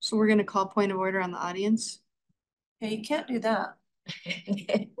 So we're gonna call point of order on the audience. Yeah, you can't do that.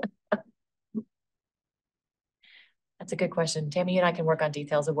 That's a good question. Tammy and I can work on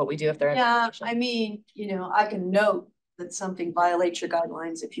details of what we do if they're in Yeah, violation. I mean, I can note that something violates your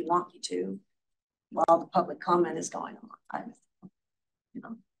guidelines if you want me to, while the public comment is going on.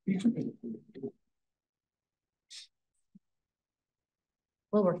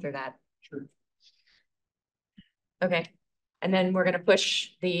 We'll work through that. Sure. Okay. And then we're gonna push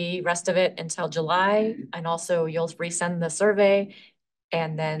the rest of it until July, and also you'll resend the survey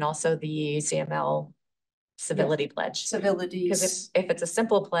and then also the CML civility pledge. Civilities. Because if it's a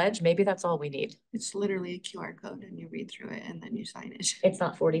simple pledge, maybe that's all we need. It's literally a QR code and you read through it and then you sign it. It's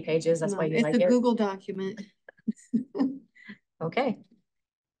not 40 pages, that's No, why you it's like a it. Google document. Okay,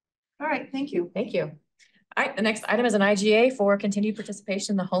 All right, thank you. thank you. All right, the next item is an IGA for continued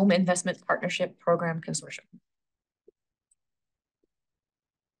participation in the Home Investment Partnership Program Consortium.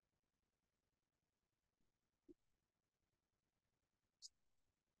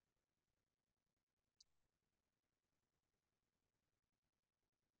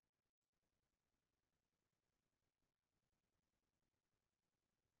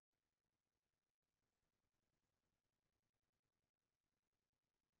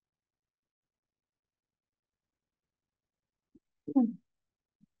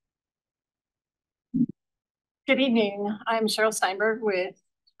 Good evening. I'm Cheryl Steinberg with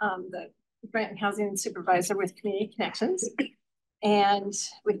the Grant and Housing Supervisor with Community Connections. And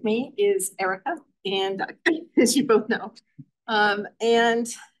with me is Erica, and as you both know. And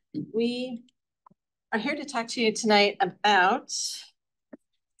we are here to talk to you tonight about, let's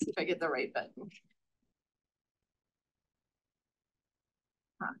see if I get the right button.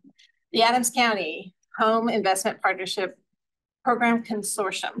 The Adams County Home Investment Partnership Program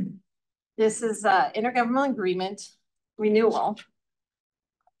Consortium. This is an intergovernmental agreement renewal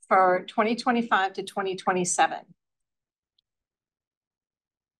for 2025 to 2027.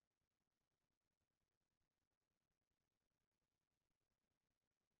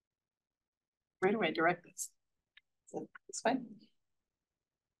 Where do I direct this? Is it this way?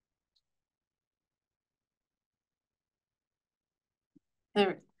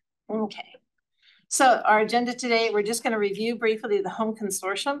 There. Okay. So our agenda today, we're just going to review briefly the home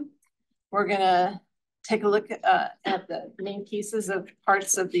consortium. We're going to take a look at the main pieces of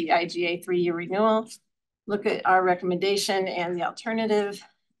parts of the IGA 3-year renewal, look at our recommendation and the alternative,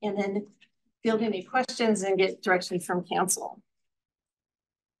 and then field any questions and get direction from council.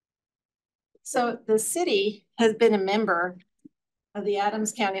 So the city has been a member of the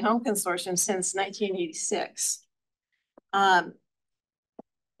Adams County Home Consortium since 1986.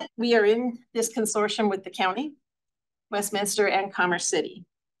 We are in this consortium with the county, Westminster, and Commerce City.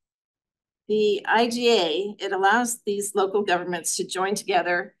 The IGA, it allows these local governments to join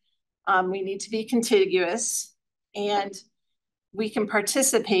together. We need to be contiguous, and we can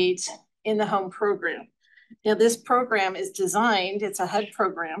participate in the home program. Now, this program is designed, it's a HUD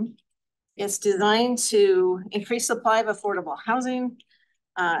program. It's designed to increase supply of affordable housing,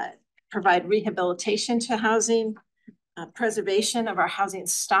 provide rehabilitation to housing, preservation of our housing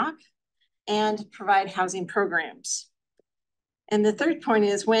stock, and provide housing programs. And the third point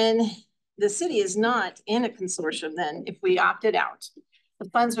is when the city is not in a consortium, then if we opted out, the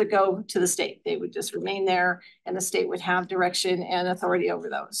funds would go to the state. They would just remain there and the state would have direction and authority over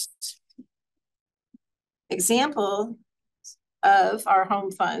those. Example of our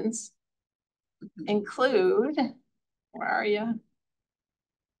home funds include, where are you?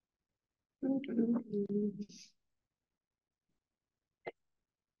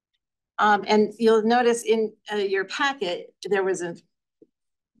 And you'll notice in your packet, there was a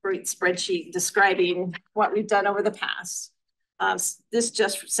great spreadsheet describing what we've done over the past. This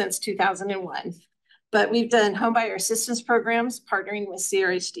just since 2001. But we've done homebuyer assistance programs, partnering with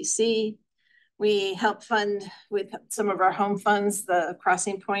CRHDC. We help fund with some of our home funds, the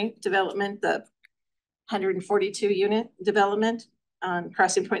Crossing Point development, the 142 unit development on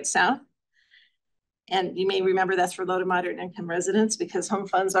Crossing Point South. And you may remember that's for low to moderate income residents because home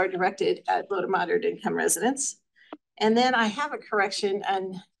funds are directed at low to moderate income residents. And then I have a correction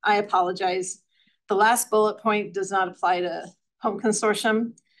and I apologize. The last bullet point does not apply to home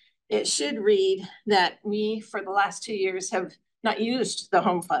consortium. It should read that we, for the last 2 years, have not used the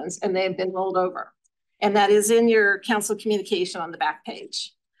home funds and they have been rolled over. And that is in your council communication on the back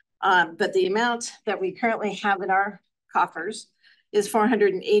page. But the amount that we currently have in our coffers is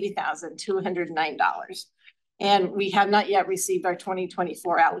 $480,209. And we have not yet received our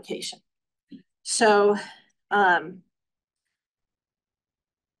 2024 allocation. So,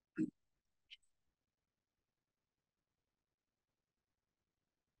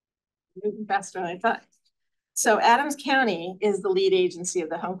 moving faster than I thought. So Adams County is the lead agency of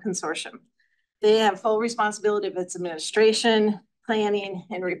the home consortium. They have full responsibility of its administration, planning,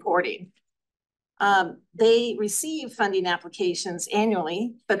 and reporting. They receive funding applications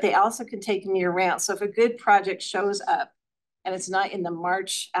annually, but they also can take them year round. So if a good project shows up and it's not in the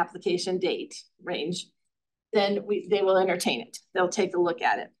March application date range, then they will entertain it. They'll take a look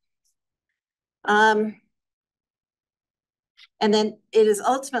at it. And then it is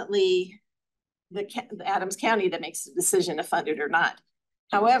ultimately the Adams County that makes the decision to fund it or not.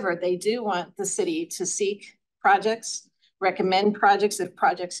 However, they do want the city to seek projects, recommend projects if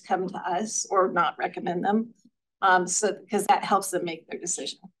projects come to us, or not recommend them, because that helps them make their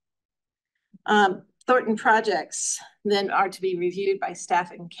decision. Thornton projects then are to be reviewed by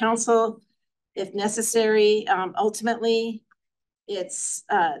staff and council. If necessary, ultimately, it's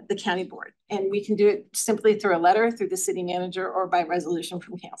the county board. And we can do it simply through a letter, through the city manager, or by resolution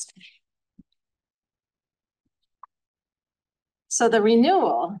from council. So the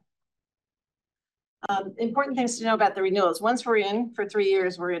renewal, important things to know about the renewals. Once we're in for 3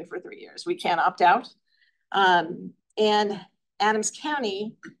 years, we're in for 3 years. We can't opt out. And Adams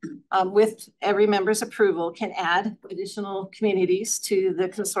County, with every member's approval, can add additional communities to the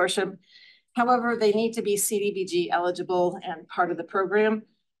consortium. However, they need to be CDBG eligible and part of the program.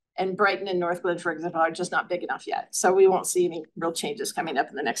 And Brighton and Northwood, for example, are just not big enough yet. So we won't see any real changes coming up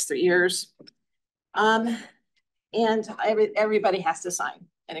in the next 3 years. And everybody has to sign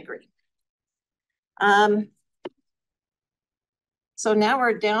and agree. So now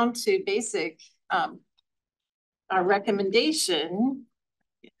we're down to basic, our recommendation,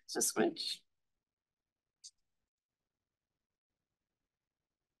 just switch.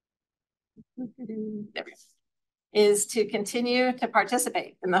 There we go. Is to continue to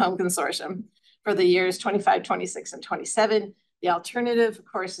participate in the home consortium for the years 25, 26, and 27. The alternative, of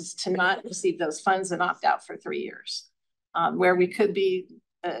course, is to not receive those funds and opt out for 3 years, where we could be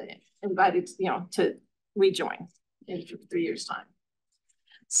invited, to rejoin in 3 years' time.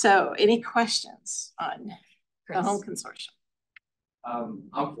 So, any questions on the home consortium?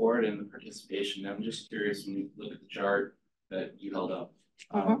 I'm for it in the participation. I'm just curious when you look at the chart that you held up.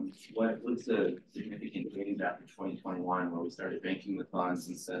 What's the significant change after 2021 where we started banking the funds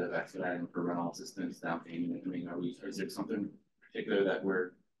instead of expediting for rental assistance, down payment? I mean, is there something particular that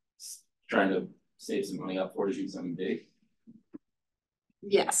we're trying to save some money up for to do something big?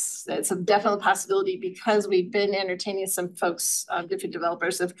 Yes, it's a definite possibility because we've been entertaining some folks, different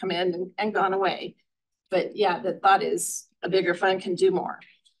developers have come in and gone away. But yeah, the thought is a bigger fund can do more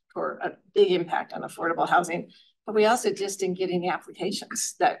for a big impact on affordable housing. But we also just didn't get any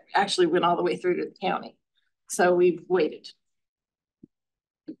applications that actually went all the way through to the county. So we've waited.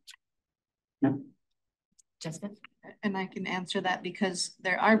 Jessica? And I can answer that because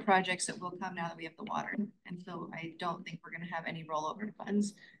there are projects that will come now that we have the water. And so I don't think we're going to have any rollover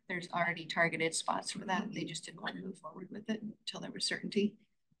funds. There's already targeted spots for that. They just didn't want to move forward with it until there was certainty.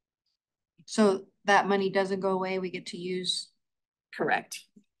 So that money doesn't go away. We get to use. Correct.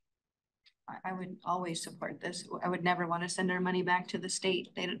 I would always support this. I would never want to send our money back to the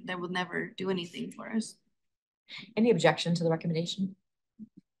state. They will never do anything for us. Any objection to the recommendation?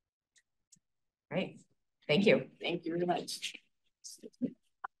 Right. Thank you. Thank you very much.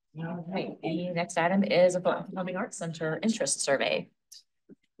 All right. The next item is a Performing Arts Center interest survey.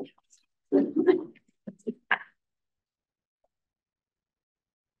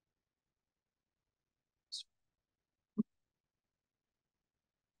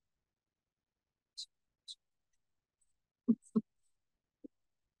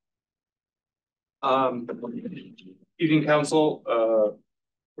 Evening, council.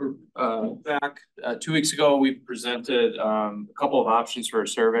 We're back 2 weeks ago. We presented a couple of options for a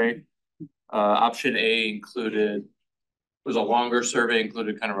survey. Option A was a longer survey,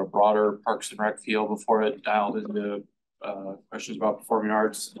 included kind of a broader Parks and Rec feel before it dialed into questions about performing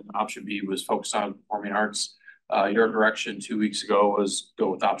arts. And option B was focused on performing arts. Your direction 2 weeks ago was go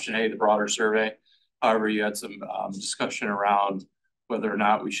with option A, the broader survey. However, you had some discussion around whether or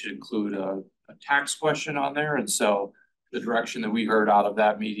not we should include a tax question on there. And so the direction that we heard out of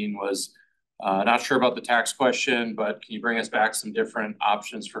that meeting was not sure about the tax question, but can you bring us back some different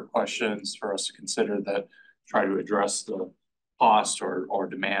options for questions for us to consider that try to address the cost or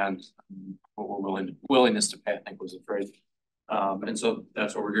demand, what we're willingness to pay, I think was the phrase. And so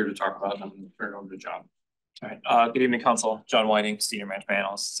that's what we're here to talk about. And I'm going to turn it over to John. All right. Good evening, Council. John Whiting, Senior Management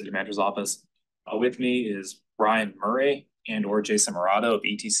Analyst, City Manager's Office. With me is Brian Murray and/or Jason Murado of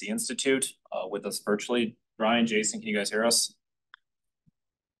ETC Institute with us virtually. Brian, Jason, can you guys hear us?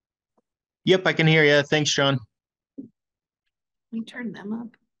 Yep, I can hear you. Thanks, John. We turn them up.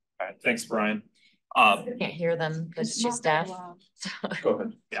 All right, thanks, Brian. Can't hear them because she's deaf. Go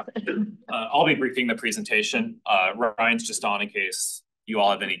ahead. Yeah. I'll be briefing the presentation. Ryan's just on in case you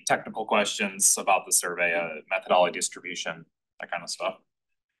all have any technical questions about the survey, methodology, distribution, that kind of stuff.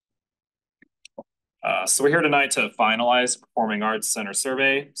 So we're here tonight to finalize Performing Arts Center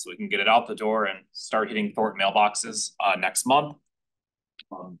survey so we can get it out the door and start hitting Thornton mailboxes next month.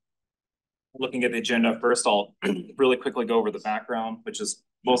 Looking at the agenda first, I'll really quickly go over the background, which is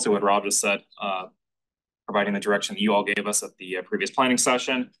mostly what Rob just said, providing the direction that you all gave us at the previous planning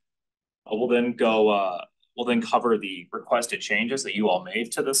session. We'll then cover the requested changes that you all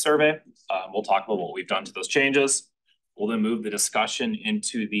made to the survey. We'll talk about what we've done to those changes. We'll then move the discussion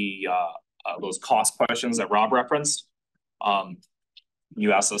into the those cost questions that Rob referenced.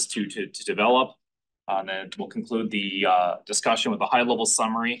 You asked us to develop, and then we'll conclude the discussion with a high-level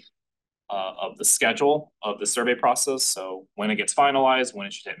summary of the schedule of the survey process. So when it gets finalized, when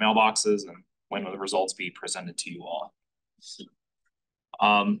it should hit mailboxes, and when will the results be presented to you all.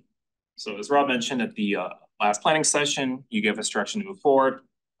 So as Rob mentioned at the last planning session, you gave us direction to move forward,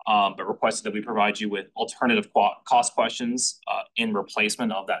 but requested that we provide you with alternative cost questions in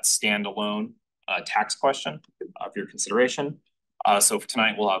replacement of that standalone tax question for your consideration. So for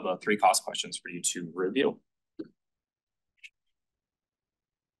tonight, we'll have 3 cost questions for you to review.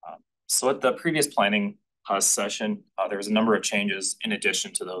 So at the previous planning session, there was a number of changes in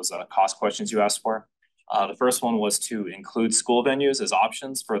addition to those cost questions you asked for. The first one was to include school venues as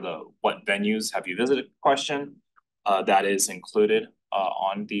options for the what venues have you visited question. That is included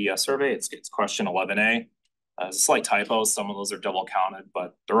on the survey. It's question 11A. It's a slight typo. Some of those are double counted,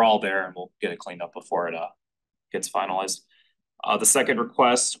 but they're all there and we'll get it cleaned up before it gets finalized. The second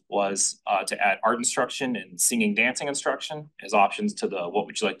request was to add art instruction and singing, dancing instruction as options to the what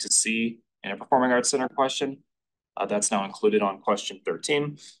would you like to see in a performing arts center question. That's now included on question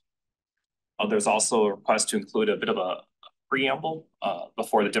 13. There's also a request to include a bit of a preamble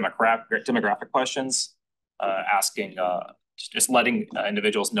before the demographic questions, asking, just letting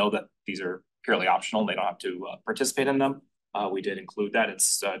individuals know that these are purely optional. They don't have to participate in them. We did include that.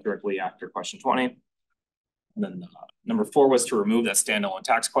 It's directly after question 20. And then number 4 was to remove that standalone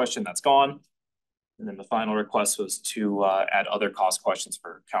tax question. That's gone. And then the final request was to add other cost questions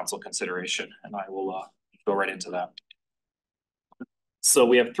for council consideration. And I will go right into that. So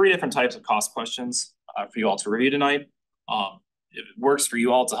we have 3 different types of cost questions for you all to review tonight. If it works for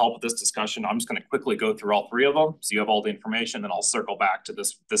you all to help with this discussion, I'm just going to quickly go through all 3 of them so you have all the information, then I'll circle back to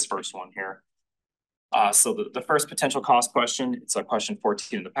this first one here. So the first potential cost question, it's question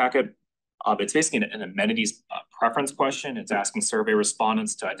 14 in the packet. It's basically an amenities preference question. It's asking survey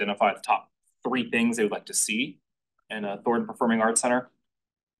respondents to identify the top 3 things they would like to see in a Thornton Performing Arts Center.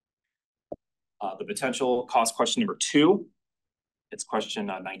 The potential cost question number 2, it's question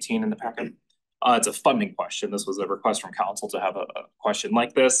 19 in the packet. It's a funding question. This was a request from council to have a question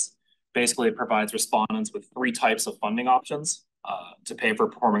like this. Basically, it provides respondents with 3 types of funding options to pay for a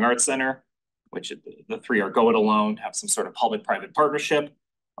performing arts center, which the 3 are go it alone, have some sort of public-private partnership,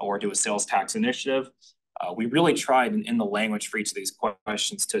 or do a sales tax initiative. We really tried in the language for each of these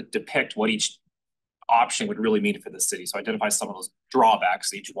questions to depict what each option would really mean for the city. So identify some of those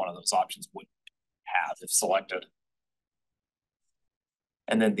drawbacks each one of those options would have if selected.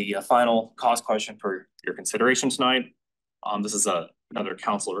 And then the final cost question for your consideration tonight. This is another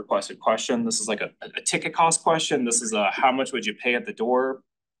council requested question. This is like a ticket cost question. This is how much would you pay at the door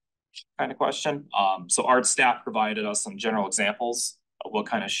kind of question. So art staff provided us some general examples of what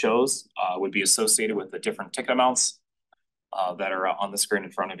kind of shows would be associated with the different ticket amounts that are on the screen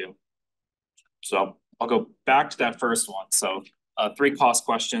in front of you. So I'll go back to that first one. So 3 cost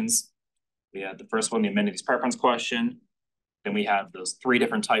questions. We had the first one, the amenities preference question. Then we have those 3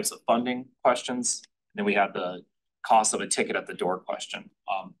 different types of funding questions. Then we have the cost of a ticket at the door question.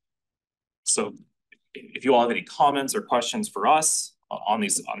 So if you all have any comments or questions for us on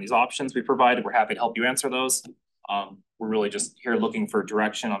these options we provided, we're happy to help you answer those. We're really just here looking for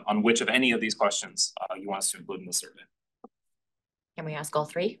direction on which of any of these questions you want us to include in the survey. Can we ask all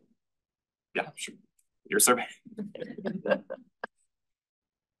 3? Yeah, sure. Your survey.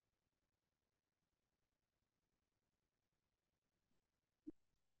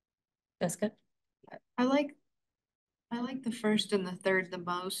 Jessica? I like the first and the third the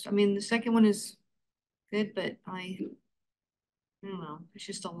most. I mean, the second one is good, but I don't know. It's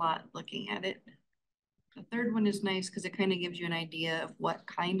just a lot looking at it. The third one is nice because it kind of gives you an idea of what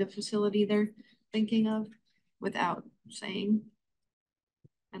kind of facility they're thinking of without saying.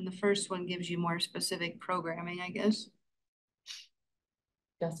 And the first one gives you more specific programming, I guess.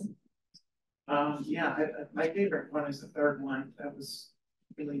 Justin? Yeah, my favorite one is the third one. That was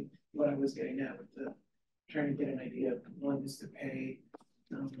really what I was getting at with the trying to get an idea of willingness to pay.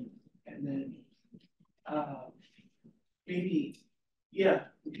 And then maybe, yeah,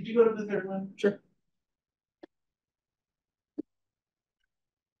 could you go to the third one? Sure.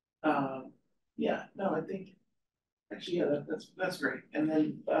 Yeah, no, I think actually, yeah, that's great. And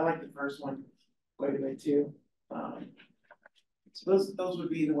then I like the first one quite a bit too. So those would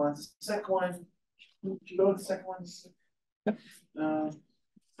be the ones. The second one, would you go with the second one? The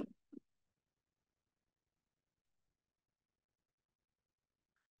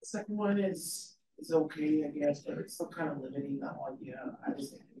second one is okay, I guess, but it's still kind of limiting that one. Yeah, I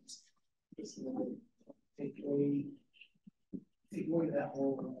just think it's limited. Take away that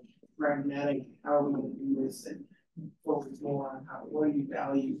whole pragmatic, how are we going to do this, and focus more on what do you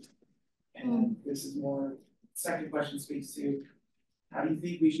value. And this is more, second question speaks to how do you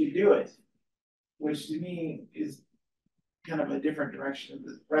think we should do it, which to me is kind of a different direction of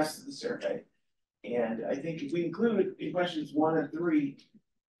the rest of the survey. And I think if we include in questions 1 and 3,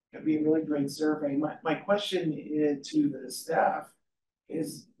 it'd be a really great survey. My question to the staff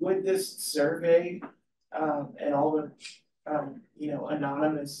is, would this survey and all the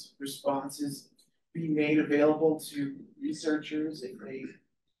anonymous responses be made available to researchers if they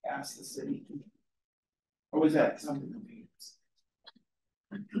ask the city? Or was that something that we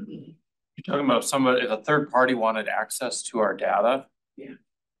You're talking about somebody, if a third party wanted access to our data? Yeah.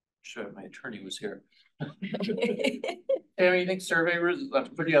 Sure, my attorney was here. Tammy, you think survey let's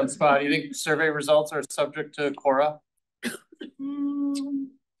put you on the spot. You think survey results are subject to Cora?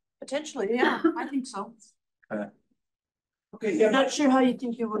 Potentially, yeah, I think so. Okay, yeah. I'm not sure how you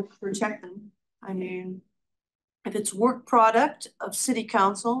think you would protect them. I mean, if it's work product of city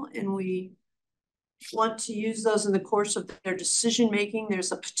council and we want to use those in the course of their decision-making,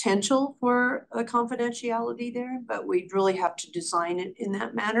 there's a potential for a confidentiality there, but we'd really have to design it in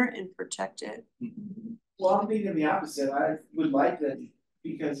that manner and protect it. Well, I'm thinking the opposite. I would like that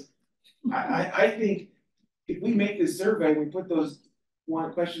because I think if we make this survey, we put those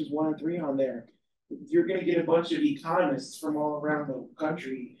questions 1 and 3 on there, you're gonna get a bunch of economists from all around the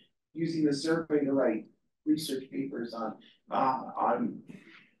country using the survey to write research papers on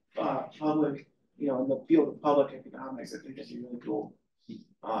public, you know, in the field of public economics. I think that's really cool.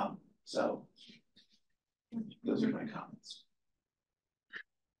 So those are my comments.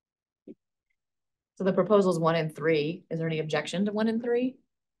 So the proposals 1 and 3, is there any objection to 1 and 3?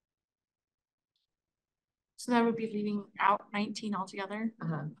 So that would be leaving out 19 altogether?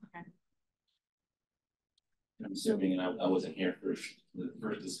 Okay. I'm assuming, and I wasn't here for the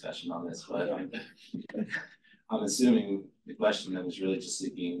first discussion on this, but I'm assuming the question then is really just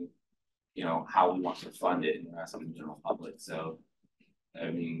seeking, you know, how we want to fund it and asking the general public. So,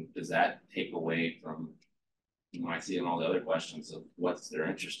 I mean, does that take away from, you might see in all the other questions of what they're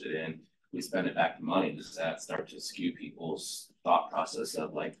interested in? We spend it back to money. Does that start to skew people's thought process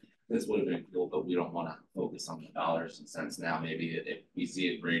of like, this would have been cool, but we don't want to focus on the dollars and cents now. Maybe if we see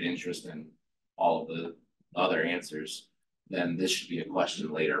a great interest in all of the other answers, then this should be a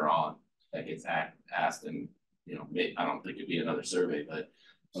question later on that gets asked. And, you know, I don't think it'd be another survey, but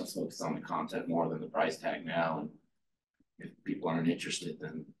let's focus on the content more than the price tag now. And if people aren't interested,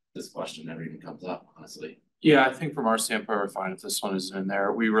 then this question never even comes up, honestly. Yeah, I think from our standpoint, we're fine if this one isn't in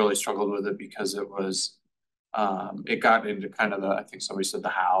there. We really struggled with it because it was, it got into kind of the, I think somebody said the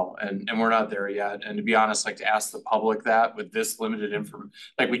how, and we're not there yet. And to be honest, like to ask the public that with this limited information,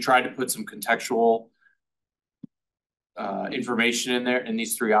 like we tried to put some contextual information in there in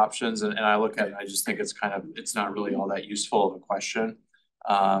these 3 options. And I look at it, I just think it's kind of, it's not really all that useful of a question.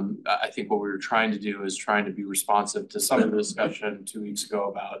 I think what we were trying to do is trying to be responsive to some of the discussion 2 weeks ago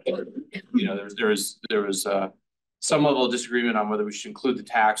about, you know, there was some level of disagreement on whether we should include the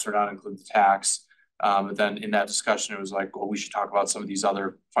tax or not include the tax. But then in that discussion, it was like, well, we should talk about some of these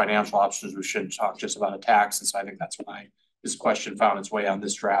other financial options. We shouldn't talk just about a tax. And so I think that's why this question found its way on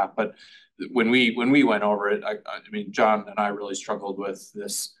this draft. But when we went over it, I mean, John and I really struggled with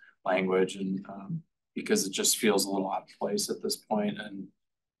this language, and because it just feels a little out of place at this point,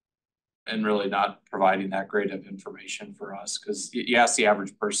 and really not providing that great of information for us. Because you ask the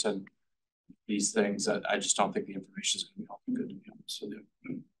average person these things, that I just don't think the information is going to be helpful good, to be honest with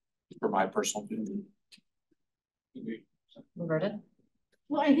you, for my personal opinion. Roberta?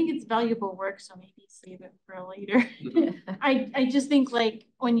 Well, I think it's valuable work, so maybe save it for later. I just think like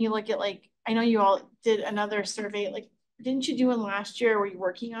when you look at like, I know you all did another survey, like didn't you do one last year? Were you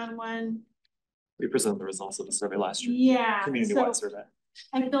working on one? We presented the results of the survey last year. Yeah. Community-wide survey.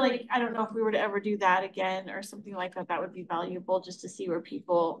 I feel like, I don't know if we were to ever do that again or something like that, that would be valuable just to see where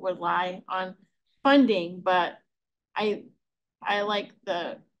people would lie on funding. But I like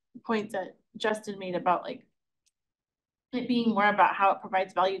the point that Justin made about like it being more about how it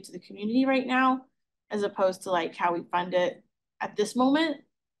provides value to the community right now, as opposed to like how we fund it at this moment,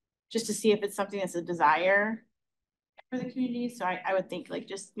 just to see if it's something that's a desire for the community. So I would think like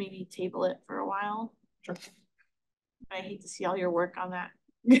just maybe table it for a while. Sure. I hate to see all your work on that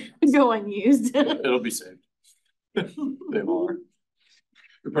go unused. It'll be saved. They all are.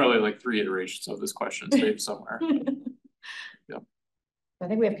 We're probably like 3 iterations of this question saved somewhere. Yeah. I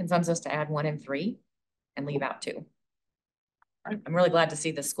think we have consensus to add 1 and 3 and leave out 2. I'm really glad to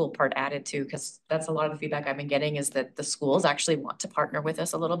see the school part added too, because that's a lot of the feedback I've been getting is that the schools actually want to partner with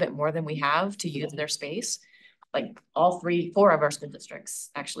us a little bit more than we have to use their space. Like all 4 of our school districts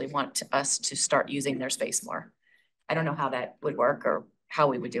actually want us to start using their space more. I don't know how that would work or how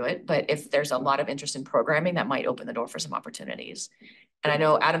we would do it, but if there's a lot of interest in programming, that might open the door for some opportunities. And I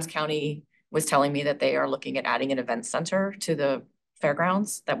know Adams County was telling me that they are looking at adding an event center to the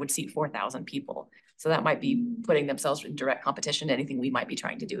fairgrounds that would seat 4,000 people. So that might be putting themselves in direct competition to anything we might be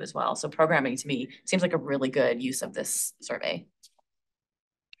trying to do as well. So programming to me seems like a really good use of this survey.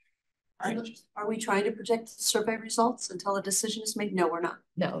 Are we trying to protect the survey results until a decision is made? No, we're not.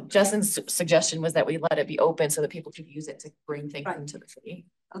 No, Justin's suggestion was that we let it be open so that people could use it to bring things into the city.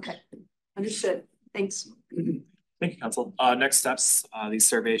 Okay, understood. Thanks. Thank you, Council. Next steps, these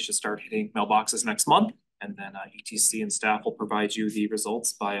surveys should start hitting mailboxes next month, and then ETC and staff will provide you the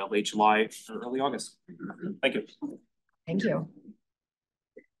results by late July or early August. Thank you. Thank you.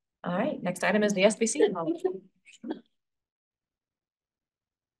 All right, next item is the SBC.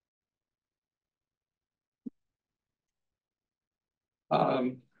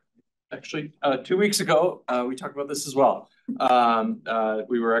 actually, 2 weeks ago, we talked about this as well.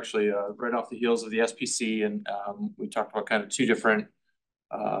 We were actually right off the heels of the SPC, and we talked about kind of two different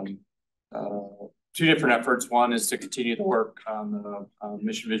efforts. One is to continue to work on the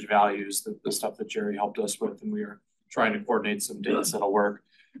mission, vision, values, the stuff that Jerry helped us with, and we are trying to coordinate some dates that'll work.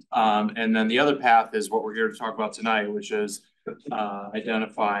 And then the other path is what we're here to talk about tonight, which is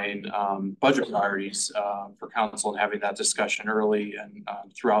identifying budget priorities for council and having that discussion early and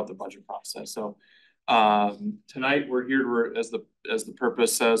throughout the budget process. So tonight we're here to, as the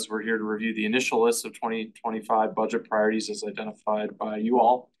purpose says, we're here to review the initial list of 2025 budget priorities as identified by you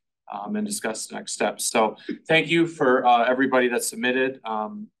all and discuss next steps. So thank you for everybody that submitted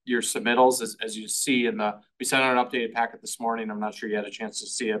your submittals. As you see we sent out an updated packet this morning. I'm not sure you had a chance to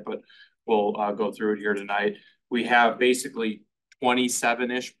see it, but we'll go through it here tonight. We have basically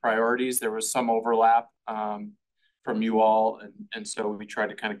 27-ish priorities. There was some overlap from you all, and so we tried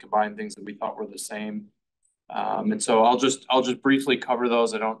to kind of combine things that we thought were the same. And so I'll just briefly cover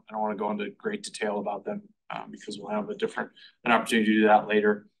those. I don't want to go into great detail about them because we'll have an opportunity to do that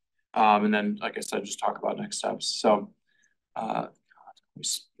later. And then, like I said, just talk about next steps. So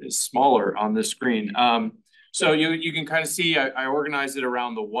it's smaller on this screen. So you can kind of see I organized it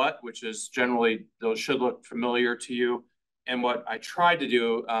around the what, which is generally, those should look familiar to you. And what I tried to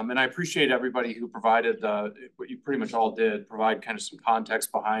do, and I appreciate everybody who provided what you pretty much all did, provide kind of some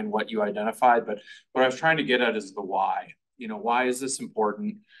context behind what you identified. But what I was trying to get at is the why. You know, why is this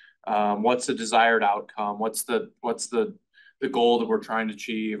important? What's the desired outcome? What's the goal that we're trying to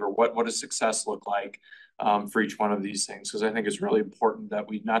achieve, or what does success look like for each one of these things? Because I think it's really important that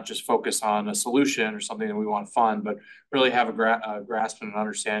we not just focus on a solution or something that we want to fund, but really have a grasp and an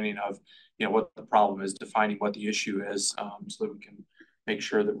understanding of, you know, what the problem is, defining what the issue is, so that we can make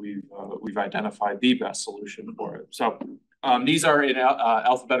sure that we've identified the best solution for it. So these are in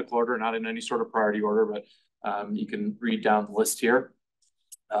alphabetical order, not in any sort of priority order, but you can read down the list here.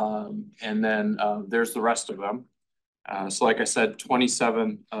 And then there's the rest of them. So like I said,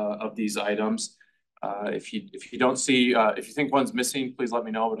 27 of these items. If you don't see, if you think one's missing, please let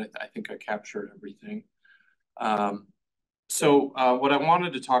me know, but I think I captured everything. So what I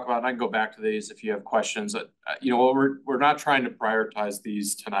wanted to talk about, and I can go back to these if you have questions. You know, we're not trying to prioritize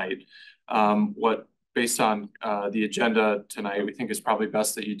these tonight. Based on the agenda tonight, we think it's probably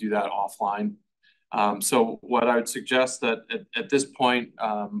best that you do that offline. So what I would suggest that at this point,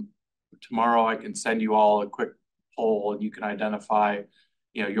 tomorrow I can send you all a quick poll, and you can identify,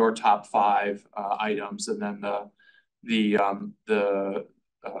 you know, your top 5 items, and then the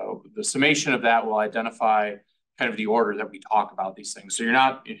summation of that will identify kind of the order that we talk about these things. So you're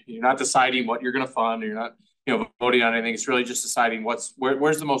not deciding what you're going to fund, or you're not, you know, voting on anything. It's really just deciding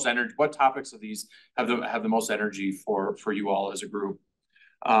where's the most energy, what topics of these have the most energy for you all as a group.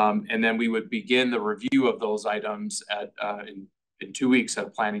 And then we would begin the review of those items in 2 weeks at a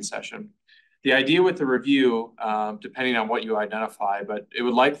planning session. The idea with the review, depending on what you identify, but it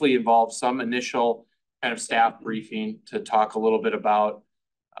would likely involve some initial kind of staff briefing to talk a little bit about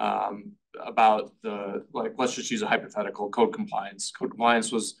let's just use a hypothetical, code compliance. Code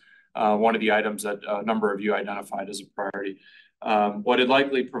compliance was one of the items that a number of you identified as a priority. What it'd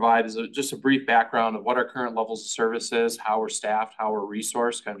likely provide is just a brief background of what our current levels of service is, how we're staffed, how we're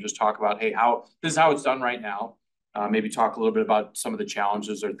resourced, kind of just talk about, hey, this is how it's done right now. Maybe talk a little bit about some of the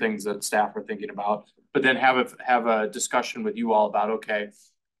challenges or things that staff are thinking about, but then have a discussion with you all about, okay,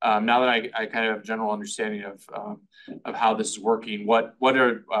 now that I kind of have a general understanding of how this is working, what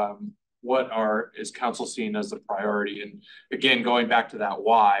is council seeing as the priority? And again, going back to that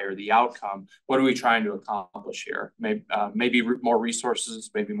why, or the outcome, what are we trying to accomplish here? Maybe more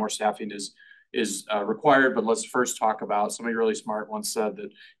resources, maybe more staffing is required, but let's first talk about, somebody really smart once said that,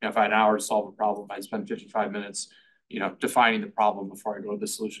 you know, if I had an hour to solve a problem, I'd spend 55 minutes, you know, defining the problem before I go to the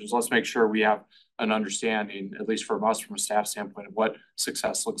solutions. Let's make sure we have an understanding, at least from us, from a staff standpoint, of what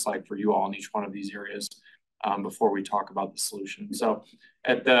success looks like for you all in each one of these areas before we talk about the solution. So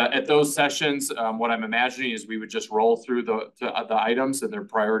at those sessions, what I'm imagining is we would just roll through the items in their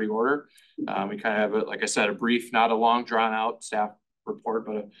priority order. We kind of have, like I said, a brief, not a long drawn out staff report,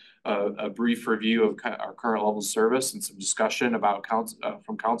 but a brief review of our current level of service and some discussion about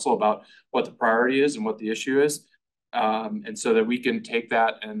from council about what the priority is and what the issue is. And so that we can take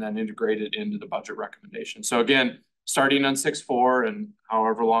that and then integrate it into the budget recommendation. So again, starting on 6.4 and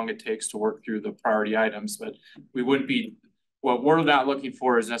however long it takes to work through the priority items, but what we're not looking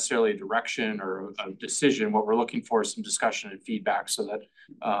for is necessarily a direction or a decision. What we're looking for is some discussion and feedback so that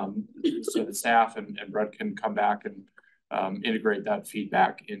the staff and Brett can come back and integrate that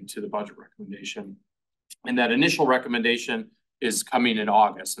feedback into the budget recommendation. And that initial recommendation is coming in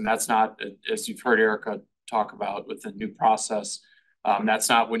August, and that's not, as you've heard Erica talk about with the new process. That's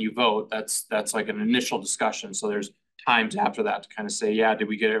not when you vote, that's like an initial discussion. So there's times after that to kind of say, yeah, did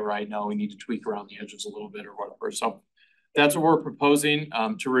we get it right? No, we need to tweak around the edges a little bit or whatever. So that's what we're proposing.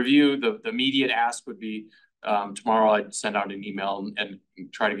 To review, the immediate ask would be tomorrow I'd send out an email and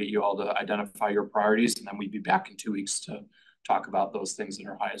try to get you all to identify your priorities, and then we'd be back in 2 weeks to talk about those things that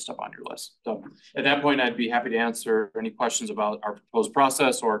are highest up on your list. So at that point, I'd be happy to answer any questions about our proposed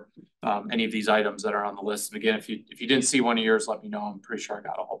process or any of these items that are on the list. And again, if you didn't see one of yours, let me know. I'm pretty sure I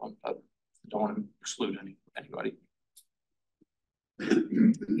got all of them, but I don't want to exclude anybody.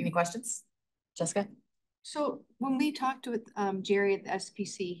 Any questions? Jessica? So when we talked with Jerry at the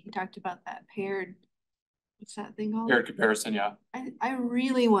SPC, he talked about that paired, what's that thing called? Paired comparison, yeah. I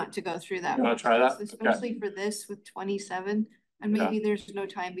really want to go through that. You want to try that? Especially for this with 27, and maybe there's no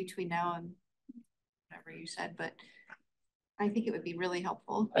time between now and whatever you said, but I think it would be really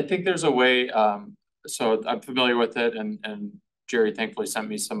helpful. I think there's a way, so I'm familiar with it, and Jerry thankfully sent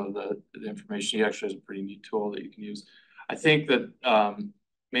me some of the information. He actually has a pretty neat tool that you can use. I think that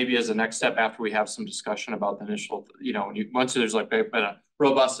maybe as a next step after we have some discussion about the initial, once there's like been a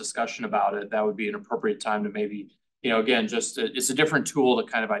robust discussion about it, that would be an appropriate time to maybe, again, just it's a different tool to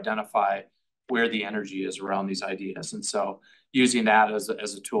kind of identify where the energy is around these ideas. And so using that as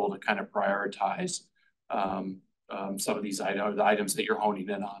a tool to kind of prioritize some of these items, the items that you're honing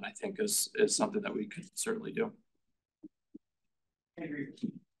in on, I think is something that we could certainly do. I agree.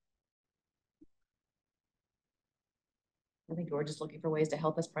 I think we're just looking for ways to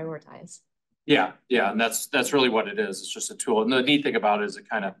help us prioritize. Yeah, and that's really what it is. It's just a tool. And the neat thing about it is it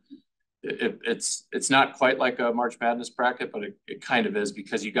kind of, it's not quite like a March Madness bracket, but it kind of is,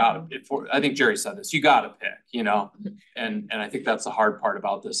 because you got it for, I think Jerry said this, you got to pick, and I think that's the hard part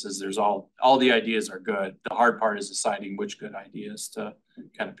about this is there's all the ideas are good. The hard part is deciding which good ideas to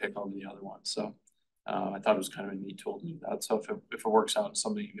kind of pick over the other ones. So I thought it was kind of a neat tool to do that. So if it works out in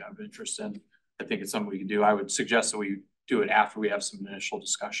something you have interest in, I think it's something we can do. I would suggest that we do it after we have some initial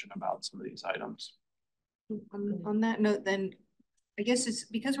discussion about some of these items. On that note, then, I guess it's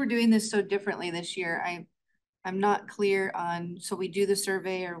because we're doing this so differently this year. I'm not clear on, so we do the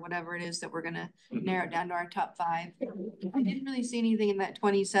survey or whatever it is that we're gonna narrow it down to our top 5. I didn't really see anything in that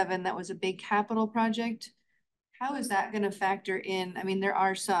 27 that was a big capital project. How is that gonna factor in? I mean, there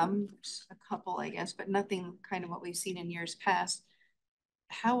are a couple, I guess, but nothing kind of what we've seen in years past.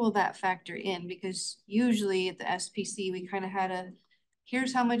 How will that factor in? Because usually at the SPC, we kind of had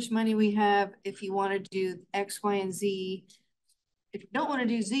here's how much money we have if you want to do X, Y, and Z. If you don't want to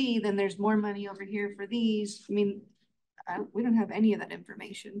do Z, then there's more money over here for these. I mean, we don't have any of that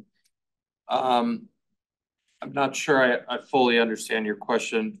information. I'm not sure I fully understand your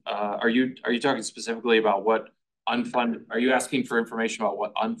question. Are you talking specifically about what unfunded, are you asking for information about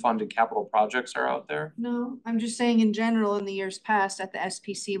what unfunded capital projects are out there? No, I'm just saying in general, in the years past at the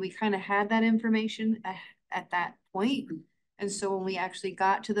SPC, we kind of had that information at that point. And so when we actually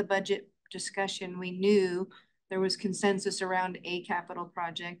got to the budget discussion, we knew there was consensus around a capital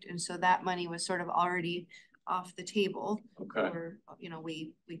project. And so that money was sort of already off the table. Okay. Or,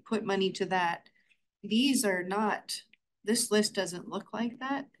 we put money to that. These are not, this list doesn't look like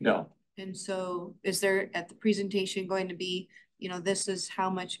that. No. And so is there at the presentation going to be, this is how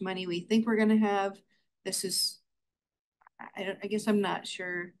much money we think we're going to have. This is, I guess I'm not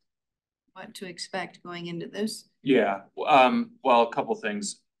sure what to expect going into this. Yeah. Well, a couple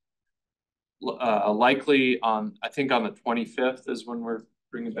things. Likely I think on the 25th is when we're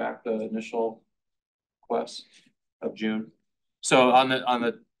bringing back the initial request of June. So on the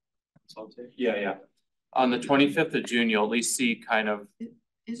yeah. On the 25th of June, you'll at least see kind of.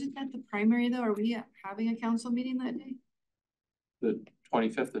 Isn't that the primary though? Are we having a council meeting that day? The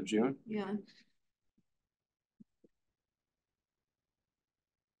 25th of June? Yeah.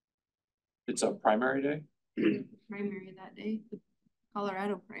 It's a primary day? Primary that day, the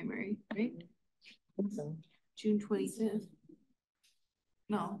Colorado primary, right? So. June 25th.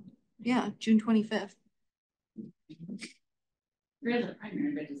 No, yeah, June 25th. Really, the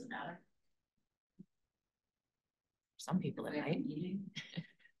primary, but does it matter? Some people it might.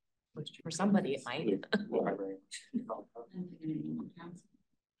 For somebody it might.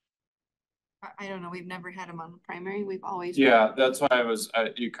 I don't know. We've never had them on the primary. We've always. Yeah, that's why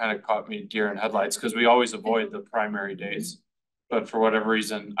you kind of caught me deer in headlights because we always avoid the primary days. But for whatever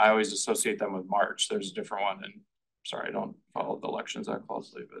reason, I always associate them with March. There's a different one. And sorry, I don't follow the elections that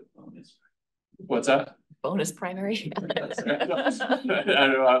closely, but what's that? Bonus primary. I'm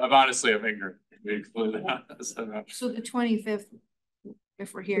honestly, I'm ignorant. We exclude that. So the 25th,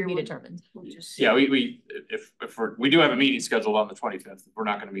 if we're here. To be determined. We'll just. Yeah, if we do have a meeting scheduled on the 25th, if we're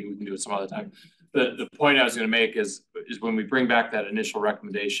not gonna meet, we can do it some other time. The point I was gonna make is when we bring back that initial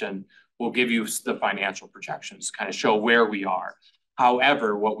recommendation, we'll give you the financial projections, kind of show where we are.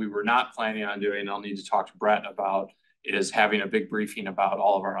 However, what we were not planning on doing, I'll need to talk to Brett about, is having a big briefing about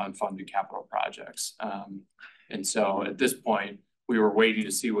all of our unfunded capital projects. And so at this point, we were waiting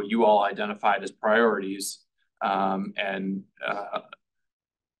to see what you all identified as priorities. Absent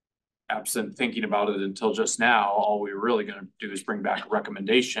thinking about it until just now, all we were really going to do is bring back a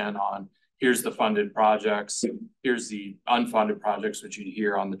recommendation on here's the funded projects, here's the unfunded projects, which you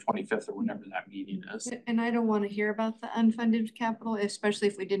hear on the 25th or whenever that meeting is. And I don't want to hear about the unfunded capital, especially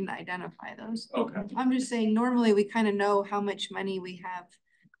if we didn't identify those. Okay. I'm just saying, normally we kind of know how much money we have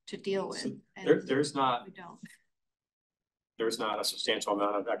to deal with. So and there's not. We don't. There's not a substantial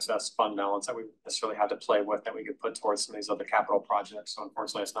amount of excess fund balance that we necessarily have to play with that we could put towards some of these other capital projects. So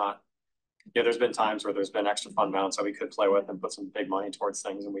unfortunately, it's not. Yeah, there's been times where there's been extra fund balance that we could play with and put some big money towards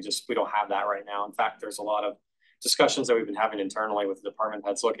things, and we don't have that right now. In fact, there's a lot of discussions that we've been having internally with the department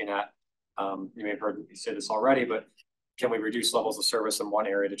heads looking at. You may have heard me say this already, but can we reduce levels of service in one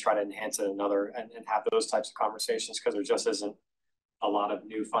area to try to enhance it in another, and have those types of conversations, because there just isn't a lot of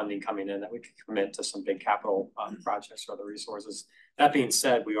new funding coming in that we could commit to some big capital projects or other resources. That being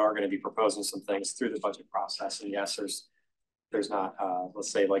said, we are going to be proposing some things through the budget process, and yes, there's not, let's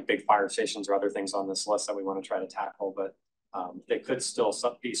say, like big fire stations or other things on this list that we want to try to tackle, but they could still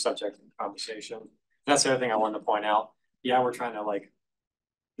be subject to conversation. That's the other thing I wanted to point out. Yeah, we're trying to, like,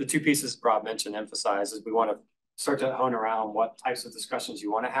 the two pieces Rob mentioned, emphasize, is we want to start to hone around what types of discussions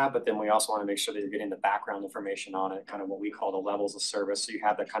you want to have, but then we also want to make sure that you're getting the background information on it, kind of what we call the levels of service. So you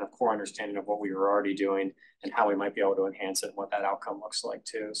have that kind of core understanding of what we were already doing and how we might be able to enhance it and what that outcome looks like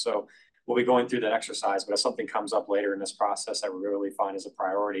too. So we'll be going through that exercise, but if something comes up later in this process that we really find is a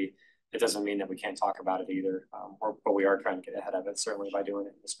priority, it doesn't mean that we can't talk about it either. But we are trying to get ahead of it, certainly by doing it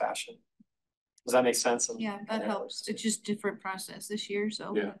in this fashion. Does that make sense? Yeah, that helps. It's just different process this year,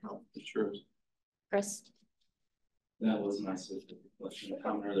 so yeah, it sure is. Chris? That was my specific question.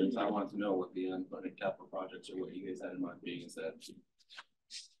 I wanted to know what the unfunded capital projects or what you guys had in mind being, is that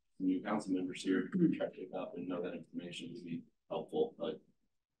new council members here try to pick up and know that information would be helpful, but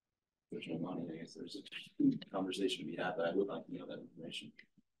there's no money. I guess there's a conversation to be had, but I would like to know that information.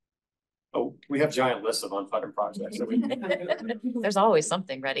 Oh, we have giant lists of unfunded projects. There's always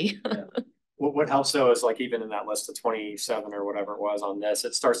something ready. Yeah. What helps though is, like, even in that list of 27 or whatever it was on this,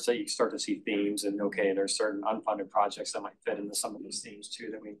 you start to see themes, and okay, there's certain unfunded projects that might fit into some of these themes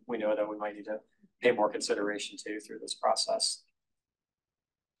too, that we know that we might need to pay more consideration to through this process.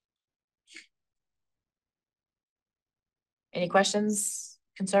 Any questions,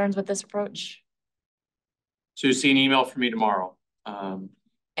 concerns with this approach? So you'll see an email from me tomorrow. And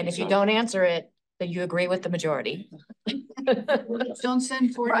if you don't answer it, then you agree with the majority. Don't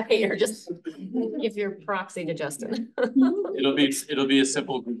send for right, or just give your proxy to Justin. It'll be a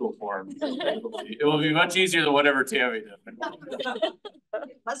simple Google form. It will be much easier than whatever Tammy did.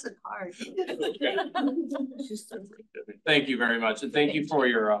 It wasn't hard. Thank you very much, and thank you for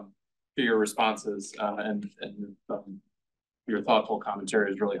your responses and your thoughtful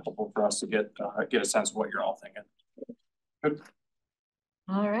commentary is really helpful for us to get a sense of what you're all thinking. Good.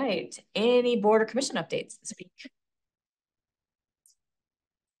 All right. Any board or commission updates this week?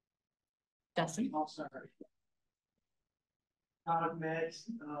 Justin? I'll start. Met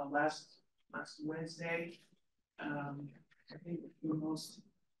last Wednesday. I think the most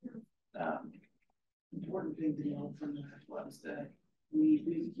important thing to know from that was that we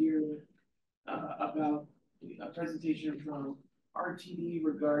did hear about a presentation from RTD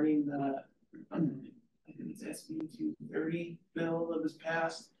regarding the I think it's SB 230 bill that was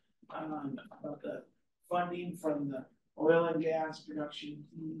passed about the funding from the oil and gas production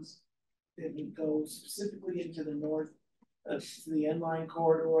fees that would go specifically into the north of the inline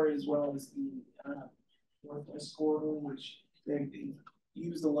corridor, as well as the northwest corridor, which they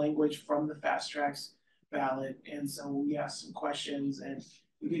use the language from the fast tracks ballot. And so we asked some questions and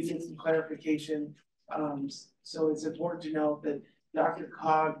we did get some clarification. So it's important to note that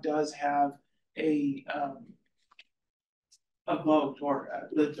DRCOG does have a vote, or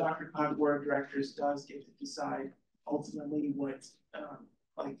the DRCOG board of directors does get to decide ultimately what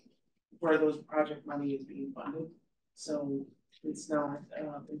like where those project money is being funded. So it's not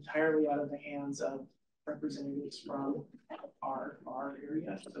entirely out of the hands of representatives from our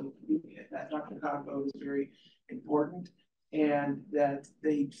area. So that DRCOG vote is very important, and that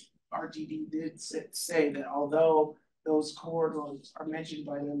RTD did say that although those corridors are mentioned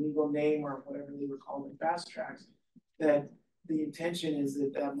by their legal name or whatever they were called in fast tracks, that the intention is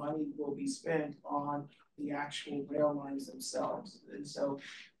that that money will be spent on the actual rail lines themselves. And so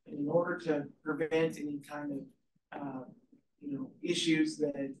in order to prevent any kind of, issues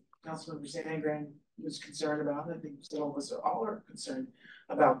that Councilmember Sandgren was concerned about, and I think some of us all are concerned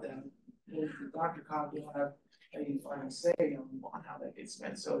about that. And Dr. Cobb will have a final say on how that gets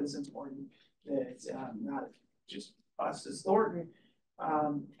spent. So it is important that not just us as Thornton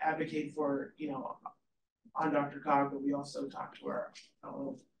advocate for, on Dr. Cobb, but we also talk to our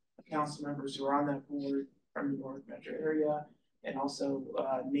council members who are on that board from the North Metro area. And also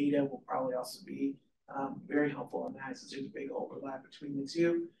NADA will probably also be very helpful in that, since there's a big overlap between the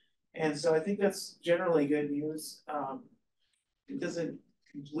two. And so I think that's generally good news. It doesn't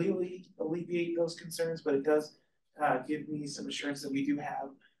completely alleviate those concerns, but it does give me some assurance that we do have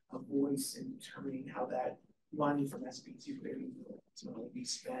a voice in determining how that money from SB2 will ultimately be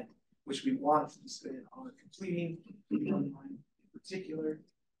spent, which we want to be spent on completing the line in particular.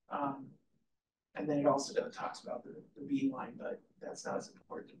 And then it also talks about the B line, but that's not as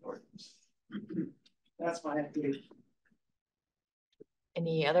important. That's my update.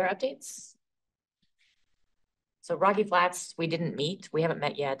 Any other updates? So Rocky Flats, we didn't meet. We haven't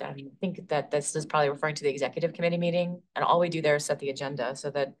met yet. I think that this is probably referring to the executive committee meeting, and all we do there is set the agenda, so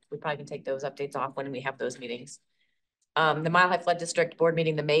that we probably can take those updates off when we have those meetings. The Mile High Flood District board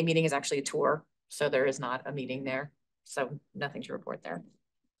meeting, the May meeting is actually a tour, so there is not a meeting there. So nothing to report there.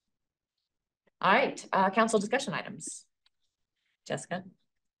 All right, council discussion items. Jessica.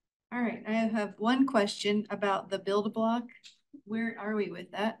 All right, I have one question about the build-a-block. Where are we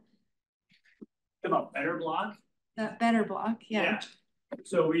with that? About Better Block? That Better Block, yeah.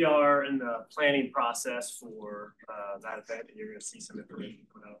 So we are in the planning process for that event, and you're going to see some information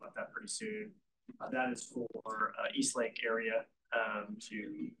coming out about that pretty soon. That is for East Lake area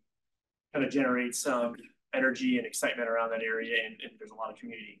to kind of generate some energy and excitement around that area, and there's a lot of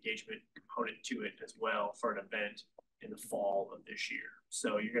community engagement component to it as well for an event in the fall of this year.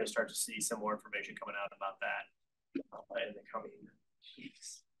 So you're going to start to see some more information coming out about that in the coming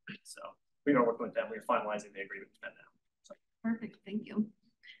weeks. So we are working with them. We're finalizing the agreement with them now. So. Perfect, thank you.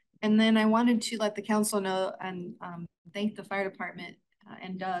 And then I wanted to let the council know and thank the fire department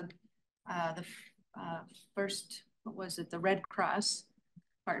and Doug. The first, what was it? The Red Cross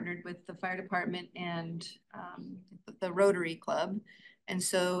partnered with the fire department and the Rotary Club. And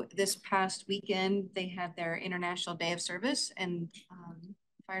so this past weekend, they had their International Day of Service, and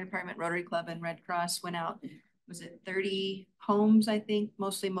fire department, Rotary Club, and Red Cross went out, was it 30 homes, I think,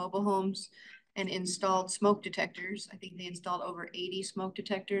 mostly mobile homes, and installed smoke detectors. I think they installed over 80 smoke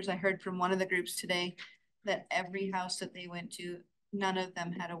detectors. I heard from one of the groups today that every house that they went to, none of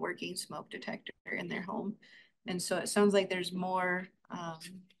them had a working smoke detector in their home. And so it sounds like there's more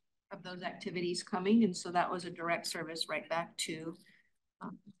of those activities coming. And so that was a direct service right back to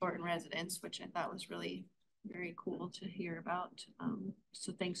Thornton residents, which I thought was really very cool to hear about.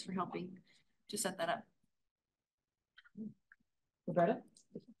 So thanks for helping to set that up. Roberta?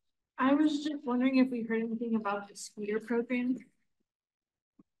 I was just wondering if we heard anything about the scooter program.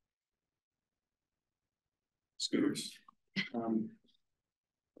 Scooters.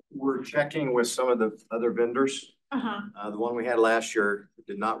 We're checking with some of the other vendors. The one we had last year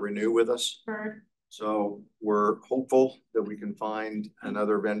did not renew with us. Sure. So we're hopeful that we can find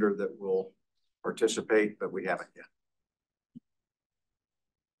another vendor that will participate, but we haven't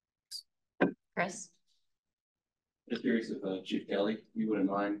yet. Chris? Just curious if Chief Kelly, you wouldn't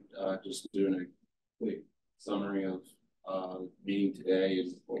mind just doing a quick summary of meeting today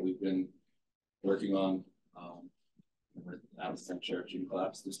and what we've been working on out of church and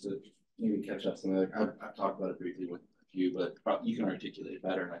collapse, just to maybe catch up some of the, I've talked about it briefly with a few, but you can articulate it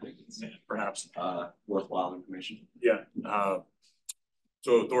better, and I think it's perhaps worthwhile information. Yeah.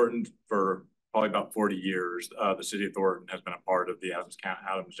 So Thornton, for probably about 40 years, the city of Thornton has been a part of the Adams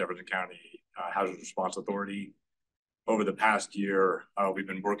Jefferson County Hazard Response Authority. Over the past year, we've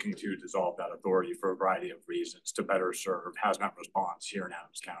been working to dissolve that authority for a variety of reasons to better serve hazmat response here in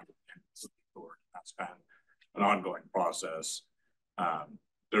Adams County. That's been an ongoing process.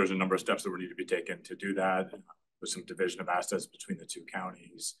 There's a number of steps that would need to be taken to do that, with some division of assets between the two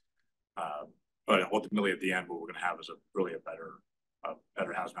counties. But ultimately, at the end, what we're going to have is a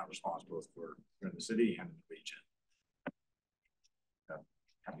better hazmat response, both for here in the city and in the region.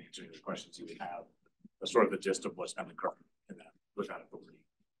 Happy to answer any questions you would have. That's sort of the gist of what's been occurring in that with that authority.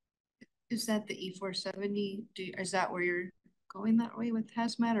 Is that the E470? Is that where you're going that way with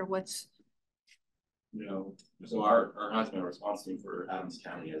hazmat, or what's? No, so our hazmat response team for Adams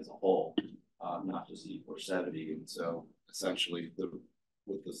County as a whole, not just E470, and so essentially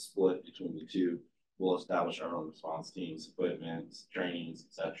with the split between the two, we'll establish our own response teams, equipment, trainings,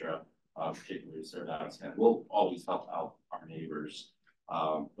 etc. Particularly to serve Adams County. We'll always help out our neighbors,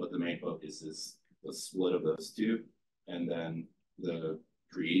 but the main focus is the split of those two, and then the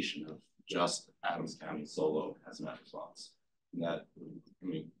creation of just Adams County solo hazmat response. And that, I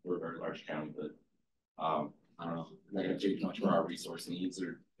mean, we're a very large county, but I don't know, not going to change much for our resource needs,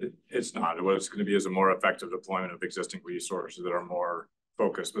 or it's not. What it's going to be is a more effective deployment of existing resources that are more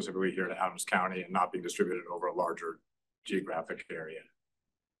focused specifically here in Adams County and not being distributed over a larger geographic area.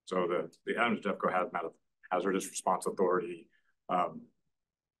 So the Adams DEFCO Hazardous Response Authority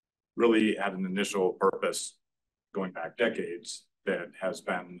really had an initial purpose going back decades that has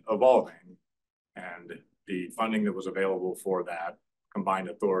been evolving, and the funding that was available for that combined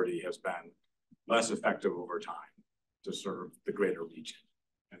authority has been less effective over time to serve the greater region.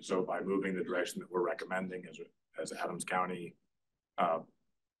 And so by moving the direction that we're recommending as Adams County,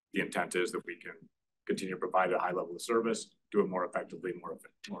 the intent is that we can continue to provide a high level of service, do it more effectively, more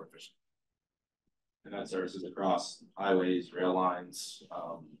efficient. And that services across highways, rail lines,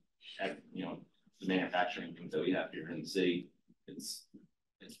 and, you know, the manufacturing things that we have here in the city. It's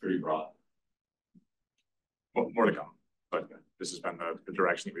pretty broad. Well, more to come, but this has been the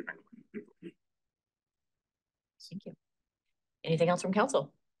direction that we've been going. Thank you. Anything else from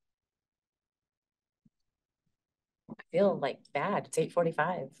council? I feel like bad. It's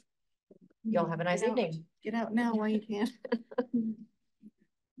 8:45. Y'all have a nice evening. Get out now while you can.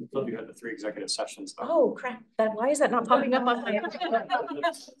 Look, you had the 3 executive sessions. Oh crap, why is that not popping up on my agenda?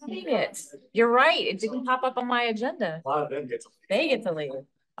 Dang it. You're right. It didn't pop up on my agenda. A lot of them get to leave. They get to leave.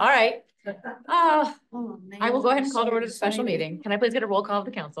 All right. I will go ahead and call to order the special meeting. Can I please get a roll call of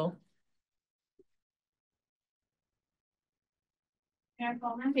the council? Mayor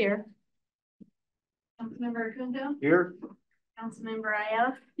Coleman. Here. Councilmember Kundo. Here. Councilmember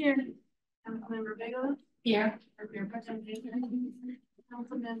Ayala. Here. Councilmember Bigelow. Here. Mayor Pro Tem Jenkins.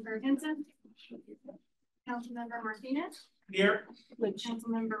 Councilmember Henson. Councilmember Martinez. Here.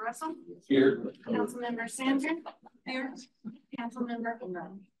 Councilmember Russell. Here. Councilmember Sanders. Here. Councilmember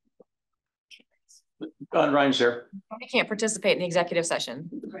Holden. Ryan's here. He can't participate in the executive session.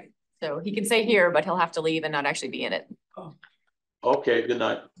 So he can say here, but he'll have to leave and not actually be in it. Okay, good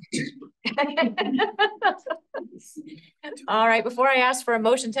night. All right, before I ask for a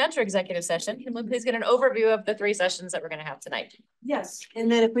motion to enter executive session, can we please get an overview of the 3 sessions that we're going to have tonight? Yes,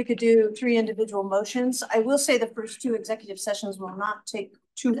 and then if we could do 3 individual motions. I will say the first 2 executive sessions will not take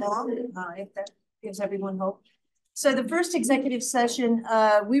too long, if that gives everyone hope. So the first executive session,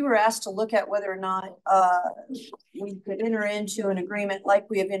 we were asked to look at whether or not we could enter into an agreement like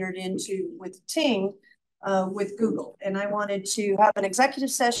we have entered into with Ting with Google. And I wanted to have an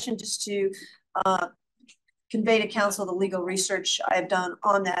executive session just to convey to council the legal research I have done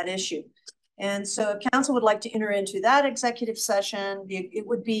on that issue. And so if council would like to enter into that executive session, it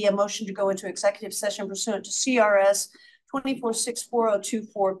would be a motion to go into executive session pursuant to CRS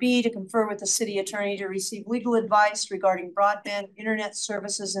 24640224B to confer with the city attorney to receive legal advice regarding broadband internet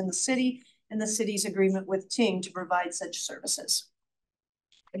services in the city and the city's agreement with Ting to provide such services.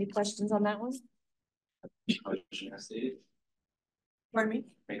 Any questions on that one? Motion as stated. Pardon me?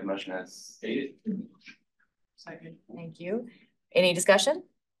 Make a motion as stated. Second. Thank you. Any discussion?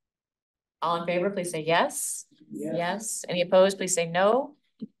 All in favor, please say yes. Yes. Any opposed, please say no.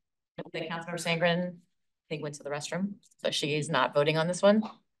 I think Councilmember Sangren, I think, went to the restroom, so she is not voting on this one,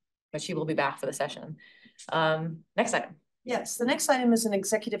 but she will be back for the session. Next item. Yes, the next item is an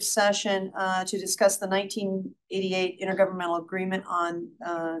executive session to discuss the 1988 intergovernmental agreement on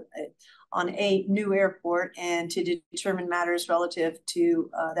a new airport and to determine matters relative to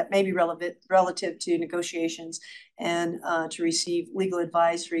that may be relevant relative to negotiations and to receive legal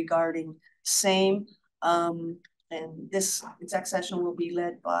advice regarding same. And this exec session will be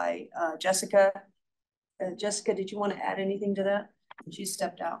led by Jessica. Jessica, did you want to add anything to that? She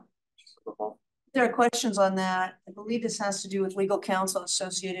stepped out. There are questions on that. I believe this has to do with legal counsel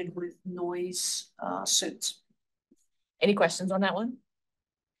associated with noise suits. Any questions on that one?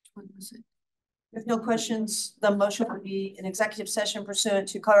 What was it? If no questions, the motion would be an executive session pursuant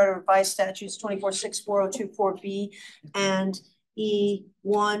to Colorado Revised Statutes 24640224B and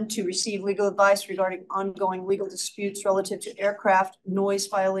E1 to receive legal advice regarding ongoing legal disputes relative to aircraft noise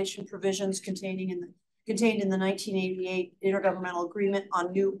violation provisions contained in the 1988 Intergovernmental Agreement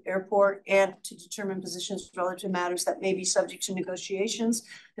on New Airport, and to determine positions relative to matters that may be subject to negotiations,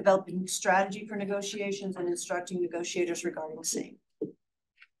 developing strategy for negotiations, and instructing negotiators regarding same.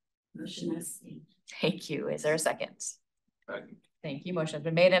 Motion is stated. Thank you. Is there a second? Second. Thank you. Motion has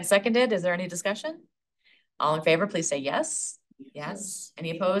been made and seconded. Is there any discussion? All in favor, please say yes. Yes.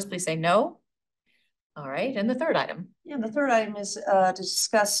 Any opposed, please say no. All right, and the third item. Yeah, the third item is to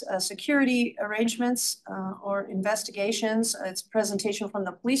discuss security arrangements or investigations. It's a presentation from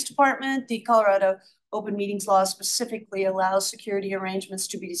the police department. The Colorado Open Meetings Law specifically allows security arrangements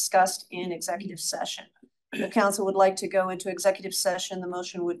to be discussed in executive session. The council would like to go into executive session. The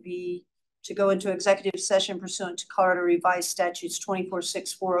motion would be to go into executive session pursuant to Colorado Revised Statutes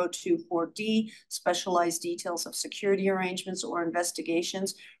 246402-4D, specialized details of security arrangements or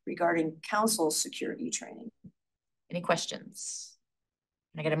investigations regarding council security training. Any questions?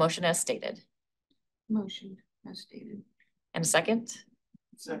 Can I get a motion as stated? Motion as stated. And a second?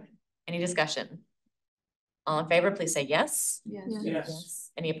 Second. Any discussion? All in favor, please say yes. Yes.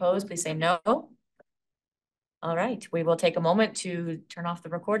 Yes. Any opposed, please say no. All right, we will take a moment to turn off the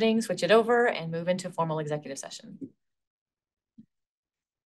recording, switch it over, and move into formal executive session.